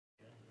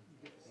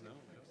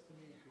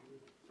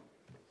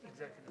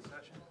executive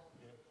session?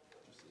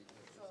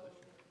 So,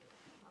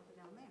 I'll go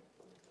down there.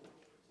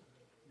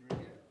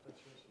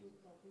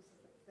 Well,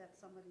 that's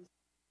somebody's.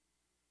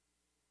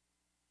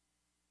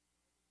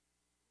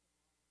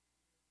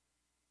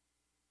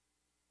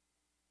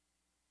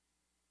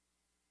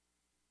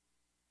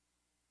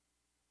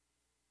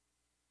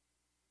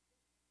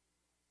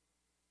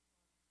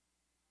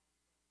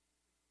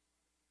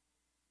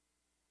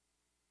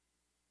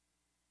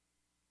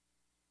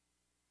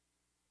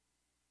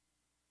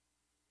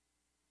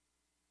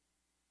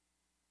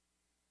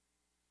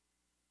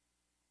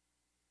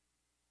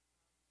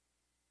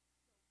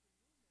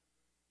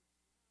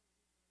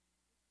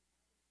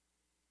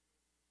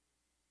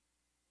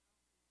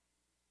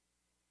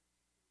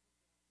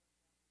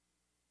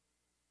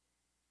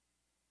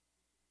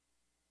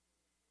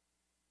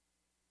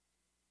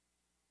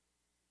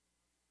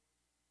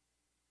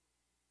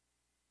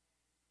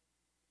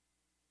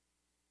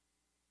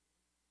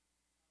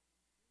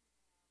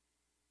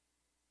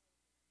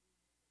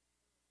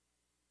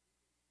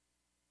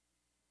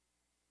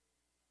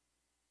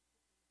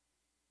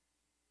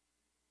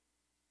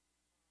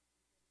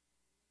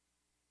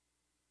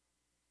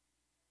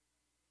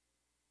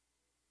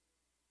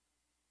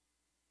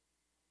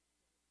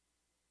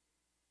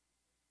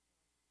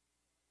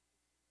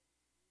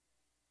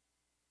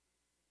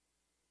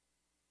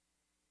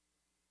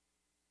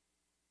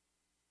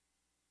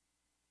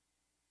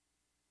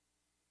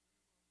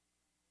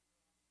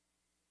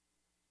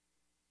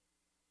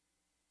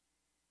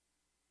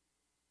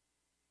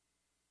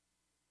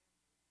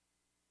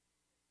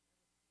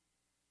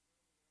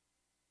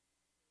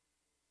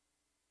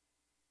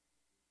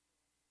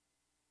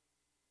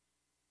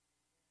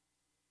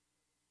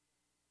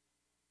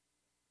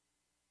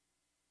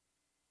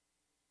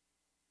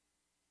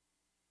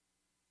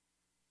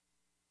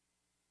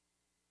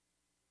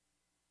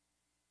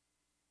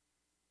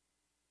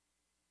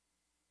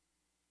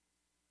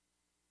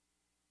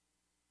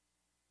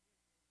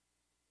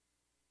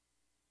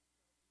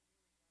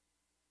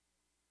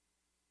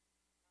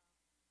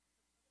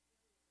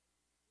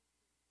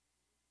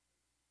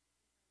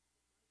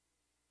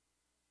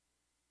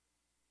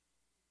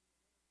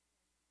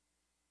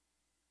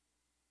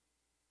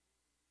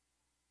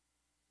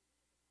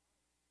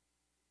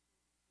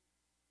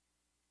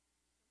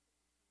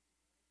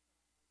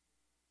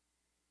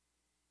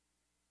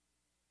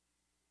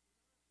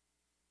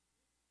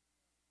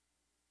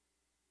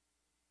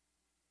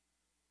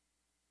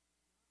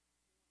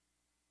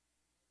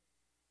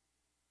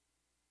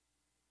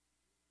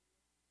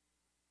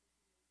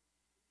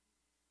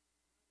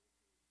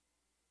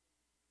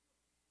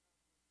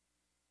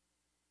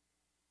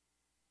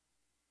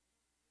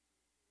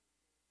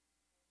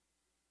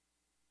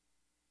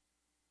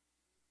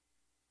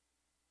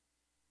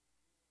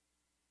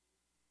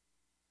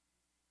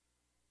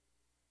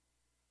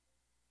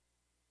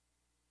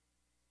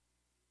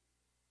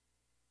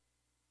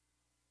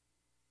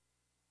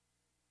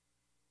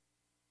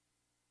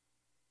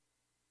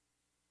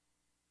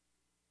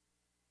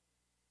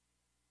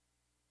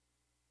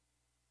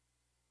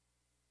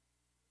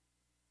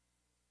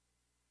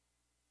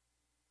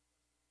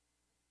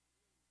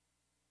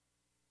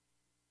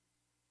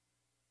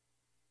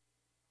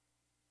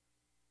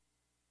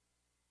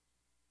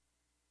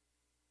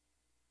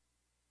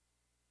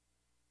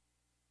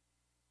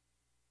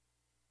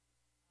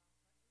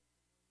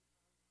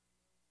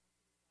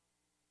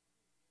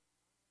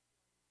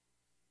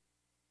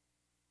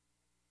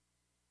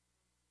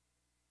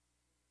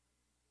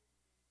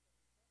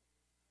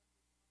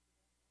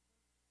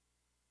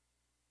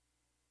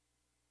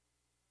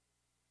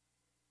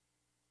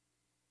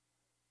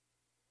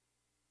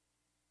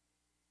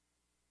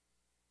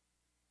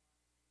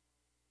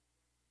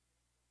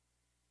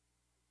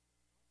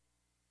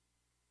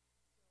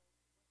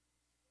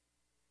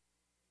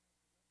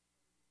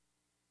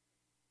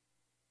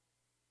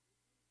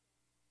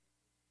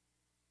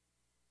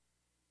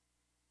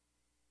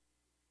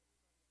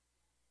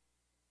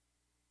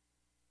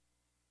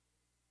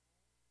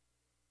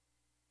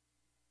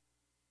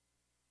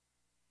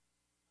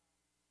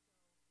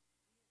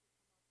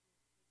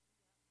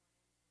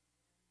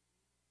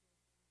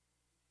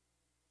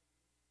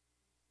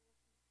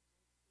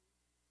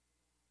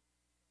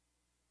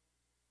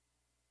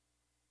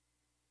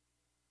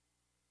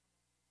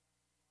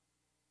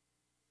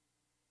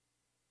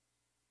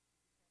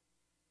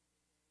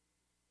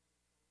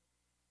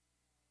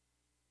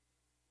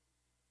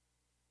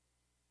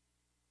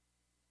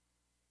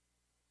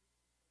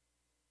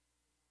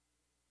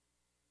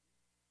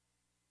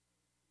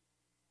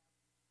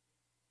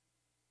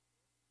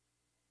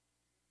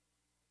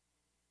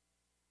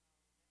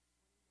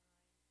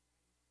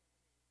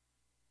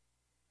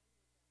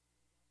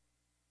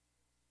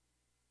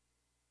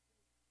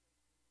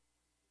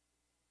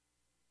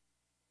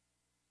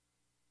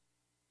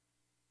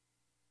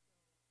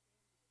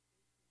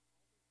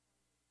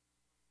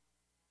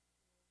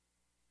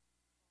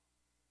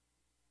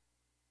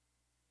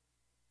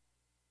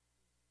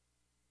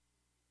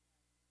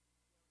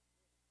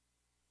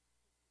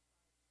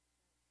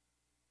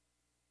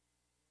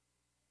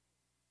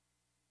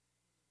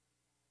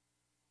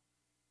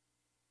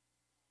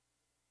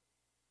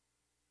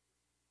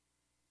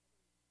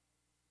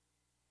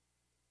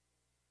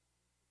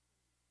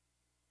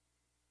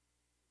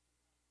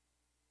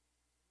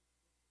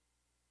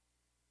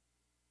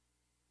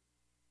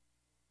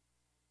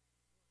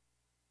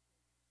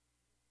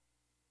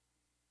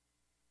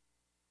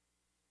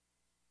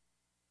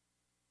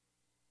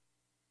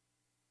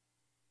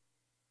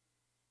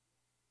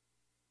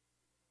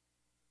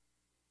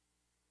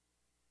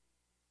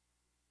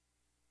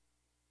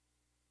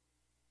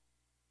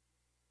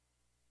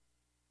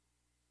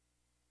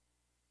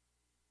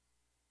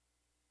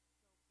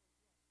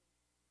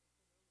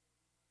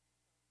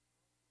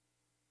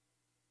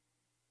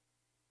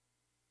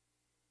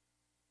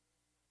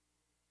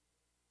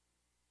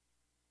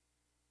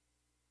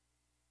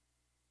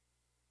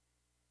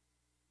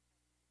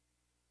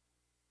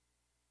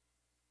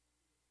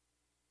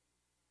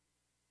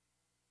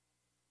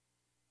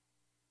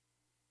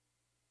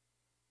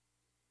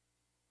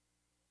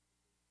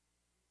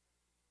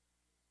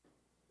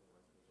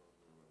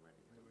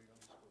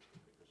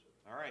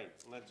 All right,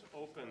 let's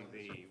open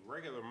the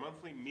regular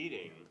monthly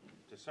meeting,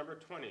 December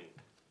 20,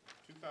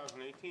 2018,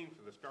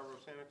 for the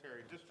Scarborough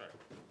Sanitary District.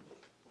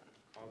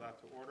 Call that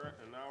to order,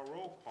 and now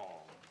roll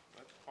call.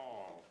 Let's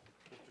call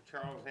Mr.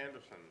 Charles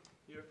Anderson.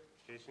 Here.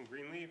 Jason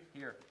Greenleaf.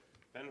 Here.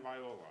 Ben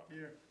Viola.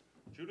 Here.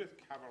 Judith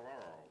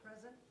Cavallaro.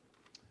 Present?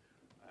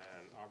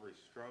 And Aubrey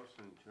Strauss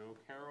and Joe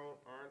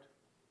Carroll aren't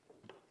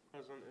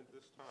present at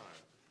this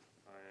time.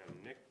 I am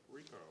Nick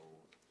Rico.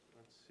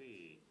 Let's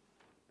see.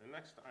 The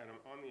next item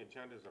on the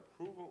agenda is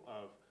approval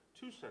of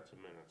two sets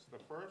of minutes. The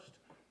first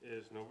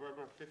is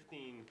November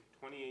 15,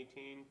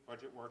 2018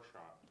 budget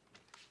workshop.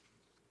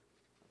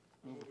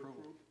 Move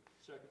approval.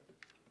 Second.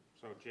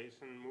 So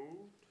Jason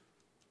moved,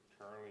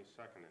 Charlie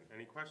seconded.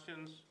 Any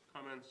questions,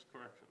 comments,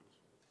 corrections?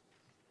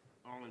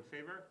 All in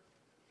favor?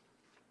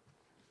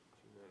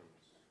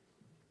 Unanimous.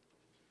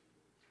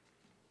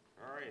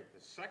 All right, the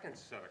second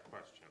set of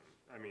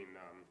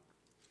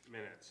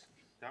minutes.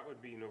 That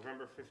would be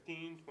November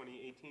 15,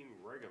 2018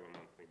 regular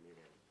monthly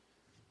meeting.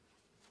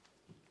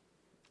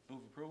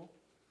 Move approval.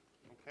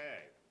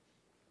 Okay,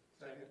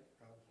 Second.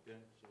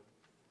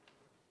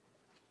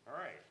 all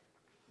right.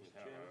 We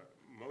have a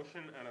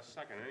motion and a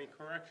second. Any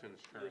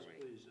corrections, Charlie? Yes,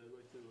 please. I'd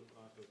like to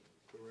offer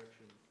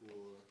correction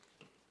for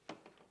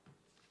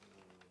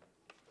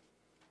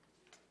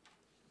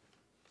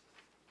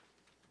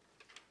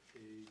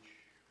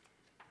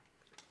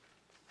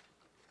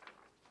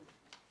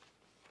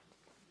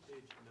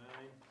page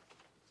 9.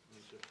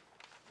 Yes, sir.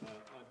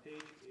 On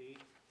page 8,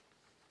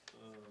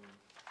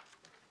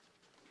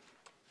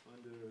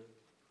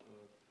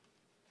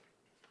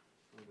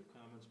 under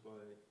comments by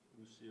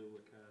Lucille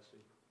Lacassi,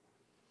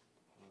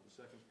 the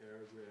second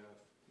paragraph,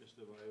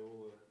 Mr.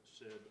 Viola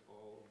said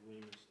all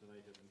agreements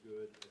tonight have been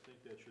good. I think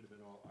that should have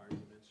been all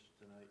arguments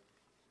tonight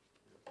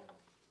have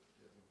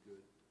been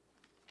good.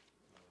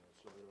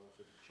 So I'd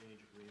offer to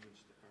change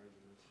agreements to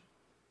arguments.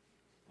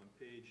 On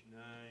page 9,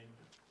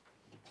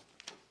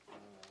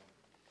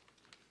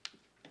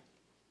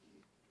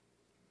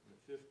 in the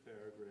fifth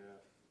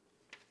paragraph,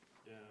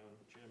 down,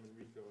 Chairman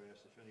Rico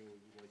asked if anyone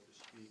would like to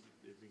speak.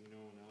 There being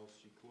no one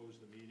else, he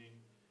closed the meeting.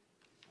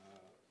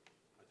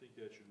 I think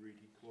that should read,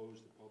 he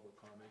closed the public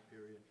comment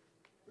period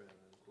rather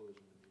than closing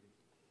the meeting.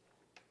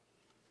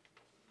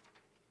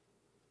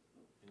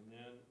 And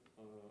then,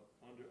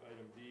 under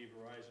item B,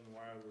 Verizon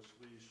Wireless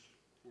Lease,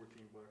 14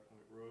 Black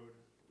Point Road.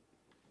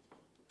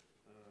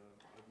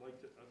 I'd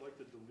like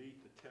to delete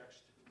the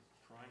text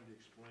trying to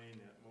explain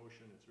that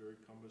motion. It's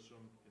very cumbersome,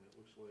 and it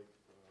looks like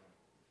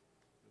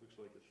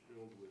it's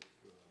filled with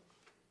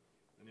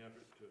an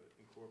effort to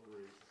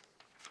incorporate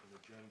an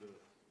agenda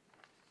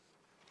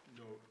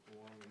note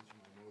along into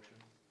my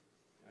motion.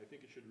 I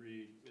think it should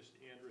read, Mr.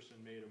 Anderson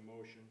made a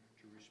motion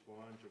to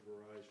respond to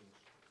Verizon's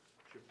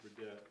chip for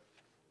debt,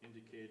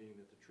 indicating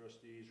that the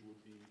trustees would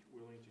be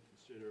willing to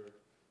consider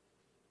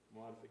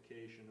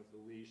modification of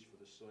the lease for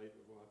the site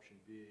of option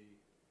B,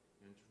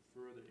 and to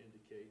further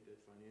indicate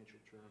that financial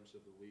terms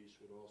of the lease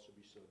would also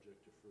be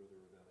subject to further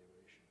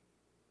evaluation.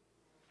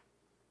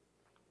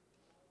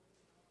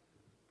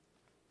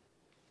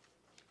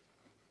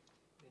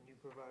 And you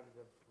provided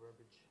the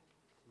verbiage to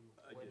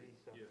I did, Wendy,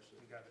 so yes, sir.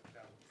 we got it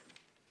down.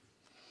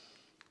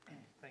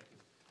 Thank you.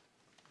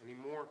 Any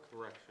more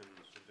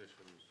corrections,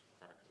 additions,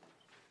 corrections?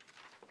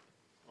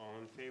 All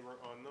in favor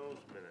on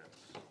those minutes?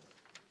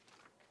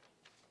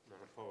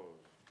 None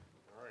opposed.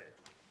 All right.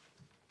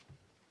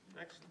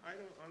 Next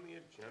item on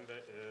the agenda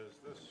is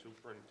the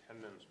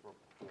superintendent's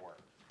report.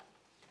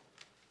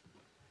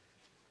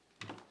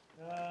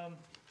 The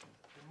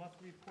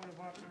monthly report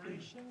of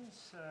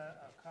operations,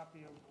 a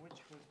copy of which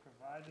was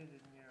provided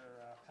in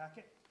your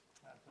packet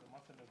for the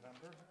month of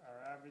November.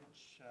 Our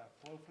average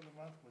flow for the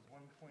month was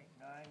 1.9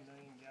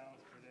 million gallons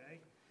per day.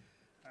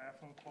 Our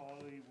effluent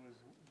quality was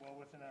well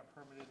within our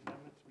permitted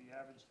limits. We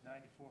averaged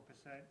 94%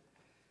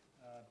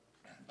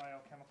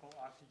 biochemical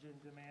oxygen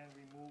demand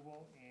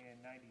removal and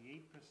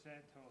 98%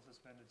 total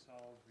suspended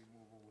solids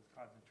removal with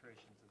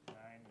concentrations of 9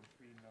 and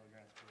 3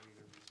 milligrams per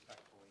liter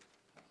respectively.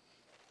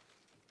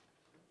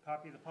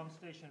 Copy of the pump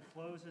station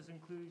flows is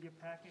included in your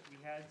packet.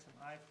 We had some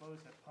high flows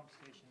at pump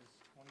stations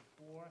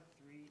 24,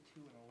 3,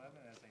 2, and 11,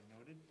 as I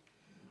noted.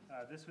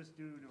 This was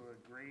due to a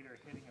grader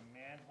hitting a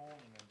manhole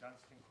in the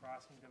Dunstan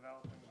Crossing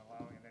development,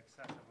 allowing an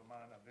excessive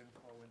amount of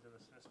inflow into the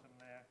system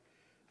there.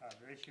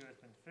 The issue has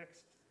been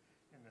fixed,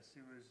 and the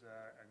sewers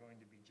are going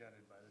to be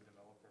jetted by the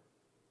developer.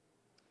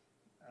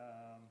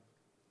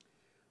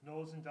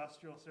 Knowles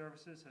Industrial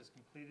Services has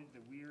completed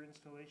the weir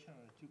installation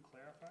on the 2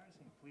 clarifiers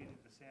and completed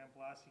the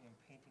sandblasting and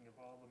painting of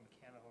all the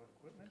mechanical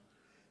equipment.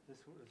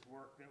 This was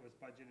work that was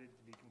budgeted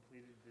to be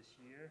completed this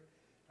year.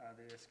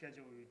 They are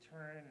scheduled to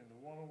return in the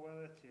warmer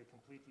weather to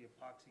complete the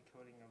epoxy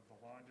coating of the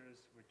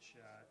launders, which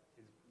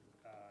is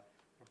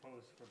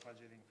proposed for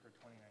budgeting for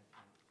 2019.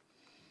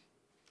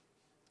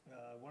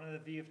 One of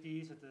the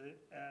VFDs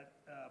at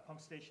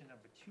pump station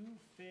number 2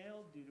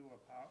 failed due to a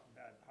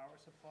bad power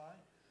supply.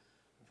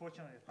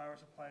 Unfortunately, the power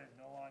supply is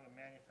no longer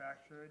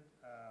manufactured.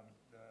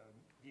 The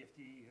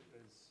VFD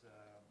is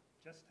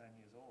just 10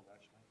 years old,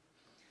 actually.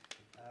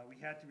 We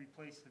had to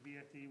replace the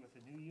VFD with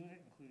a new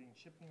unit, including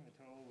shipping. The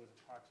total was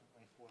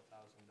approximately $4,000.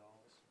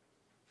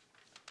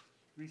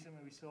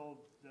 Recently, we sold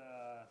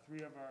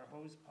 3 of our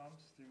hose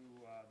pumps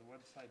through the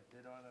website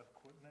Bid On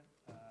Equipment.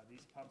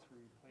 These pumps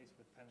were replaced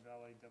with Penn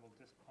Valley double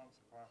disc pumps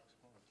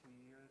approximately 2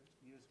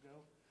 years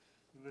ago.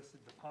 We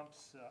listed the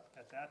pumps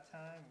at that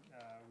time.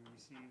 We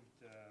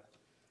received a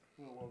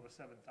little over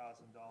 $7,000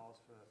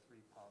 for the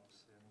 3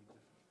 pumps, and we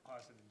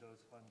deposited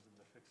those funds in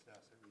the fixed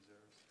asset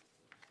reserves.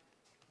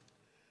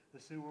 The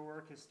sewer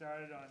work has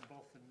started on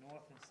both the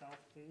north and south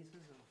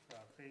phases of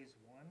Phase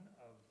 1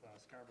 of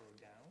Scarborough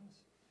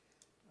Downs.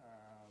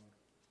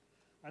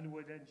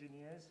 Underwood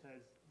Engineers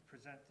has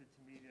presented to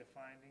me their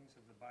findings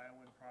of the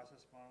biowind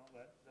process model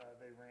that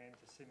they ran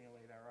to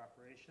simulate our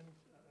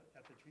operations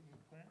at the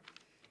treatment plant,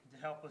 and to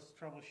help us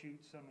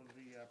troubleshoot some of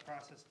the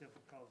process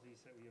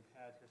difficulties that we have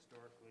had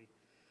historically,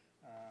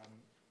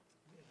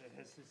 that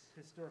has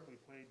historically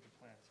plagued the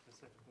plant,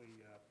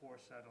 specifically poor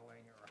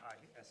settling or high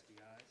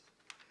SVIs.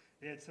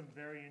 They had some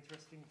very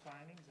interesting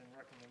findings and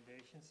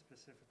recommendations,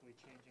 specifically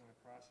changing the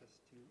process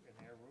to an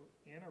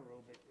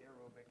anaerobic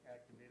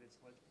activated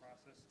sludge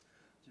process,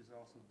 which is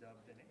also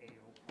dubbed an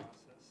AO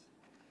process.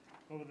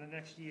 Over the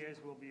next years,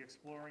 we'll be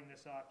exploring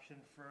this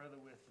option further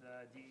with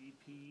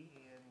DEP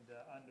and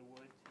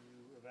Underwood to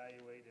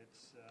evaluate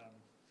its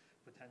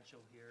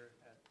potential here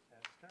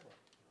at Scarborough.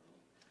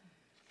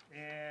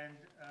 And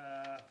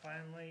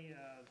finally,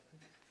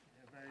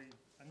 in a very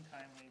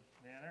untimely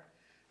manner,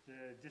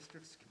 the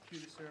district's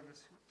computer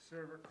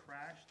server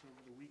crashed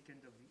over the weekend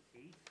of the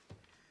 8th.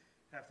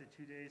 After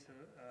 2 days,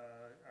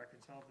 our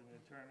consultant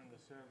determined the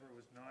server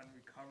was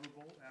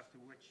non-recoverable, after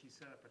which he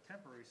set up a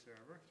temporary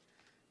server.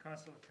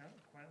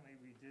 Consequently,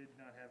 we did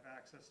not have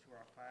access to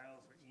our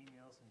files or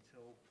emails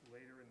until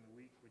later in the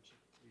week, which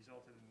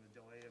resulted in the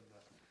delay of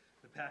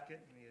the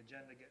packet and the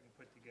agenda getting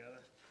put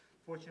together.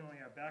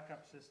 Fortunately, our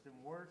backup system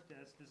worked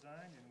as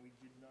designed, and we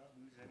did not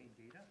lose any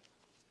data.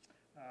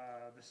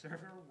 The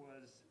server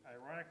was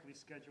ironically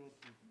scheduled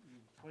to be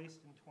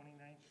replaced in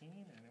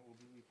 2019, and it will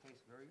be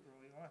replaced very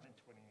early on in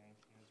 2019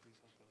 as a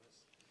result of this.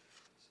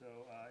 So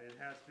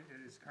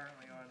it is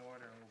currently on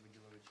order and will be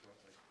delivered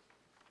shortly.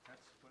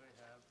 That's what I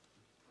have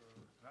for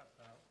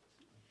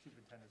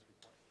superintendent's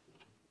report.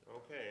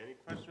 Okay, any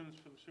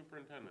questions for the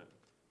superintendent?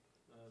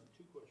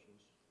 2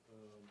 questions.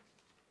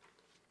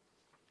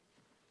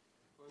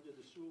 Under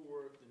the sewer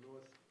work, the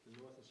north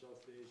and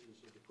south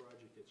phases of the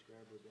project at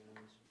Scarborough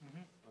Downs,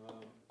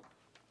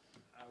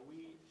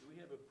 do we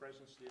have a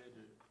presence there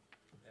to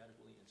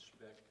adequately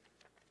inspect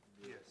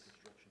the Yes.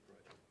 construction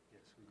project?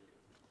 Yes, we do.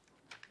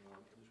 I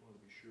just want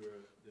to be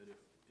sure that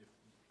if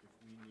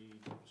we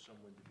need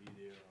someone to be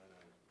there on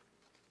a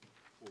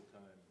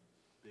full-time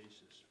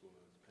basis for,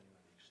 depending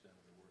on the extent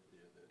of the work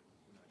there, that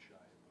we're not shy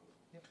about it.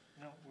 Yep.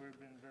 No, we've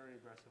been very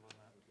aggressive on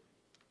that. Okay.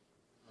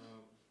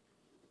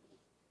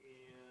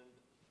 And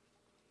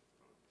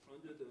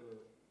under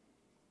the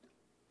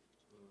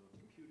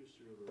computer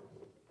server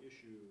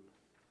issue,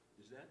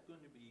 is that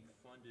going to be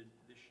funded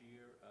this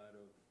year out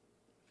of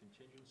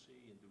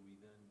contingency, and do we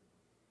then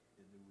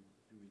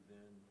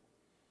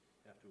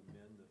have to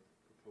amend the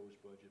proposed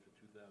budget for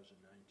 2019?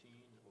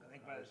 I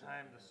think by the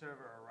time the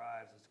server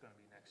arrives, it's going to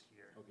be next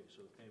year. Okay,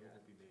 so the payment Yeah.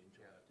 won't be made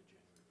until Yeah. after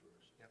January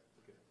 1st? Yep.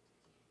 Okay.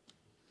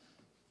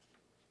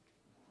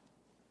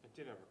 I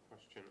did have a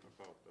question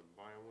about the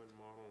biowind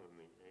model and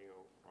the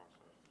AO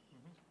process.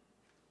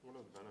 What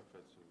are the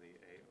benefits of the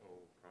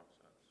AO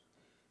process?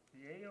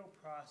 The AO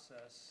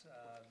process,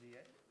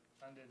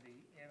 under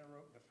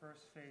the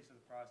first phase of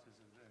the process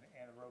is an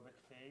anaerobic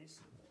phase.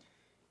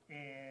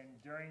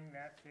 And during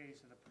that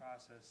phase of the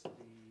process,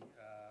 the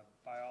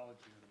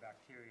biology of the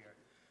bacteria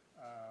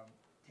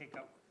take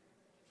up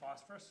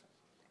phosphorus,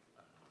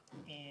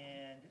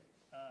 and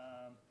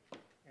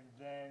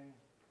then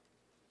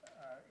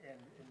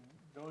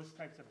those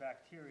types of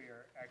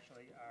bacteria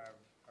actually are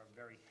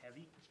very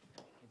heavy,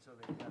 and so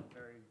they have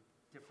very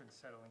different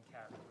settling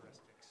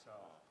characteristics. So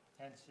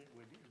hence it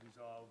would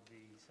resolve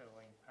the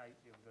settling height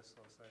of the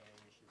slow settling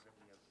issues that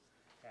we have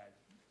had.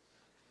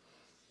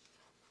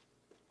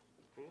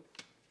 Cool.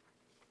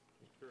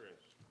 Just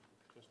curious.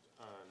 Just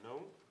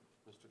note,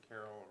 Mr.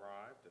 Carroll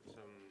arrived at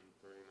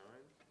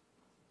 7:39.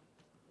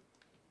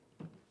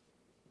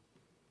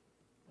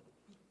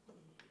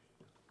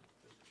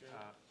 Mr.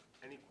 Chairman?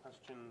 Any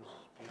questions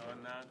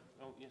beyond that?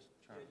 Oh, yes,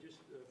 Charlie. Yeah,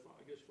 just,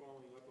 I guess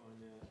following up on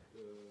that,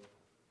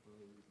 on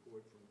the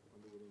report from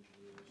Underwood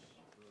Engineers,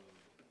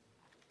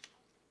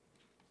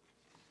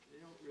 they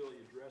don't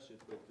really address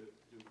it, but do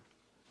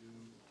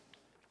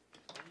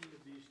any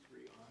of these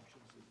 3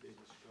 options that they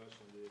discuss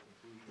in their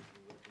conclusions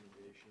and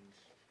recommendations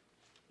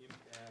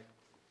impact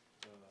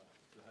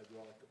the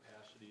hydraulic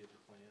capacity of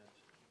the plant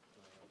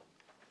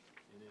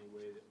in any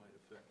way that might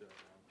affect our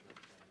long-term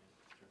planning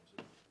in terms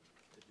of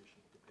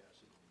additional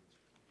capacity needs?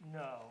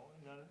 No,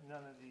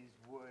 none of these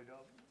would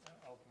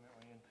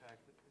ultimately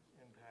impact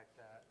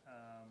that.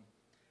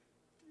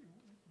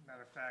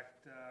 Matter of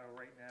fact,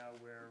 right now,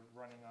 we're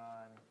running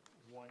on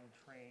 1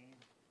 train,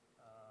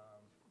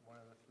 one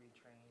of the 3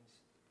 trains,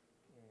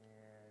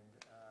 and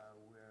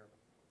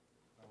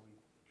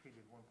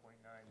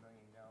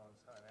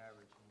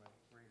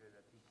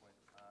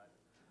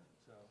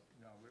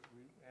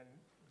and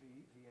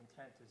the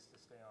intent is to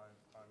stay on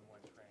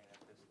one train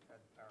at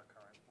our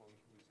current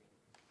using.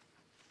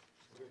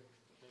 Okay,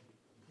 thank you.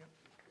 Yep.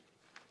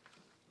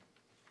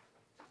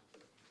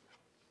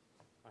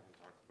 I can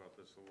talk about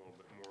this a little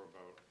bit more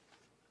about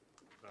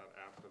that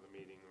after the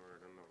meeting or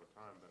at another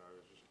time, but I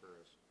was just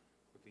curious.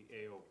 With the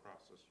AO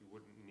process, you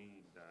wouldn't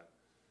need that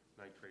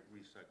nitrate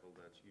recycle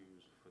that's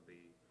used for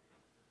the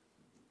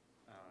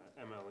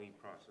MLE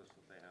process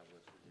that they have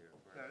listed here,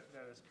 right?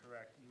 That is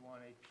correct. You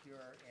want a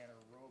pure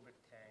anaerobic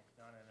tank,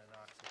 not an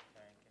anoxic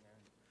tank. And then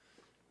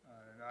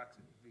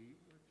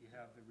if you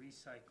have the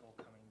recycle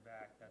coming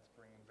back, that's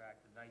bringing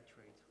back the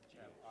nitrates, which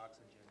have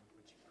oxygen,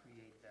 which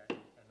create that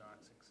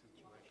anoxic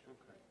situation.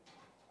 Okay.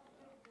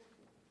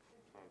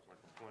 Sounds like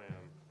a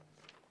plan.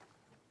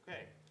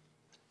 Okay,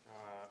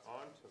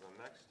 on to the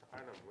next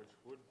item, which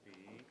would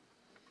be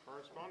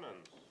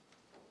correspondence.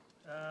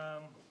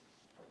 Let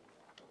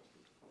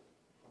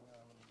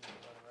me get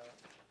the letter out.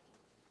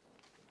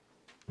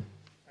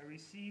 I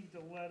received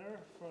a letter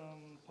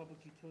from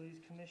Public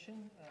Utilities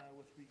Commission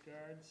with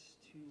regards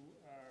to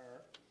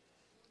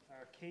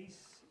our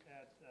case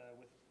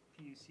with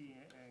PUC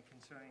and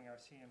concerning our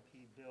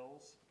CMP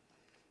bills.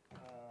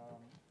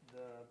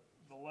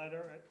 The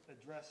letter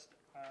addressed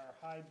our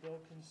high bill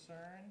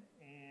concern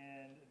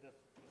and the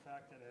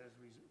fact that it has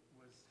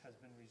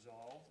been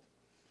resolved.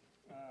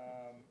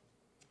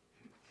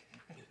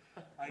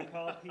 I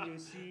called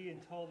PUC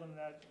and told them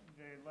that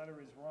the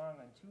letter is wrong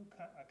on two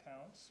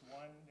accounts.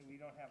 One, we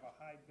don't have a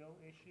high bill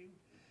issue.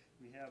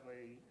 We have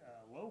a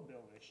low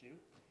bill issue,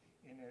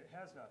 and it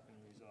has not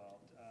been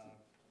resolved.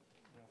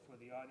 For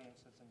the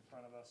audience that's in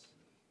front of us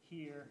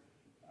here,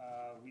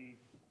 our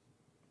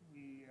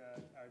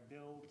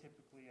bill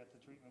typically at the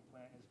treatment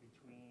plant is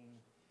between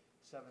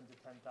 $7,000 to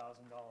 $10,000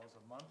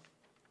 a month.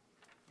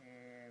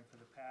 And for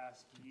the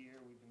past year,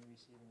 we've been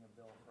receiving a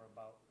bill for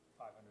about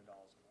 $500 a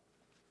month.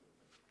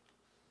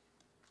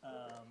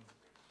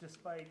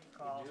 Despite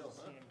calls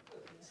to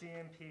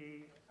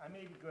CMP, I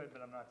may be good, but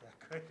I'm not that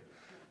good.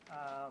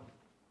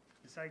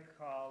 Despite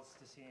calls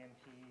to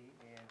CMP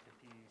and to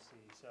PUC.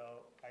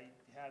 So I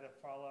had a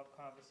follow-up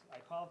conversation.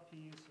 I called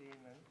PUC,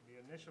 and the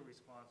initial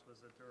response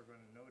was that they were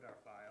going to note our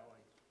file. I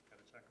got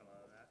to check a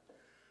lot of that.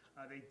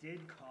 They did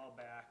call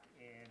back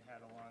and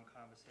had a long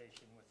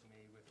conversation with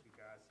me with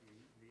regards to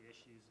the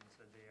issues and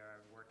said they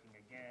are working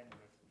again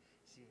with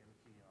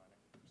CMP on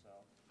it. So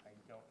I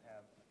don't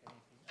have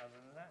anything other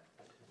than that.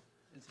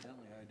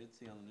 Incidentally, I did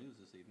see on the news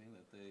this evening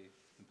that they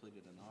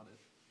completed an audit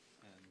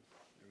and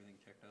everything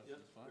checked out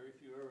Yep, just fine. very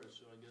few errors,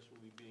 so I guess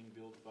we'll be being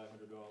billed $500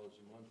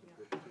 a month in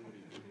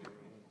perpetuity from here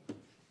on.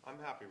 I'm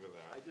happy with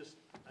that. I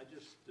just,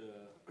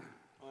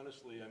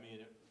 honestly, I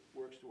mean, it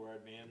works to our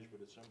advantage,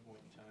 but at some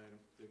point in time,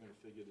 they're gonna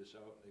figure this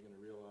out, and they're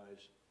gonna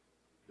realize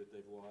that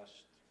they've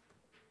lost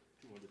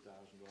 $200,000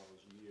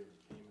 a year in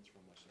payments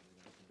from us, and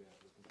they're gonna come back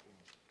looking for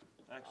them.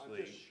 I'm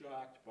Actually, just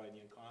shocked by the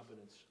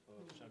incompetence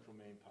of Central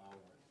Maine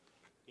Power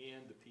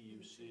and the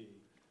PUC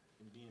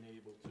in being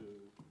able to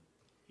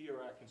hear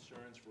our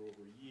concerns for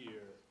over a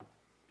year.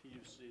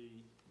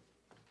 PUC,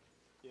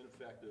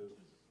 ineffective,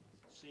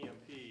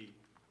 CMP,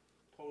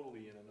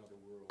 totally in another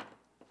world.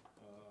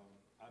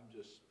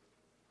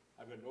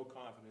 I've got no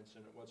confidence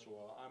in it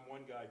whatsoever. I'm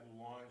one guy who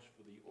longs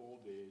for the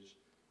old days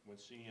when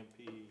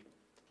CMP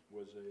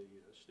was a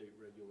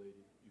state-regulated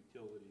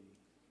utility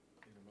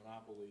in a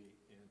monopoly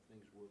and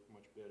things worked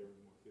much better and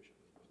more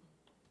efficiently.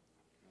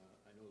 But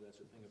I know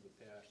that's a thing of the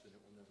past and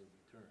it will never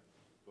return.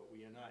 But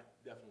we are not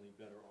definitely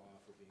better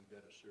off or being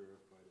better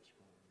served by this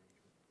current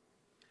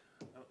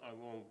arrangement. I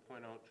will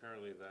point out,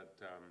 Charlie, that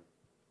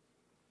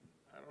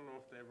I don't know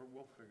if they ever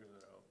will figure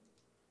it out.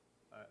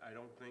 I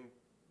don't think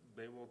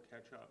they will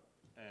catch up.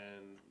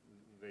 And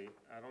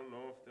I don't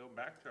know if they'll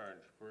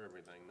backcharge for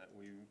everything that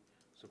we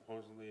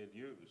supposedly had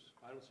used.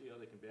 I don't see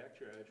how they can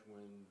backcharge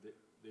when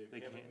they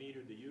They haven't can't.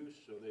 metered the use,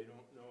 so they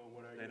don't know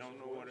what our use was. They don't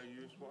know what our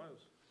use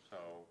was.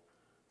 So,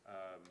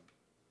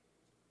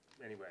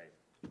 anyway,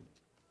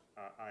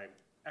 I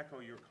echo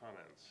your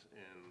comments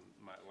in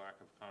my lack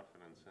of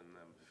confidence in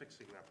them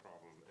fixing that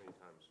problem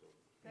anytime soon.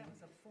 That was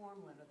a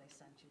form letter they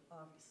sent you,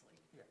 obviously.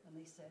 Yeah. And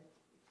they said,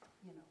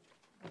 go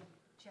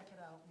check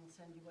it out and we'll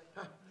send you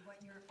what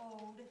you're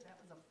owed.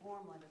 That was a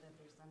form letter that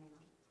they're sending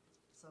them.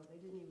 So they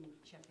didn't even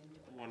check into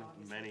it, One of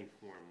obviously. many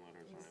form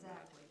letters, I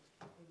Exactly,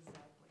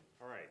 exactly.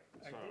 All right,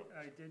 so,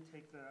 I did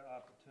take the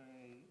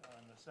opportunity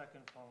on the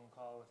second phone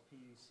call with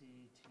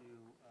PUC to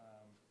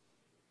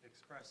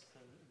express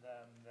to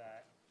them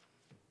that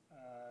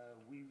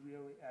we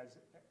really,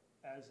 as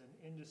an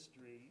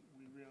industry,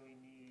 we really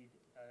need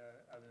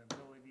an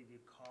ability to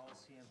call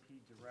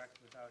CMP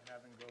direct without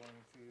having going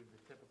through the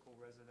typical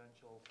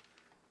residential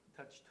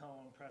touch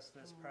tone, press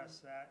this,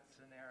 press that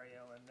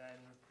scenario, and then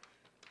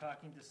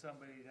talking to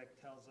somebody that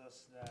tells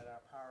us that our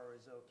power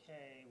is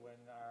okay when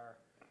our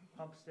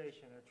pump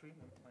station or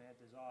treatment plant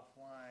is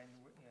offline,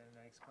 and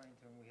I explained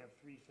to them we have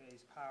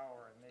three-phase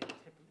power, and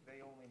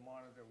they only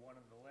monitor one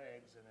of the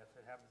legs, and if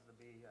it happens to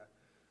be a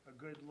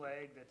good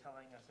leg, they're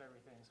telling us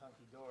everything's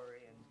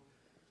hunky-dory, and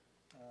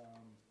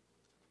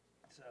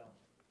so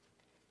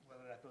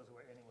whether that goes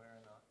away anywhere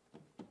or not.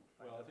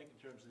 Well, I think in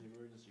terms of the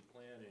emergency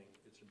planning,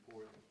 it's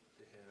important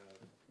to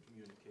have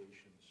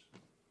communications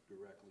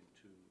directly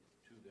to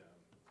them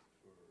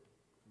for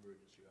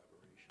emergency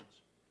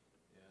operations.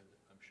 And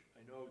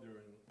I know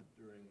during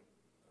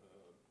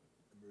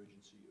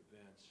emergency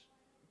events,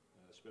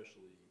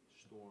 especially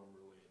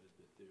storm-related,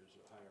 that there's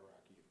a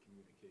hierarchy of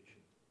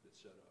communication that's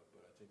set up.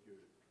 But I think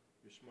you're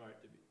smart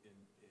to be, and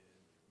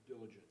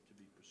diligent to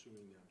be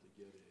pursuing them to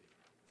get a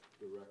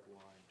direct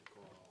line to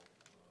call when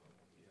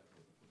we have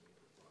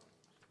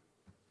problems.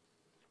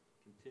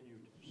 Continue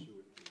to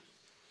pursue it,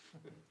 please.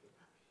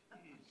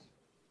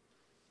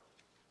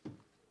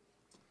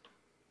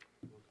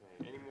 Okay,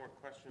 any more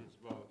questions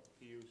about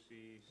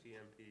PUC,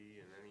 CMP,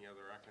 and any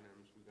other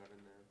acronyms we got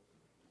in there?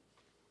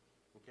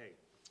 Okay,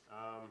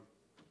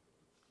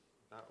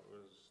 that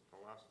was the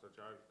last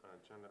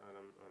agenda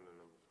item under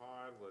number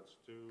 5. Let's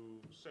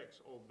do 6,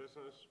 old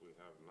business. We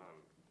have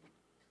none.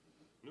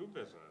 New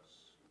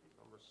business,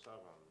 number 7,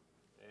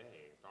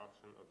 A,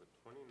 adoption of the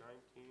 2019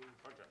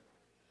 budget.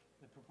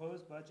 The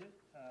proposed budget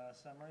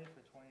summary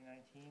for 2019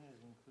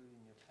 is included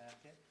in your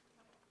packet.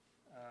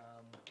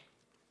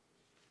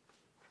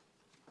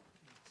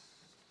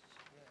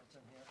 It's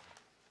in here.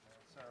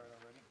 I saw it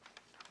already.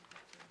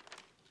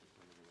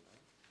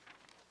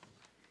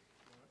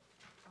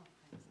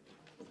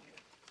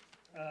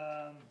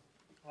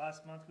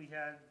 Last month, we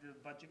had the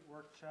budget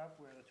workshop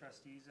where the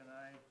trustees and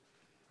I,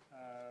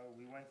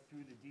 we went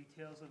through the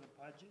details of the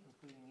budget,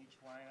 including each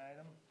line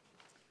item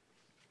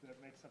that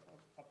makes up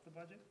the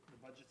budget. The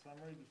budget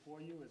summary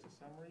before you is a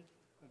summary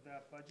of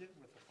that budget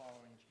with the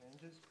following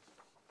changes.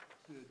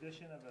 The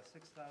addition of a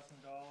 $6,000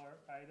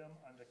 item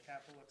under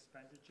capital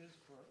expenditures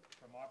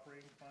from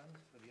operating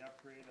funds for the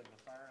upgrade of the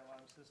fire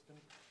alarm system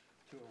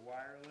to a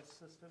wireless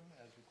system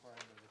as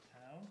required by the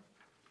town.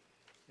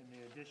 And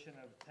the addition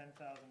of $10,000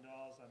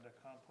 under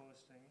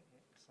composting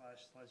 /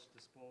 sludge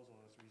disposal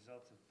as a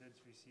result of bids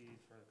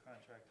received for the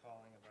contract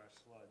hauling of our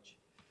sludge.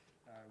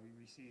 We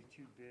received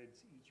 2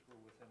 bids, each were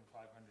within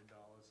 $500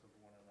 of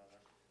one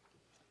another.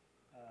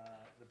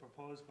 The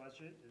proposed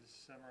budget is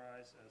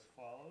summarized as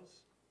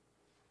follows.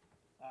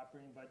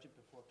 Operating budget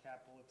before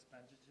capital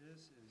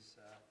expenditures is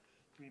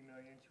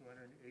 $3,280,497,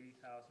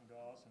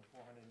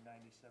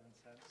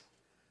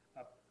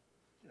 up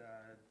 2%.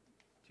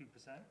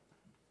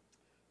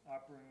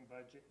 Operating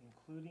budget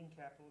including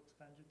capital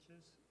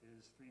expenditures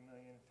is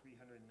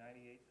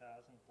 $3,398,497,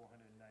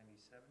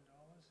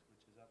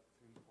 which is up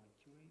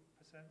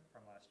 3.28%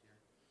 from last year.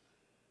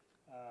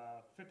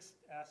 Fixed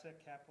asset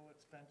capital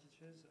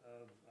expenditures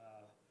of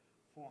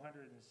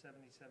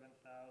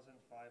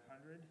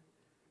 $477,500,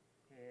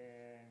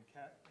 and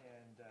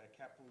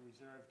capital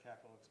reserve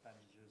capital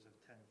expenditures of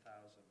 $10,000.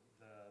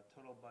 The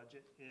total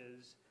budget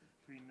is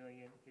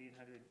 $3,885,997,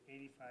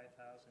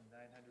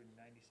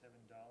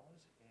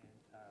 and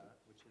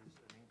which is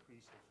an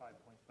increase of 5.58%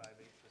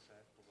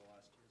 over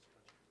last year's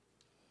budget.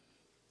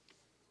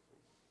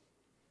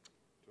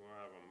 Do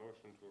I have a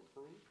motion to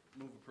approve?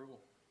 Move approval.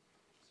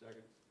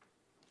 Second.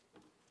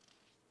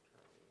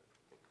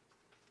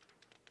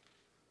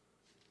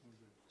 Who's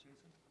it,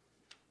 Jason?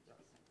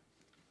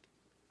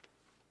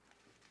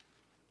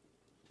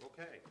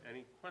 Okay,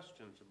 any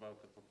questions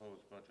about the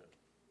proposed budget?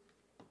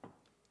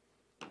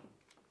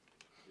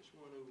 Just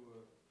want to,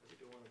 I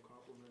think I want to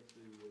compliment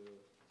the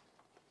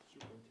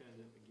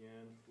superintendent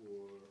again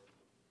for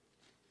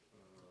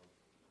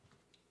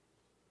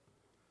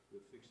the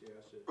fixed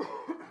asset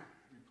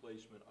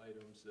replacement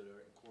items that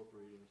are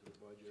incorporated into the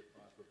budget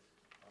off of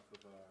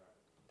our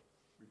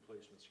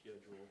replacement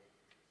schedule.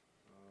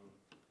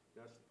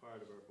 That's the part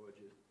of our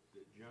budget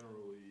that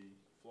generally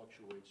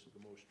fluctuates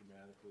the most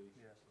dramatically.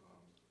 Yes.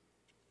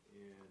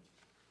 And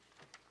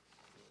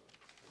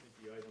I think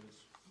the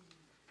items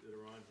that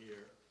are on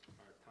here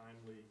are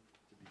timely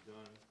to be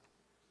done.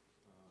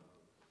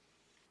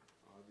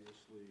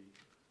 Obviously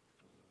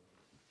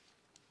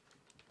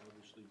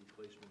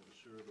replacement of a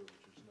server,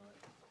 which is not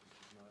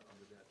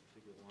under that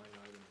particular line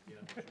item,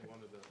 again, was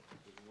one of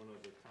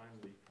the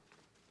timely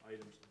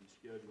items to be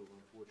scheduled.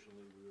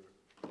 Unfortunately, we were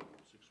 6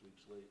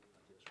 weeks late,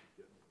 I guess, with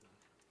getting it done.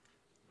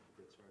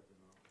 That's hard to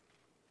know.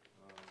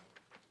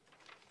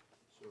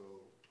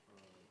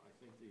 I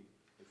think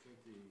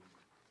the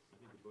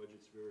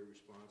budget's very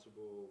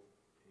responsible,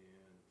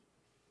 and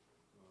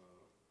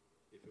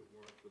if it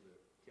weren't for the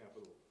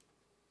capital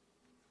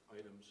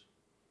items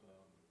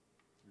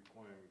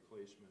requiring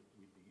replacement,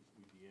 we'd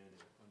be in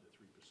at under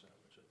 3%,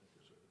 which I think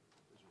is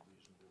a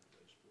reasonable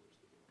place for us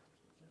to be.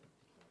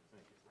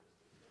 Thank you for that.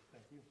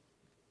 Thank you.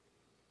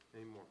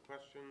 Any more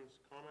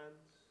questions,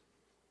 comments?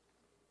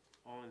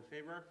 All in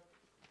favor?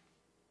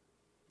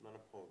 None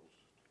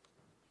opposed.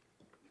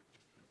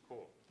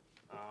 Cool.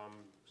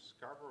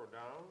 Scarborough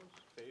Downs,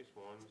 Phase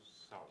 1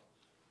 South.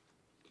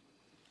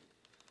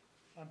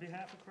 On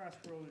behalf of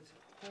Crossroads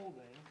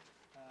Holding,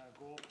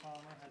 Gold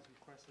Palmer has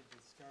requested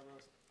that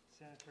Scarborough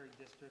Sanitary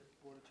District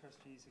Board of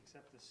Trustees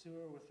accept the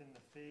sewer within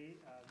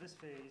this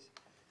phase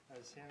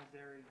as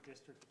Sanitary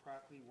District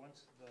property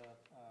once the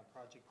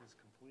project is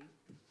complete.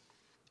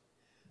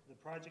 The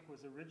project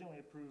was originally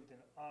approved in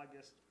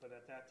August, but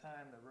at that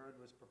time, the road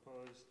was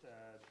proposed to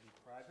be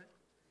private.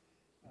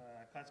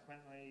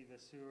 Consequently, the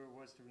sewer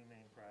was to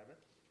remain private.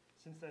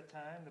 Since that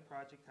time, the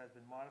project has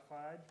been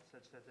modified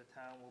such that the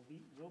town will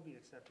be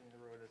accepting the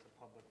road as a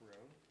public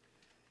road.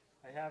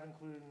 I have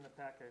included in the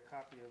packet a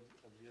copy of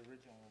the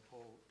original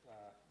full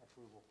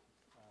approval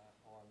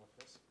along with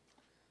this.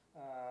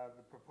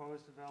 The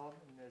proposed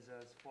development is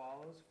as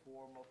follows: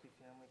 4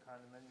 multifamily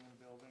condominium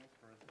buildings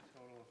for a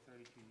total of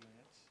 32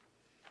 units,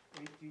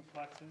 8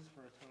 duplexes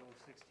for a total of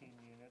 16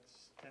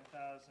 units,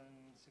 10,064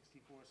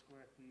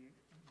 square feet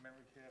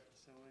memory care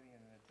facility, and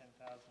a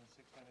 10,652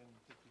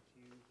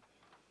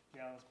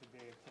 gallons per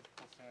day of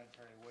typical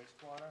sanitary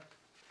wastewater.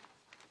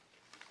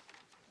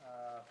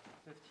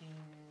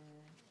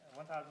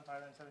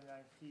 1,579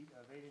 feet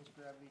of 8-inch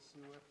gravity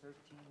sewer, 13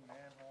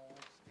 manholes,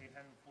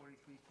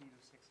 843 feet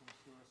of 6-inch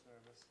sewer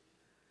service.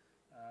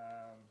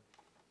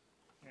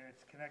 And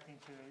it's connecting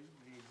to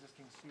the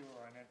existing sewer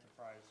on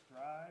Enterprise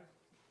Drive,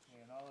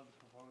 and all of the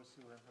proposed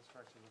sewer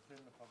infrastructure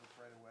within the public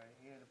right-of-way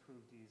and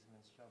approved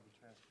easements shall be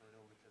transferred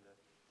over to the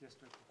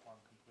district upon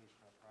completion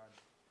of the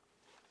project.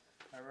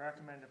 I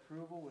recommend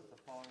approval with the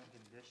following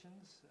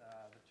conditions.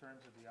 The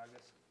terms of the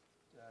August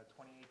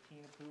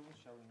 2018 approval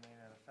shall remain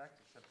in effect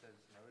except as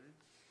noted.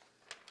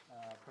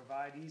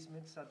 Provide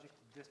easement subject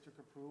to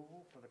district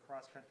approval for the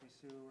cross-country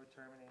sewer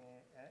terminating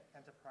at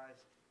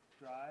Enterprise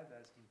Drive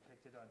as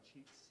depicted on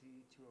sheet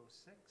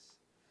C206,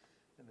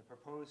 and the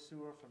proposed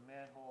sewer from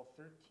manhole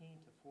 13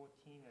 to 14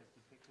 as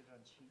depicted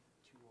on sheet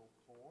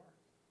 204.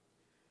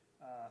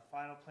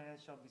 Final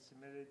plans shall be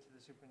submitted to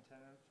the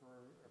superintendent for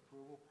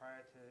approval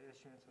prior to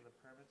issuance of the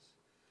permits.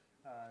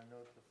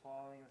 Note the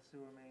following: the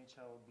sewer main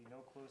shall be no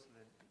closer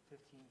than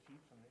 15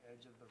 feet from the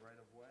edge of the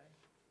right-of-way,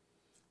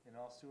 and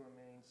all sewer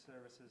main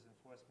services and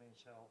force main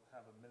shall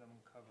have a minimum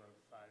cover of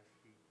 5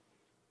 feet.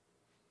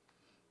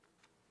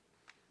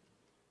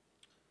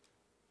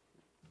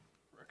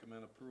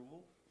 Recommend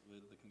approval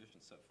with the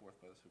conditions set forth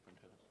by the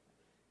superintendent.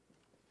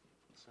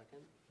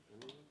 Second,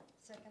 anyone?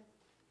 Second?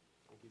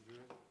 Thank you,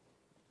 Drew.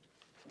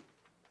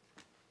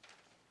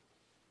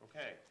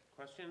 Okay,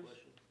 questions?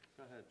 Question.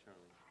 Go ahead,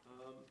 Charlie.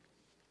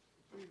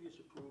 Previous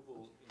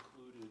approval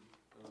included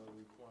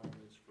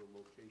requirements for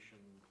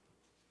location,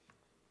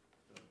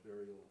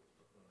 burial,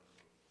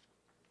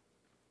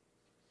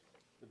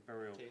 The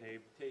burial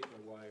tape. tape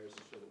and wires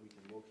so that we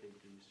can locate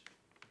these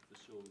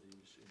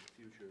facilities in the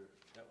future.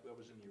 That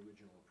was in the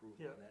original approval.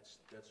 Yeah. And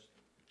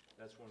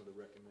that's one of the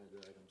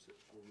recommended items that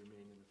will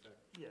remain in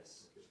effect.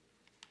 Yes. Okay.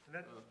 And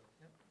that,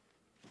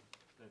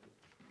 Thank you.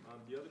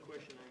 The other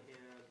question I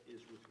have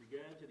is with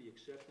regard to the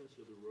acceptance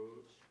of the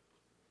roads,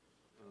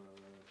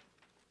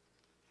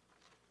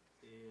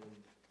 and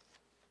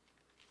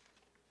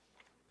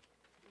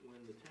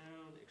when the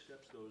town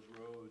accepts those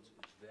roads,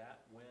 is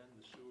that when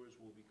the sewers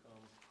will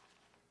become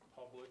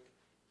public?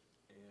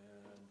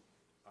 And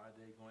are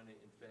they going to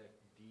in fact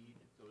deed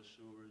those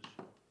sewers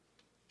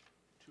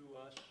to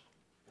us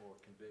or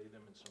convey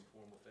them in some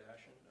formal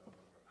fashion? Or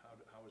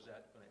how is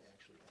that going to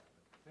actually happen?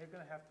 they're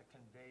gonna have to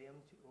convey them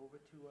over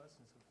to us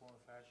in some form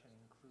or fashion,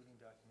 including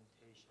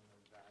documentation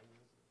of value,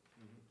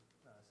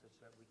 such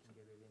that we can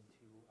get it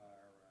into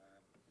our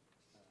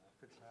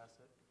fixed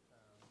asset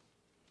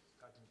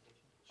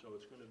documentation. So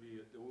it's going to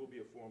be, there will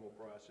be a formal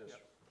process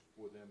Yep.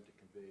 for them to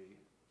convey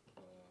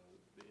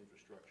the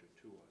infrastructure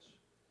to us.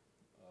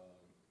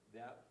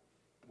 That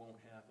won't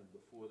happen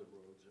before the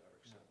roads are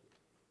accepted.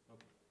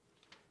 Okay.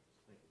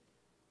 Thank you.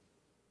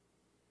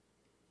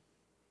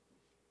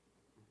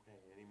 Okay,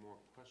 any more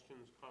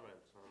questions,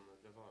 comments on the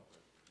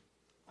development?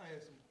 I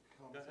have some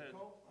comments. ahead.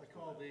 I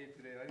called Dave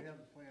today. I didn't have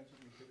the plans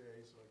with me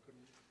today, so I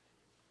couldn't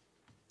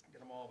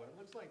get them all, but it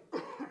looks like,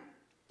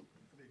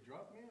 they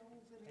drop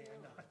manholes in Hey,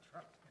 here? I'm not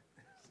dropping.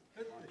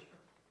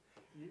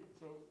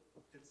 So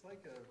it's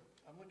like a,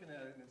 I'm looking at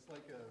it and it's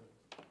like a,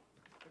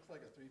 looks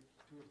like a 2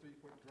 or 3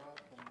 foot drop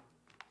from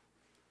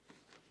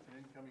an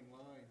incoming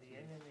line. The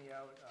in and the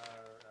out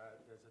are,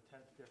 there's a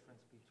 1/10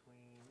 difference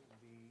between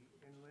the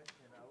inlet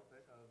and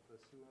outlet of the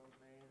sewer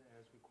main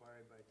as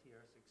required by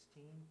TR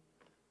 16.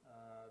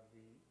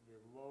 The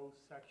low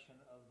section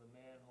of the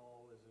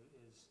manhole is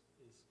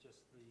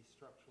just the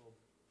structural,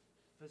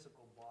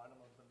 physical bottom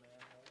of the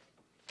manhole.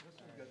 This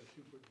one's got a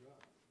 2 foot drop.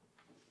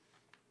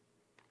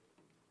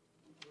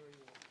 Where are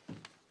you?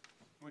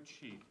 Which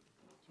sheet?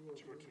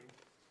 202.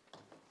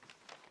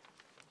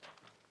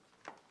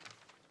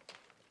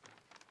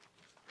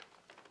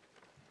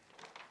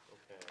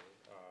 Okay,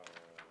 I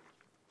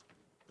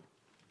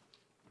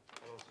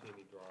don't see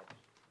any drops.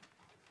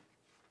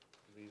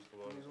 Are these the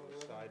ones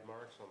with the side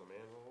marks on the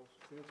manholes?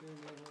 Sanitary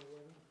manhole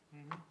 11?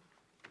 Mm-hmm.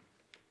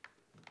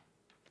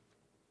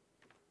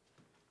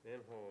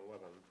 Manhole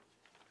 11.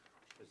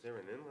 Is there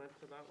an inlet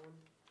to that one?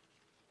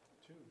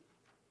 2.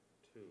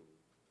 2.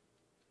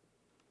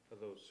 Are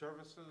those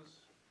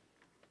services?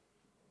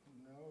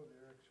 No,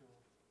 they're actual.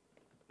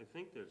 I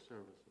think they're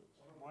services.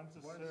 One's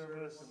a One's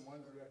service. and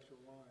one's the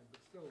actual line, but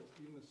still,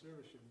 even the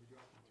service shouldn't be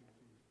dropping 2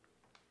 feet.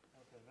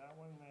 Okay, that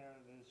one there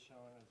is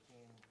shown as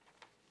being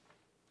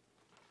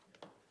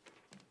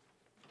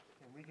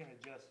can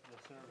adjust the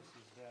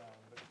services down,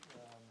 but,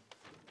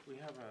 We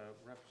have a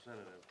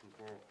representative from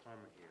Goral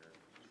Palmer here.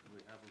 Should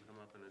we have him come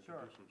up and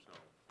Sure. introduce himself?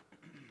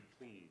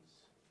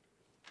 Please.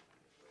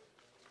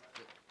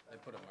 They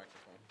put a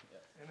microphone, yeah.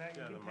 and that,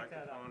 you Yeah, the can pick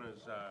that up. microphone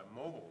is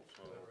mobile,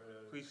 so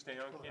please stay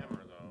on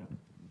camera, though.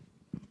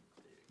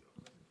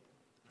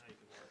 Now you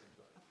can walk and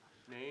talk.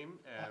 Name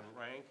and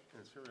rank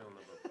and serial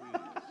number,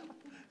 please.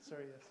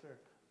 Sir, yes, sir.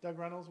 Doug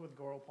Reynolds with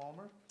Goral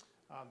Palmer,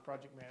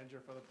 project manager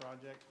for the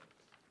project.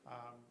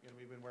 And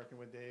we've been working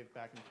with Dave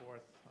back and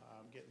forth,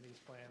 getting these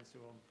plans to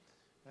him.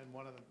 And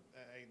one of the,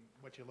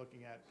 what you're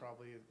looking at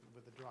probably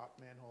with the drop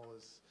manhole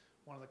is,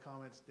 one of the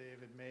comments Dave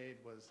had made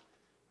was,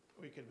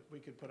 we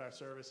could put our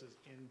services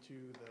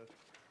into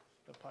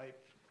the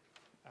pipe,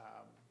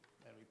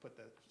 and we put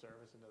the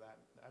service into that,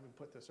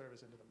 put the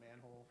service into the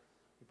manhole.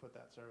 We put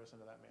that service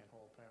into that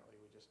manhole, apparently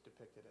we just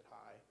depicted it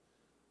high,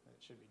 and it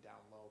should be down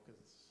low,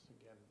 because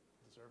again,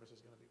 the service is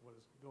gonna be what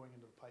is going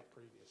into the pipe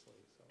previously,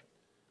 so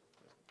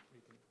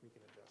we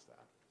can adjust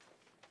that.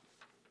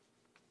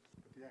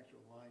 But the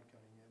actual line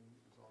coming in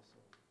is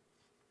also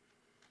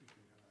 2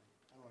 feet high.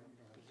 I don't know, you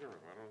don't have. Is there a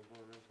lateral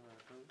going into that,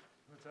 too?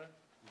 What's that?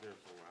 There's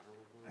a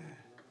lateral going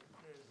into that?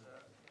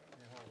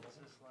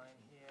 There's this line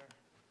here,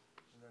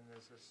 and then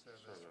there's this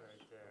service right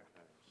there.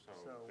 Okay, So,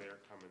 so they're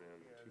coming in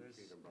Yeah, 2 this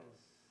feet above.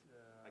 is,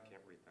 I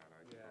can't read that,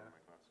 I just yeah. have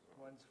my glasses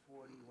on. One's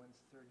 40, one's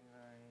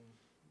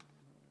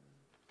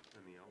 39.2,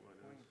 And the outlet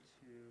is?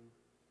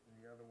 and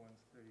the other one's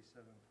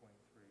 37.3,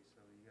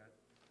 so you got,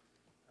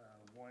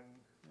 one,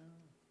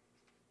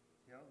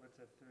 the outlet's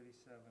at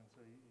 37,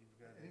 so you've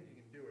got. I think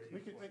you can do it. We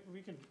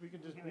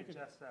can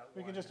adjust that one.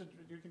 you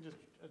can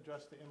just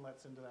address the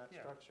inlets into that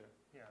Yeah. structure.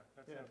 Yeah,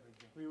 that's Yeah. no big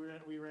deal.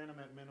 We ran them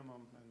at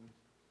minimum, and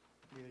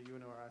neither you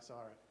nor I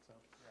saw it, so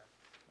Yeah,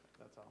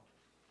 that's all.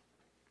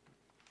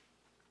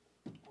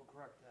 we'll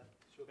correct that.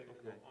 So they're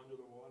gonna go under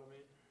the water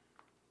main?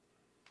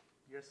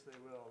 Yes, they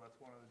will. That's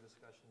one of the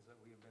discussions that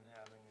we've been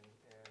having,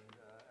 and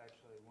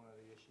actually, one of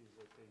the issues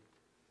that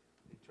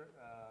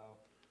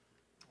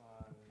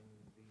on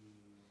the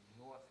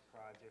North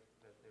project,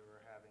 that they were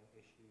having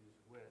issues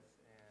with,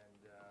 and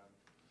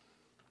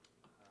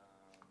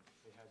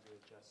they had to do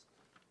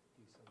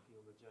some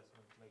field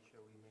adjustments to make sure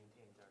we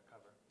maintained our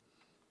cover.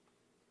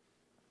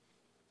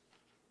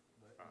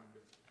 But,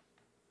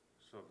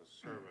 So the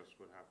service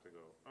would have to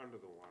go under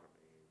the water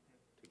main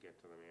to get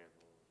to the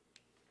manhole.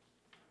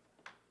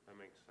 That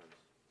makes sense.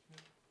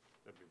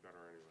 That'd be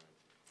better anyway.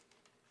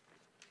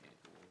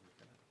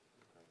 Okay.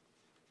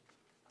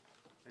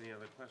 Any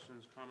other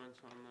questions, comments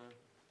on the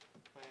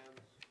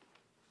plans?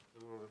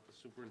 And we'll let the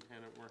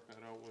superintendent work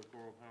that out with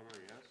Goral Palmer,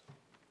 yes?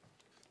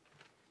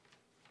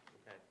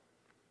 Okay.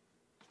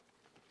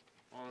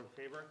 All in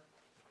favor?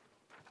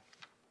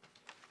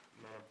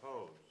 None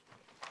opposed?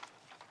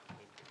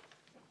 Thank you.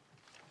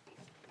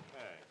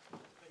 Okay.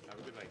 Have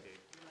a good night, Dave.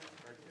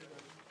 Thank you.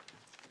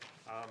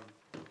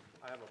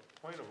 I have a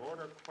point of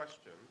order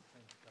question.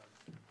 thanks, Doug.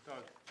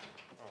 Doug,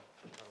 oh,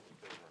 that was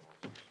Dave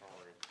Reynolds,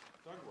 sorry.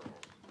 Doug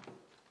Reynolds.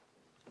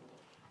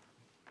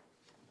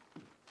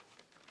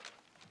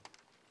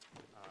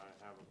 I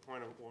have a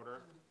point of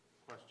order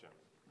question.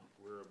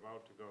 We're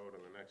about to go to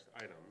the next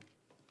item,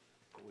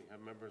 but we have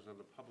members of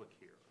the public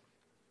here.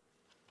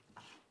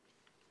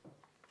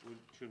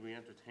 Should we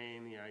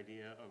entertain the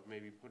idea of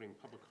maybe putting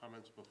public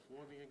comments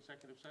before the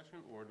executive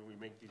session, or do we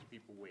make these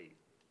people wait?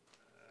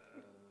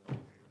 I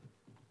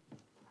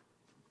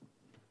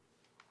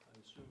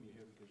assume you're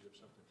here because you have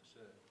something to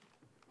say.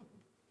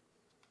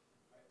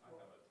 I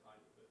have a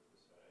tiny bit to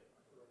say.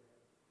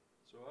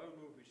 So I would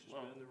move we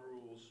suspend the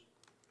rules.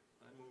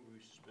 I move we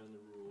suspend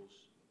the rules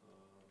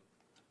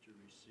to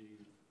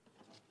receive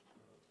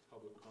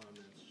public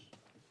comments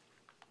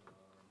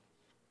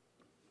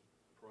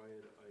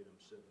prior to item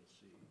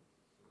 7C,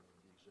 the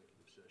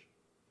executive session.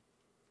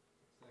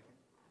 Second.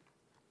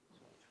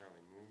 So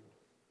Charlie moved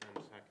and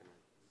seconded.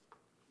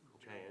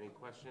 Okay, any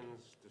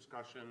questions,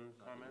 discussion,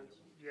 comments?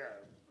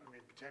 Yeah, I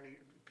mean,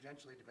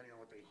 potentially, depending on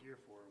what they hear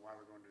for, while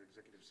we're going to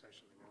executive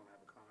session, they won't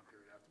have a comment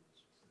period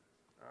afterwards.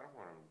 I don't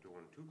want them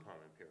doing 2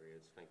 comment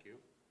periods, thank you.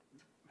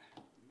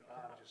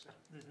 Just saying.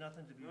 There's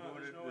nothing to be No,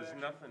 voted. There's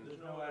nothing.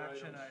 There's no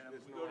action item.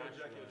 If we go to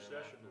executive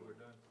session, then we're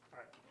done. All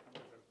right, I'm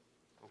with it.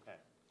 Okay.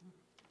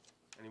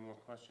 Any more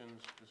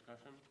questions,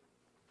 discussion?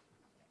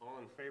 All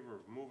in favor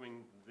of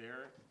moving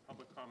their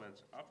public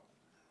comments up?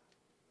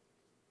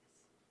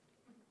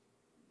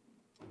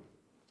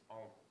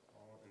 All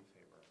in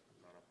favor,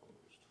 not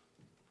opposed.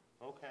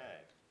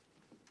 Okay.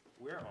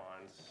 We're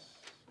on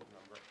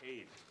number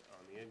 8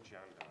 on the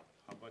agenda,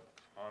 public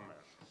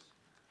comments.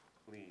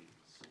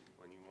 Please,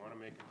 when you want to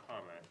make a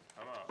comment,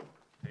 come up,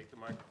 take the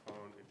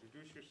microphone,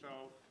 introduce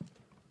yourself,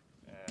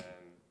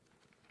 and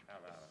have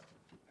at it.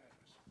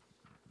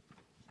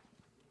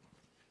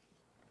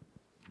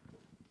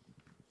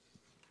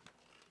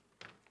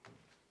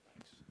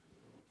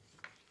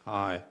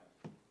 Hi,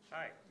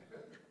 Hi.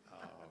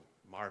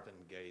 Marvin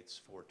Gates,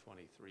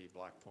 423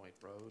 Black Point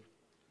Road.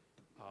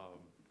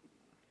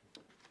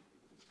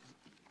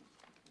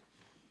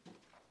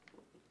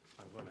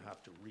 I'm going to have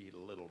have to read a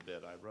little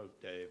bit. I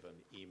wrote Dave an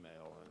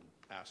email and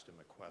asked him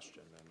a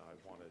question, and I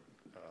wanted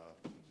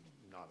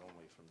not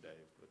only from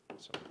Dave, but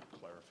some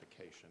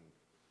clarification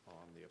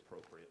on the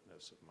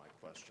appropriateness of my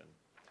question.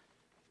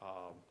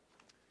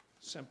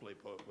 Simply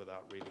put,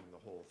 without reading the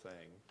whole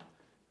thing,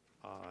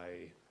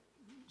 I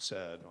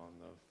said on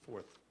the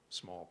fourth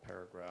small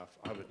paragraph,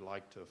 I would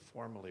like to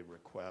formally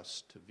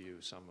request to view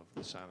some of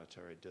the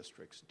sanitary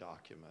district's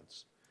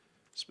documents.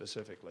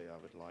 Specifically, I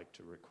would like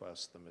to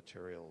request the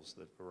materials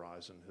that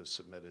Verizon has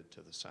submitted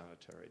to the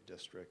sanitary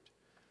district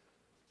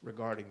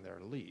regarding their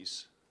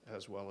lease,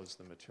 as well as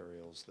the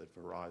materials that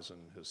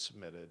Verizon has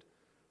submitted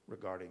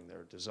regarding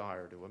their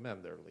desire to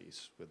amend their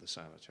lease with the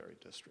sanitary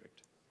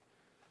district.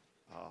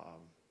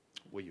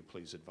 Will you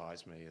please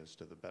advise me as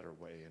to the better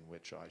way in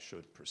which I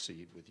should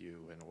proceed with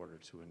you in order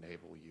to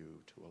enable you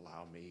to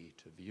allow me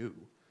to view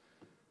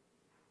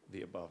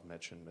the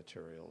above-mentioned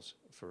materials?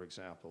 For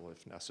example,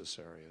 if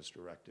necessary, as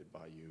directed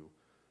by you,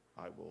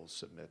 I will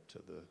submit to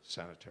the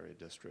Sanitary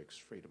District's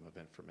Freedom of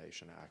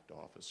Information Act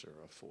officer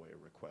a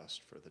FOIA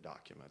request for the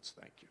documents.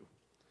 Thank you.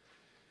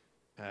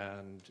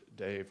 And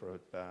Dave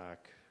wrote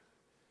back,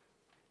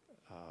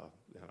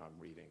 and I'm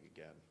reading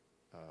again,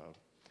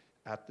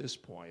 at this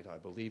point, I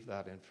believe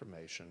that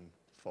information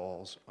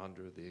falls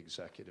under the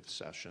executive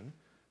session,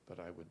 but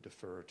I would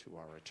defer to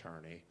our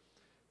attorney.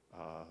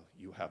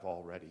 You have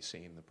already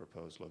seen the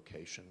proposed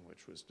location,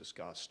 which was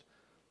discussed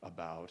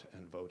about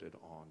and voted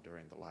on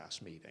during the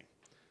last meeting.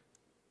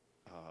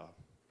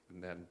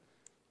 And then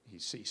he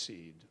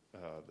CC'd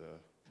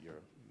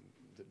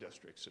the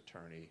district's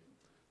attorney,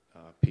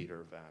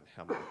 Peter Van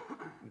Hemmel,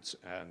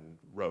 and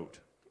wrote,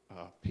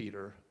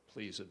 Peter,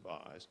 please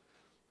advise,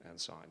 and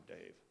signed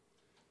Dave.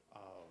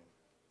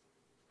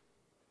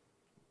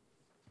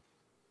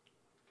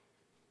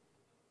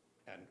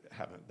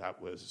 And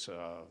that was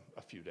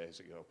a few days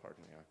ago,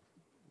 pardon me,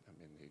 I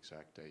mean the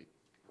exact date,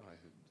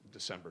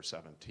 December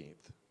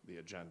 17th. The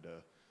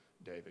agenda,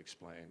 Dave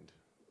explained,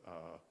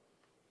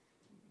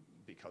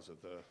 because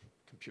of the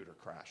computer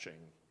crashing,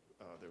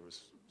 there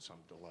was some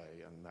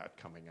delay in that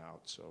coming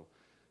out. So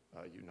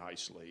you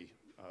nicely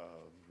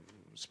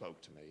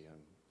spoke to me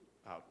and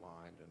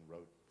outlined and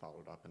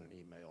followed up in an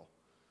email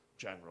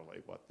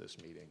generally what this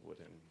meeting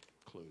would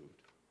include,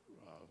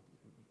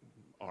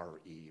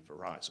 RE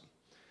Verizon.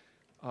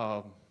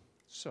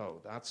 So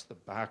that's the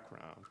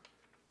background.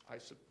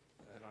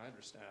 And I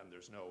understand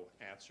there's no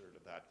answer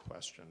to that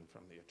question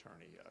from the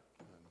attorney yet.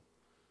 And,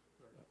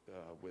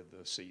 with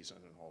the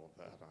season and all of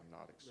that, I'm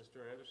not.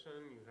 Mr.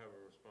 Anderson, you have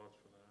a response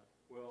for that?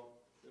 Well,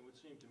 it would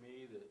seem to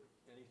me that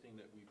anything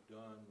that we've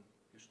done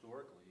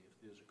historically, if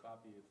there's a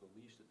copy of the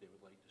lease that they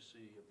would like to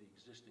see, of the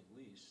existing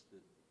lease,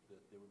 that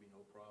there would be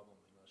no problem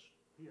unless.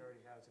 He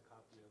already has a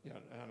copy of it.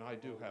 Yeah, and I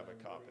do have a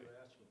copy. What are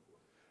you asking for?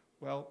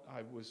 Well,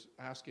 I was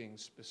asking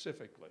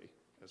specifically,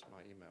 as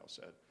my email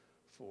said,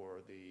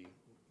 for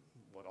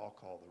what I'll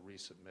call the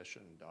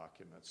resubmission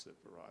documents that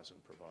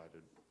Verizon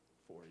provided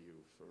for you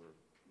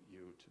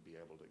to be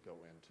able to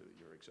go into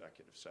your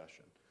executive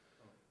session.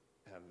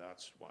 Oh. And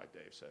that's why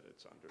Dave said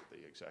it's under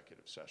the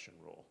executive session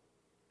rule.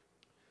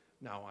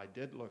 Now, I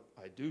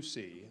do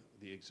see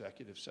the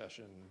executive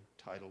session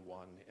Title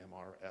I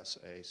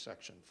MRSA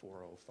Section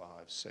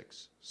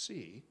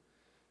 4056C,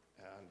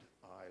 and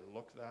I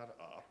looked that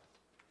up,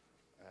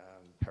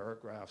 and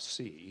paragraph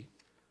C,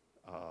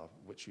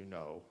 which you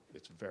know,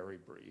 it's very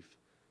brief,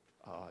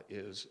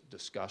 is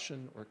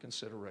discussion or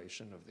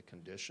consideration of the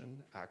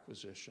condition,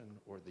 acquisition,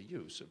 or the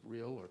use of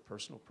real or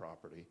personal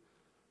property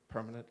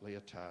permanently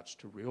attached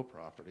to real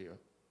property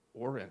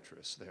or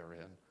interests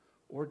therein,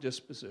 or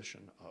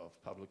disposition of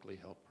publicly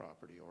held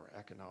property or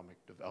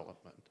economic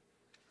development.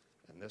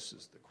 And this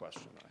is the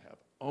question I have.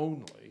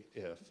 Only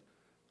if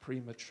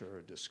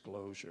premature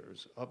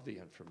disclosures of the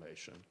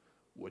information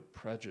would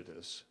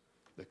prejudice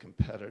the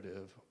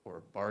competitive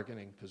or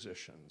bargaining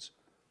positions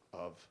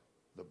of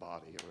the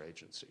body or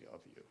agency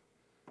of you.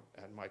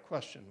 And my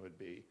question would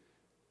be,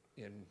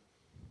 in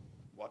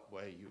what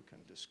way you can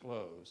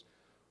disclose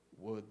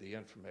would the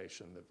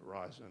information that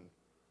Verizon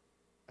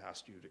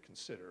asked you to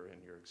consider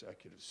in your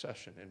executive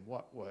session, in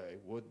what way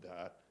would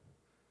that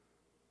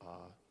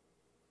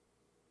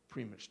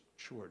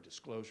premature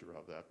disclosure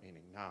of that,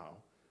 meaning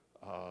now,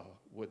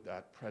 would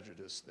that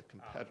prejudice the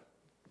competitor?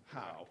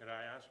 How? Could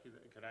I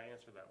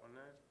answer that one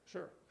then?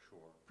 Sure.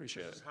 Sure.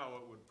 Appreciate it. This is how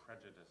it would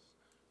prejudice.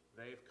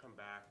 They've come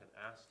back and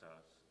asked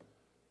us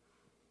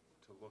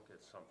to look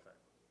at something,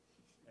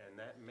 and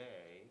that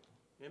may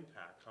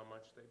impact how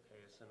much they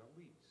pay us in a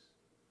lease.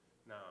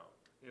 Now,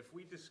 if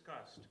we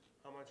discussed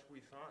how much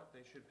we thought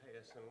they should pay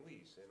us in a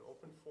lease in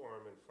open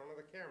forum in front of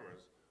the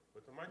cameras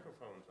with the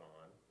microphones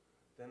on,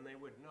 then they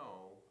would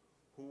know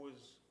who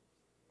was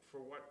for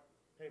what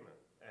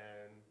payment.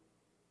 And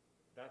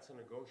that's a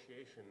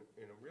negotiation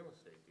in a real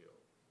estate deal.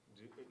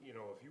 You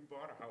know, if you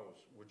bought a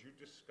house, would you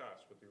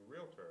discuss with your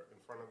realtor in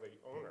front of the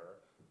owner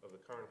of the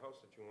current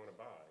house that you want to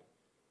buy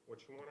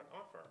what you want to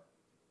offer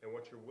and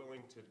what you're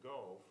willing to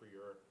go for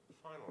your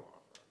final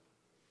offer?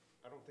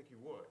 I don't think you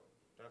would.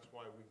 That's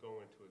why we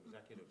go into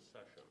executive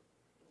session.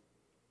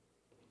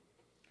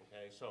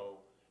 okay? So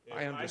if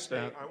I I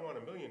say understand. I want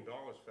 $1 million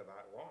for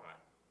that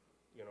lot,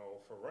 you know,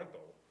 for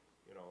rental,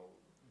 you know,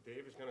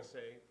 Dave is gonna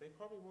say, they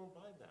probably won't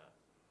buy that.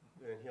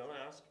 Then he'll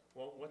ask,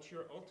 well, what's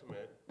your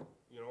ultimate,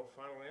 you know,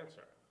 final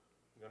answer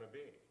gonna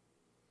be?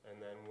 And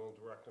then we'll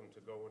direct him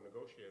to go and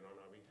negotiate on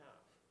our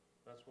behalf.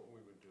 That's what we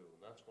would do.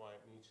 That's why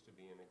it needs to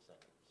be an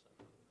executive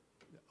session.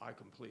 I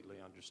completely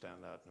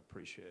understand that and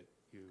appreciate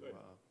you,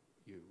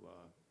 Good.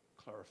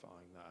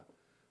 clarifying that.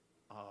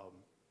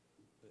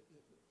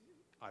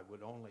 I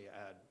would only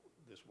add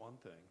this one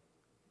thing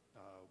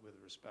with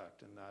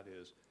respect, and that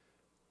is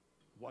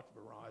what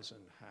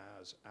Verizon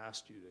has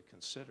asked you to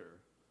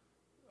consider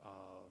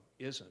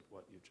isn't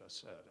what you just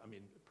said. I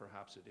mean,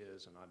 perhaps it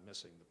is, and I'm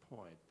missing the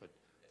point, but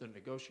the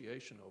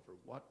negotiation over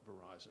what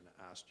Verizon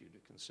asked you to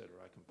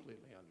consider, I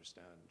completely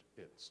understand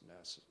its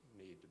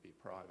need to be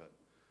private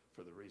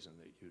for the reason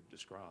that you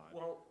described.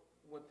 Well,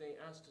 what they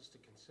asked us to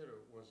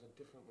consider was a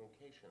different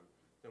location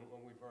than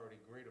what we've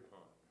already agreed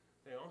upon.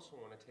 They also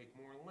want to take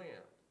more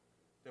land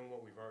than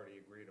what we've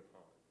already agreed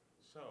upon.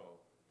 So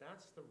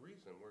that's the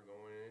reason we're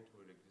going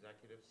into an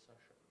executive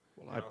session.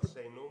 Well, And I'll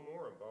say no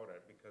more about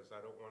it because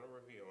I don't want to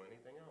reveal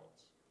anything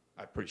else.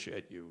 I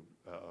appreciate you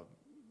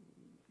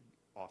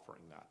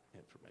offering that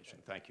information.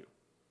 Thank you.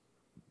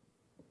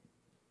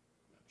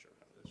 Not sure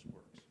how this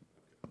works.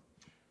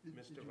 Okay.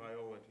 Mr.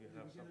 Viola, do you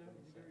have something to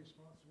Did you get a say?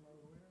 response from our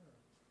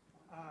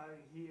lawyer?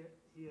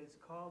 He has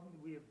called,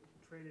 we have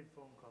traded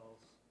phone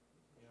calls,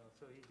 you know,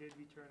 so he did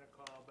return a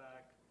call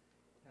back,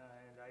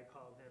 and I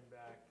called him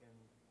back, and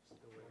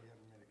still We waiting.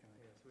 haven't made a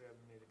connection. Yes, we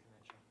haven't made a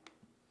connection.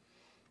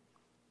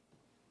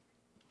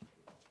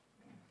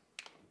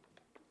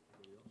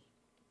 Anybody else?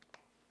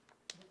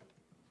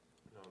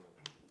 No,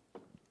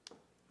 no.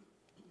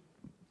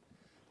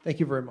 Thank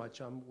you very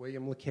much. I'm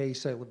William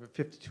LaCase. I live at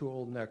 52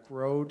 Old Neck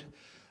Road.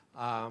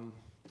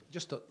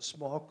 Just a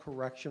small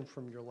correction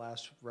from your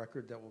last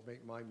record that will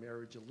make my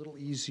marriage a little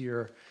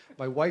easier.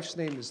 My wife's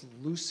name is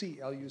Lucy,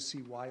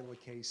 L-U-C-Y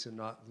LaCase, and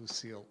not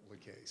Lucille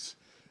LaCase.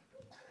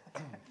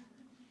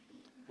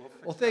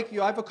 Well, thank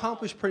you. I've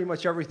accomplished pretty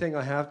much everything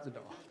I have to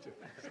do.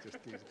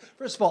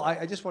 First of all,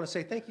 I just want to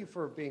say thank you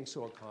for being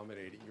so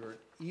accommodating. You're an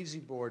easy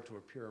board to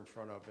appear in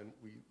front of, and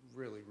we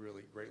really,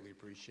 really greatly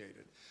appreciate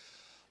it.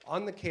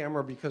 On the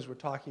camera, because we're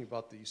talking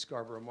about the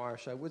Scarborough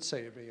Marsh, I would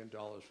say $1 million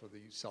for the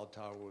cell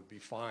tower would be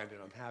fine, and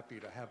I'm happy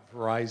to have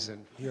Verizon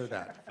hear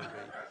that from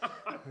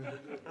me.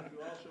 Would you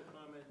also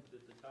comment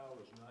that the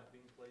tower is not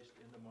being placed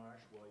in the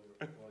marsh while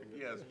you're...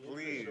 Yes,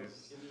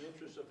 please. In the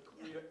interest of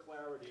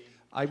clarity,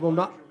 I will as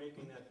long not- as you're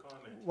making that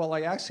comment. Well,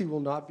 I actually will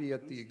not be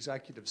at the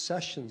executive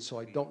session, so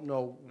I don't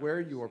know where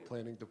you are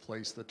planning to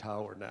place the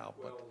tower now.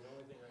 Well, But the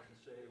only thing I can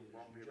say is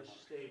you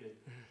just stated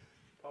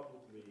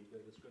publicly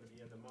that it's going to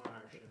be in the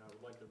marsh, and I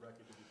would like the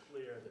record to be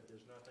clear that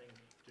there's nothing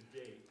to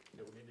date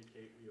that would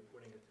indicate we are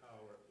putting a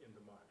tower in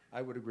the marsh.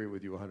 I would agree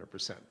with you 100%.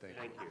 Thank you.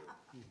 Thank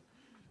you.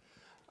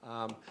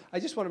 I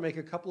just want to make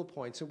a couple of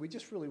points, and we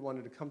just really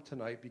wanted to come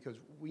tonight because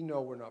we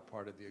know we're not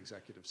part of the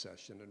executive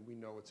session, and we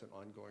know it's an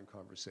ongoing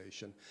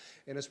conversation,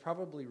 and it's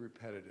probably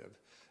repetitive.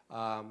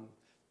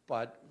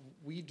 But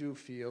we do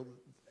feel,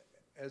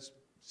 as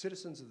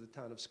citizens of the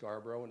town of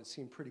Scarborough, and it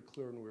seemed pretty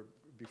clear when we were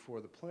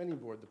before the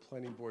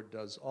planning board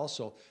does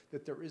also,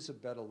 that there is a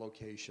better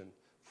location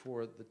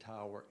for the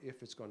tower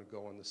if it's going to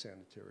go on the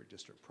sanitary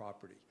district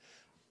property.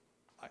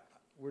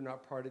 We're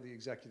not part of the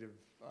executive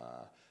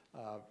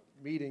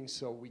meeting,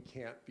 so we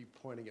can't be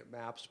pointing at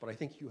maps, but I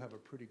think you have a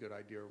pretty good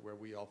idea of where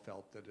we all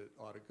felt that it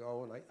ought to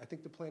go, and I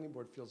think the planning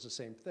board feels the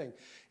same thing.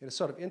 And it's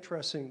sort of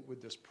interesting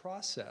with this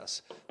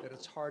process that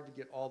it's hard to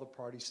get all the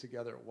parties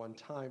together at one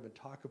time and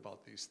talk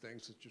about these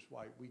things, which is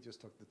why we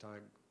just took the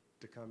time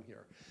to come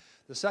here.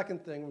 The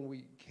second thing, when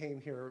we came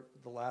here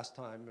the last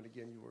time, and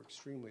again, you were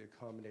extremely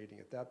accommodating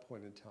at that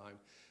point in time,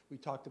 we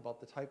talked about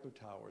the type of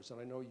towers, and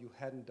I know you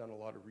hadn't done a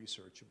lot of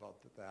research about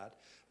that,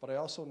 but I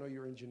also know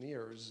you're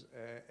engineers,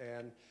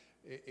 and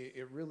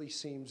it really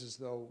seems as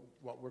though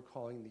what we're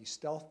calling the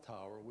stealth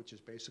tower, which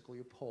is basically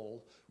a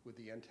pole with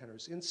the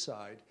antennas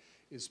inside,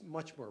 is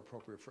much more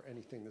appropriate for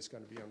anything that's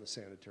going to be on the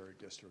sanitary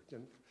district.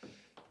 And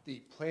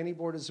the planning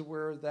board is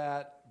aware of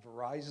that,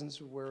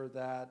 Verizon's aware of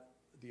that,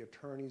 the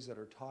attorneys that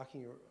are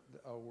talking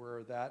are aware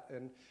of that,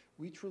 and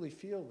we truly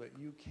feel that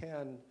you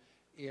can,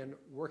 in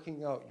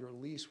working out your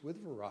lease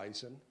with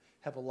Verizon,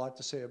 have a lot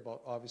to say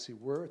about obviously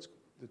where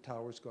the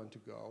tower's going to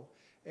go,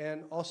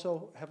 and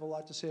also have a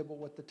lot to say about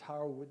what the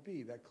tower would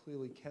be. That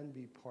clearly can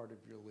be part of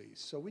your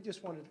lease. So we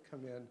just wanted to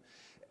come in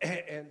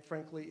and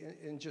frankly,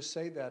 and just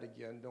say that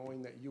again,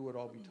 knowing that you would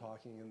all be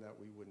talking and that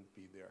we wouldn't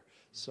be there.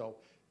 So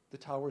the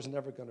tower's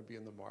never going to be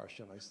in the marsh,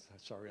 and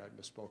sorry I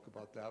misspoke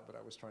about that, but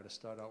I was trying to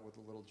start out with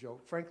a little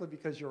joke, frankly,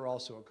 because you're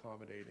also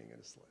accommodating.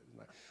 And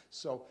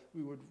so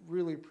we would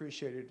really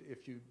appreciate it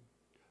if you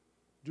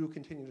do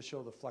continue to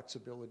show the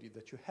flexibility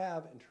that you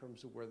have in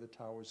terms of where the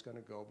tower is going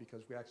to go,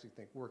 because we actually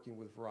think working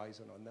with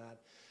Verizon on that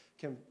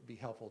can be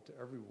helpful to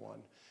everyone.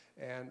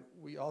 And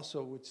we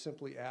also would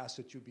simply ask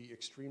that you be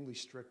extremely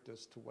strict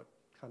as to what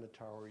kind of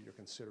tower you're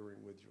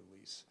considering with your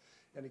lease.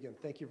 And again,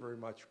 thank you very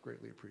much,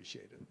 greatly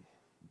appreciated.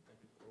 Thank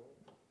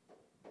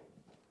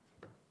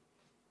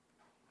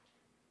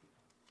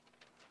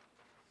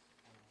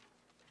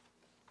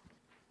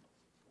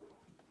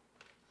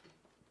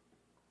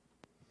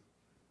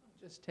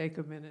just take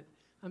a minute.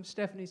 I'm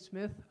Stephanie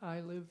Smith. I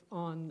live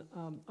on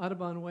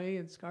Audubon Way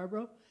in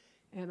Scarborough,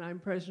 and I'm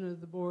president of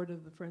the board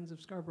of the Friends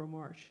of Scarborough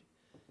Marsh.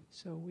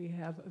 So we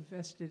have a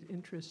vested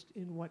interest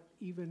in what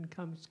even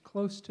comes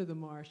close to the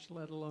marsh,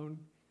 let alone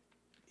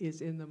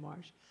is in the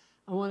marsh.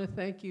 I want to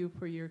thank you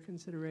for your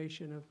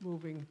consideration of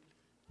moving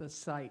the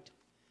site.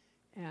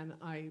 And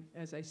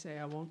as I say,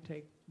 I won't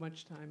take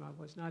much time.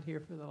 I was not here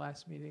for the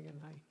last meeting, and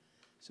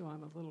so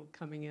I'm a little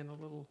coming in a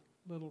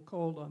little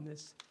cold on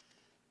this.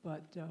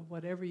 But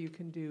whatever you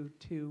can do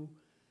to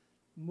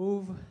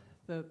move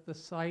the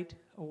site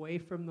away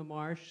from the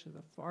marsh,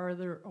 the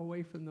farther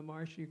away from the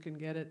marsh you can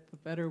get it, the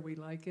better we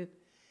like it.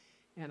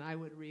 And I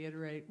would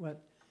reiterate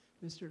what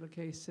Mr.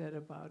 LeCase said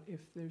about if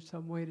there's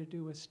some way to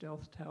do a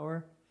stealth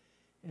tower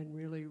and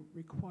really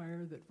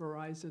require that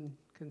Verizon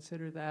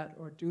consider that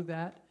or do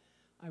that,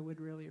 I would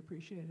really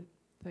appreciate it.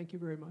 Thank you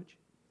very much.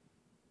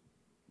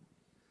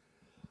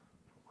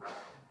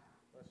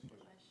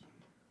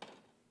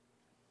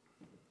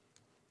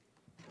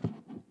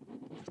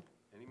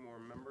 Any more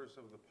members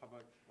of the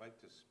public like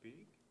to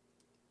speak?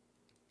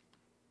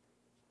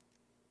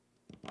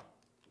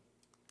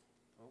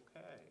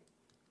 Okay.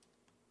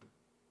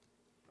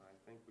 I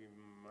think we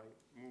might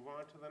move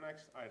on to the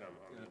next item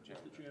on the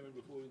agenda. Mr. Chairman,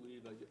 before we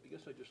leave, I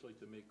guess I'd just like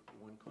to make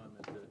one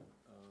comment that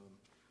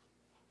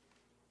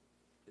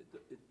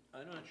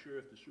I'm not sure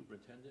if the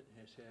superintendent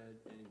has had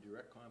any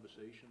direct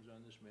conversations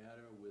on this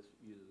matter with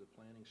either the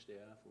planning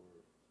staff or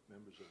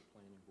members of the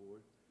planning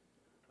board.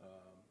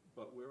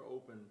 But we're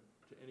open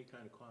to any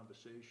kind of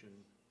conversation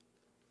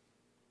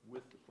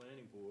with the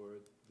planning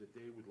board that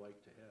they would like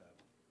to have.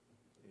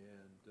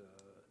 And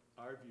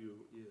our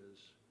view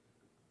is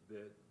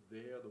that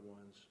they are the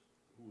ones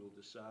who will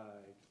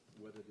decide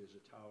whether there's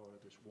a tower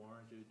that's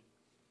warranted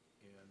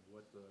and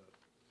what the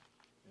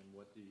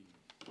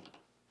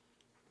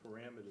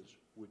parameters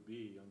would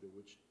be under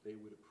which they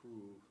would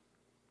approve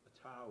a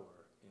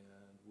tower.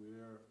 And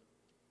we're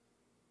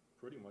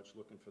pretty much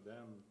looking for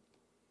them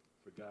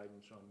for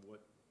guidance on what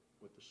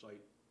the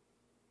site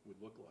would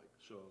look like.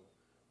 So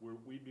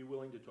we'd be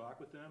willing to talk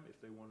with them if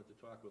they wanted to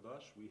talk with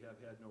us. We have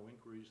had no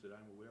inquiries that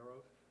I'm aware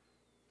of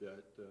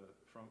that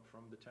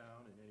from the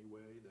town in any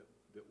way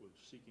that was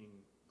seeking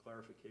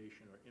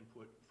clarification or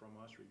input from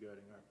us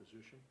regarding our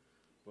position.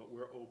 But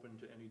we're open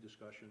to any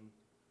discussion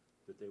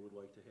that they would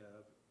like to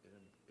have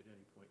at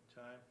any point in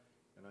time.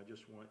 And I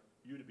just want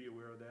you to be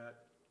aware of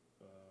that.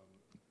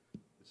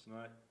 It's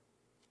not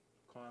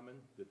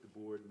common that the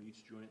board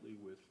meets jointly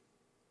with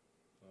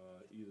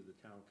either the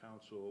town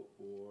council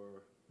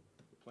or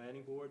the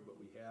planning board, but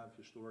we have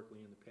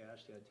historically in the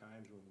past had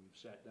times when we've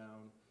sat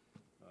down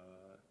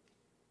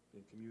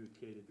and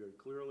communicated very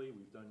clearly.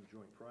 We've done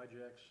joint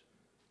projects.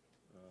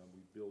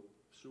 We've built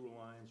sewer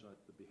lines at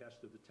the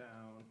behest of the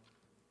town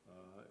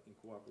in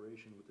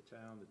cooperation with the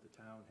town that the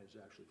town has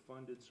actually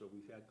funded. So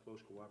we've had close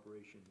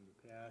cooperation in the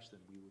past,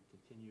 and we would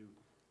continue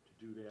to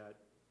do that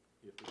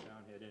if the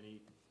town had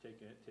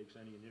takes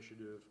any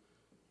initiative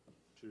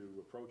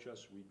to approach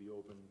us. We'd be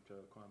open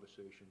to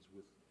conversations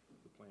with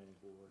the planning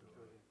board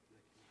or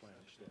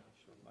planning staff.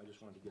 So I just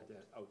wanted to get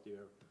that out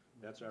there.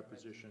 That's our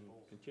position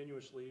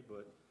continuously,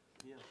 but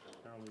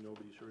apparently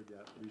nobody's heard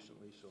that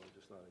recently, so I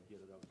just thought I'd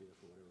get it out there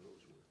for whatever it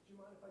was worth. Do you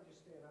mind if I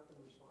just stand up and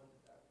respond to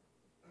that?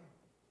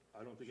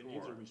 I don't think it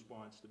needs a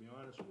response, to be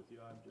honest with you.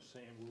 I'm just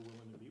saying we're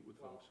willing to meet with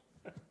folks.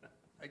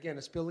 Again,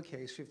 it's Bill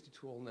LeCase,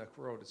 52 Old Neck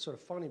Road. It's sort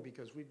of funny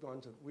because we've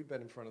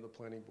been in front of the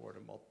planning board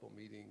in multiple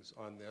meetings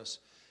on this,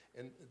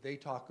 and they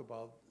talk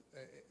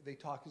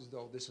as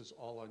though this is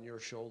all on your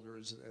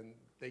shoulders and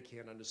they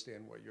can't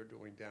understand what you're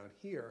doing down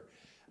here.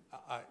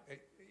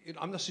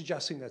 I'm not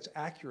suggesting that's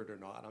accurate or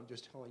not. I'm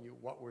just telling you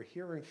what we're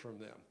hearing from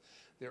them.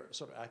 They're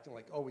sort of acting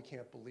like, oh, we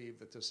can't believe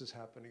that this is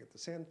happening at the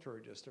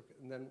sanitary district.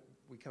 And then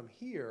we come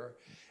here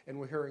and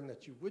we're hearing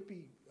that you would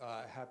be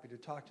happy to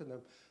talk to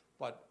them.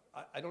 But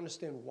I don't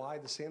understand why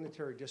the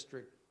sanitary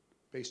district,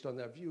 based on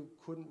that view,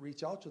 couldn't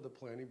reach out to the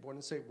planning board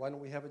and say, why don't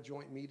we have a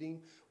joint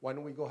meeting? Why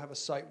don't we go have a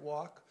site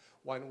walk?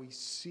 Why don't we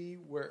see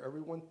where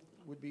everyone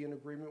would be in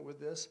agreement with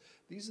this?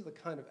 These are the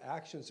kind of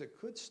actions that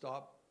could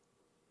stop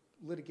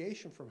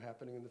litigation from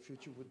happening in the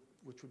future,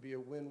 which would be a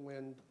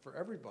win-win for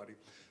everybody.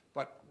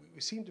 But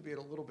we seem to be at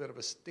a little bit of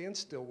a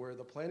standstill where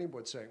the planning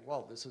board's saying,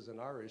 well, this isn't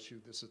our issue,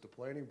 this is the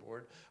planning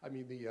board. I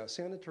mean, the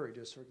sanitary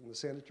district and the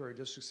sanitary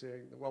district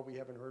saying, well, we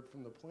haven't heard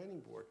from the planning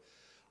board.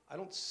 I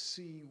don't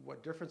see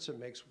what difference it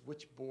makes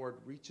which board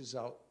reaches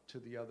out to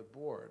the other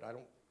board.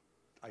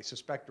 I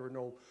suspect there are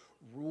no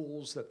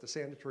rules that the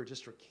sanitary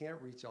district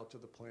can't reach out to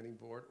the planning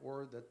board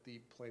or that the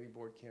planning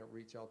board can't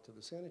reach out to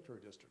the sanitary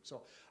district.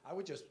 So I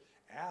would just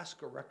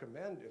ask or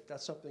recommend, if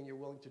that's something you're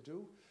willing to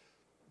do,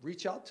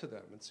 reach out to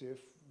them and see if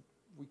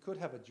we could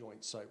have a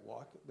joint site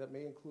walk that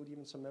may include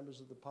even some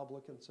members of the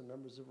public and some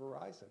members of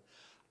Verizon.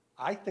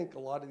 I think a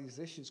lot of these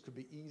issues could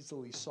be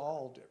easily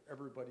solved if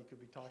everybody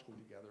could be talking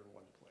together in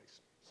one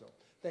place. So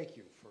thank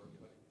you for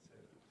letting me say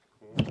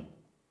that. Cool.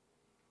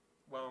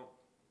 Well,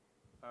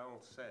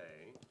 I'll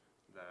say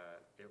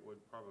that it would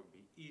probably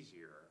be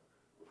easier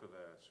for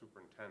the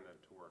superintendent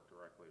to work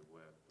directly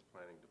with the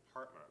planning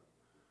department,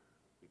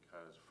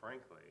 because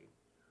frankly,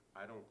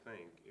 I don't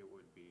think it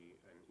would be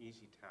an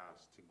easy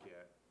task to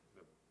get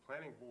the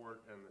planning board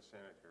and the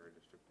sanitary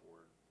district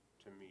board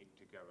to meet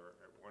together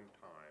at one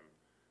time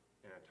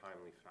in a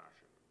timely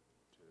fashion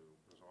to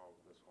resolve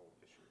this whole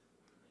issue.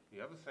 The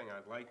other thing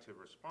I'd like to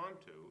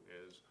respond to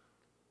is,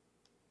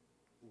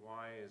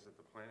 why is it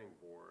the planning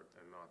board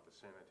and not the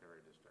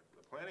sanitary district?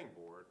 The planning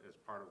board is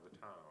part of the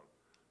town.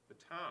 The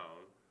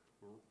town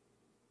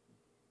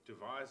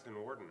devised an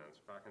ordinance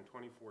back in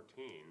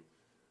 2014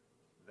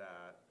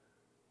 that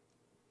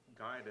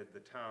guided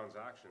the town's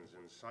actions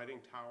in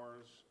siting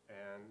towers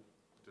and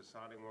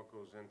deciding what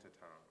goes into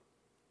town.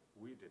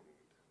 We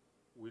didn't.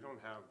 We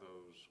don't have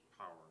those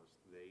powers.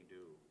 They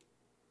do.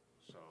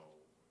 So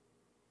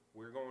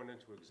we're going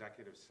into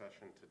executive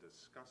session to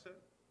discuss it,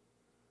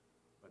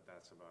 but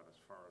that's about as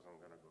far as I'm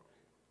going to go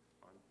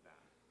on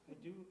that.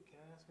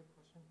 Can I ask a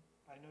question?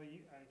 I know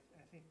you, I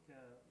think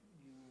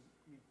you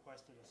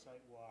requested a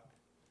site walk,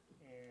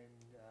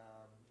 and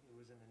it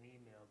was in an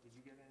email. Did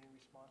you get any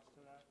response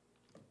to that?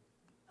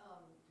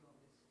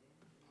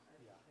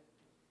 Yeah.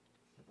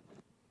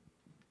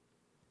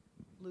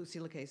 Lucy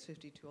LaCase,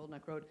 52 Old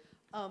Neck Road.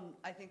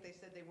 I think they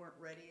said they weren't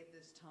ready at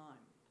this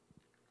time.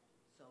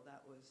 So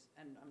that was,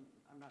 and I'm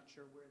not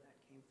sure where that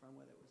came from,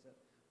 whether it was a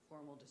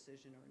formal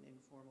decision or an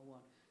informal one.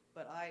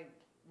 But I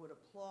would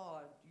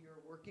applaud your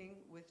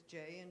working with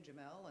Jay and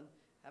Jamel and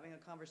having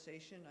a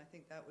conversation. I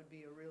think that would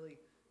be a really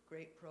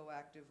great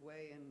proactive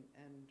way,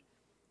 and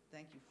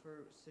thank you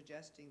for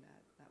suggesting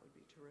that. That would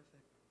be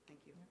terrific.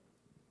 Thank you.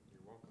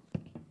 You're welcome.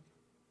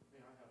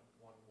 May I have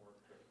one more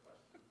quick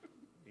question?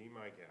 Be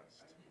my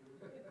guest.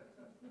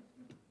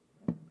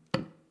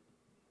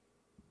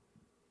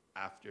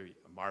 After,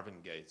 Marvin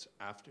Gates,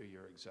 after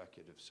your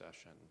executive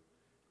session,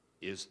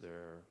 is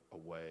there a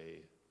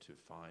way to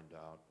find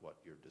out what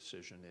your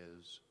decision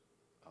is?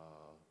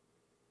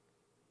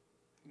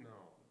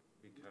 No,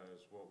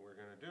 because what we're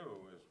going to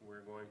do is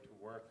we're going to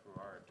work through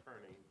our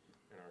attorney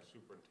and our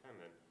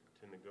superintendent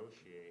to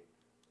renegotiate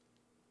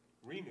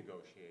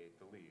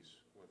the lease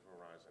with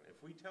Verizon.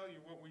 If we tell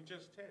you what we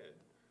just did,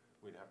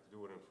 we'd have to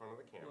do it in front of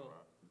the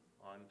camera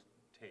on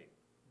tape.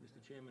 Mr.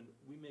 Chairman,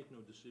 we make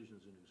no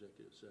decisions in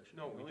executive session.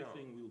 No, we don't. The only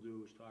thing we'll do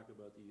is talk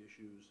about the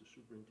issues. The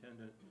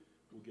superintendent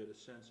will get a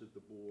sense of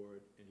the board,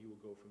 and he will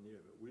go from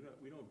there. But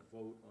we don't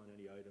vote on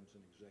any items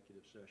in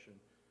executive session.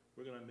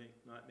 We're going to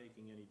not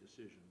making any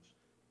decisions.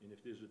 And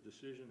if there's a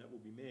decision that will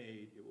be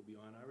made, it will be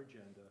on our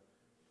agenda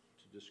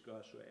to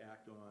discuss or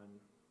act on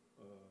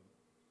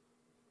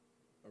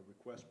a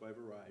request by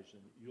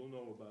Verizon. You'll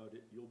know about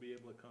it. You'll be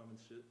able to come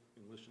and sit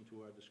and listen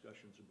to our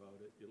discussions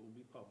about it. It'll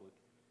be public.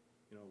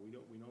 You know, we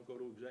don't go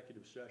to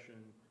executive session,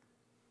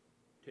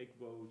 take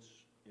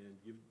votes, and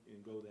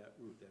go that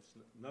route. That's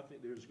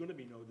nothing. There's going to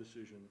be no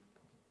decision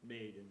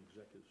made in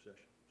executive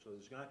session. So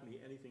there's not going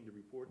to be anything to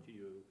report to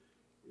you.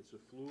 It's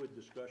a fluid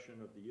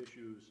discussion of the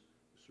issues.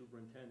 The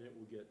superintendent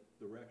will get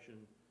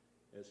direction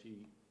as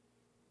he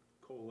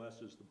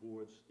coalesces the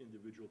board's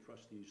individual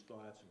trustees'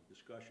 thoughts and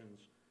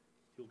discussions.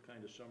 He'll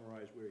kind of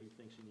summarize where he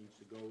thinks he needs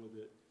to go with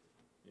it,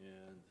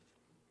 and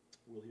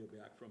we'll hear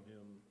back from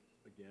him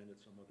again at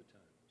some other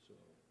time. So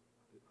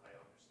I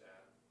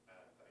understand,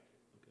 and thank you.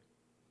 okay.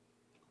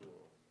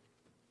 Cool.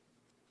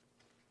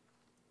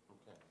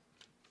 Okay.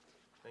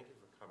 Thank you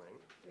for coming.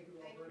 Thank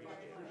you all very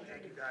much.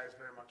 Thank you guys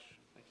very much.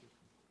 Thank you.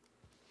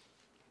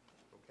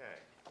 Okay.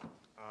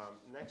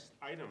 Next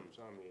items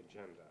on the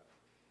agenda.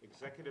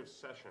 Executive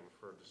session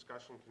for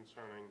discussion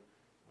concerning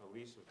a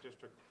lease of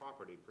district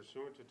property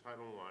pursuant to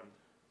Title I,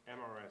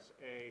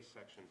 MRSA,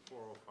 Section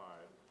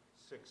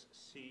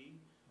 405(6)C,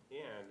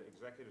 and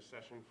executive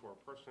session for a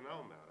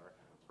personnel matter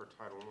per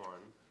Title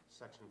I,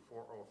 Section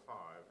 405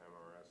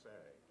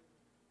 MRSA.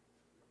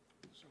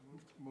 So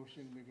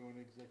motion to go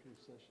into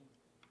executive session.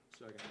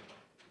 Second.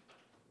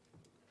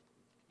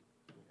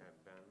 We had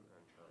Ben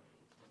and Charlie.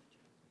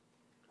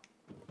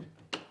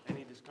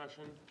 Any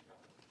discussion?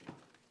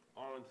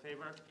 All in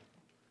favor?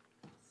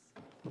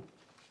 We'll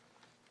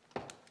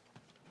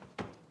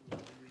be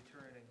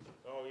returning.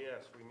 Oh,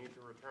 yes, we need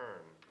to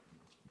return.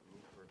 We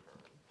need to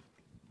return.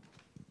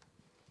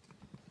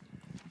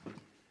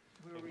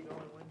 Where are we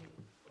going, Wendy?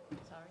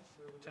 Sorry?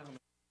 Where are we going?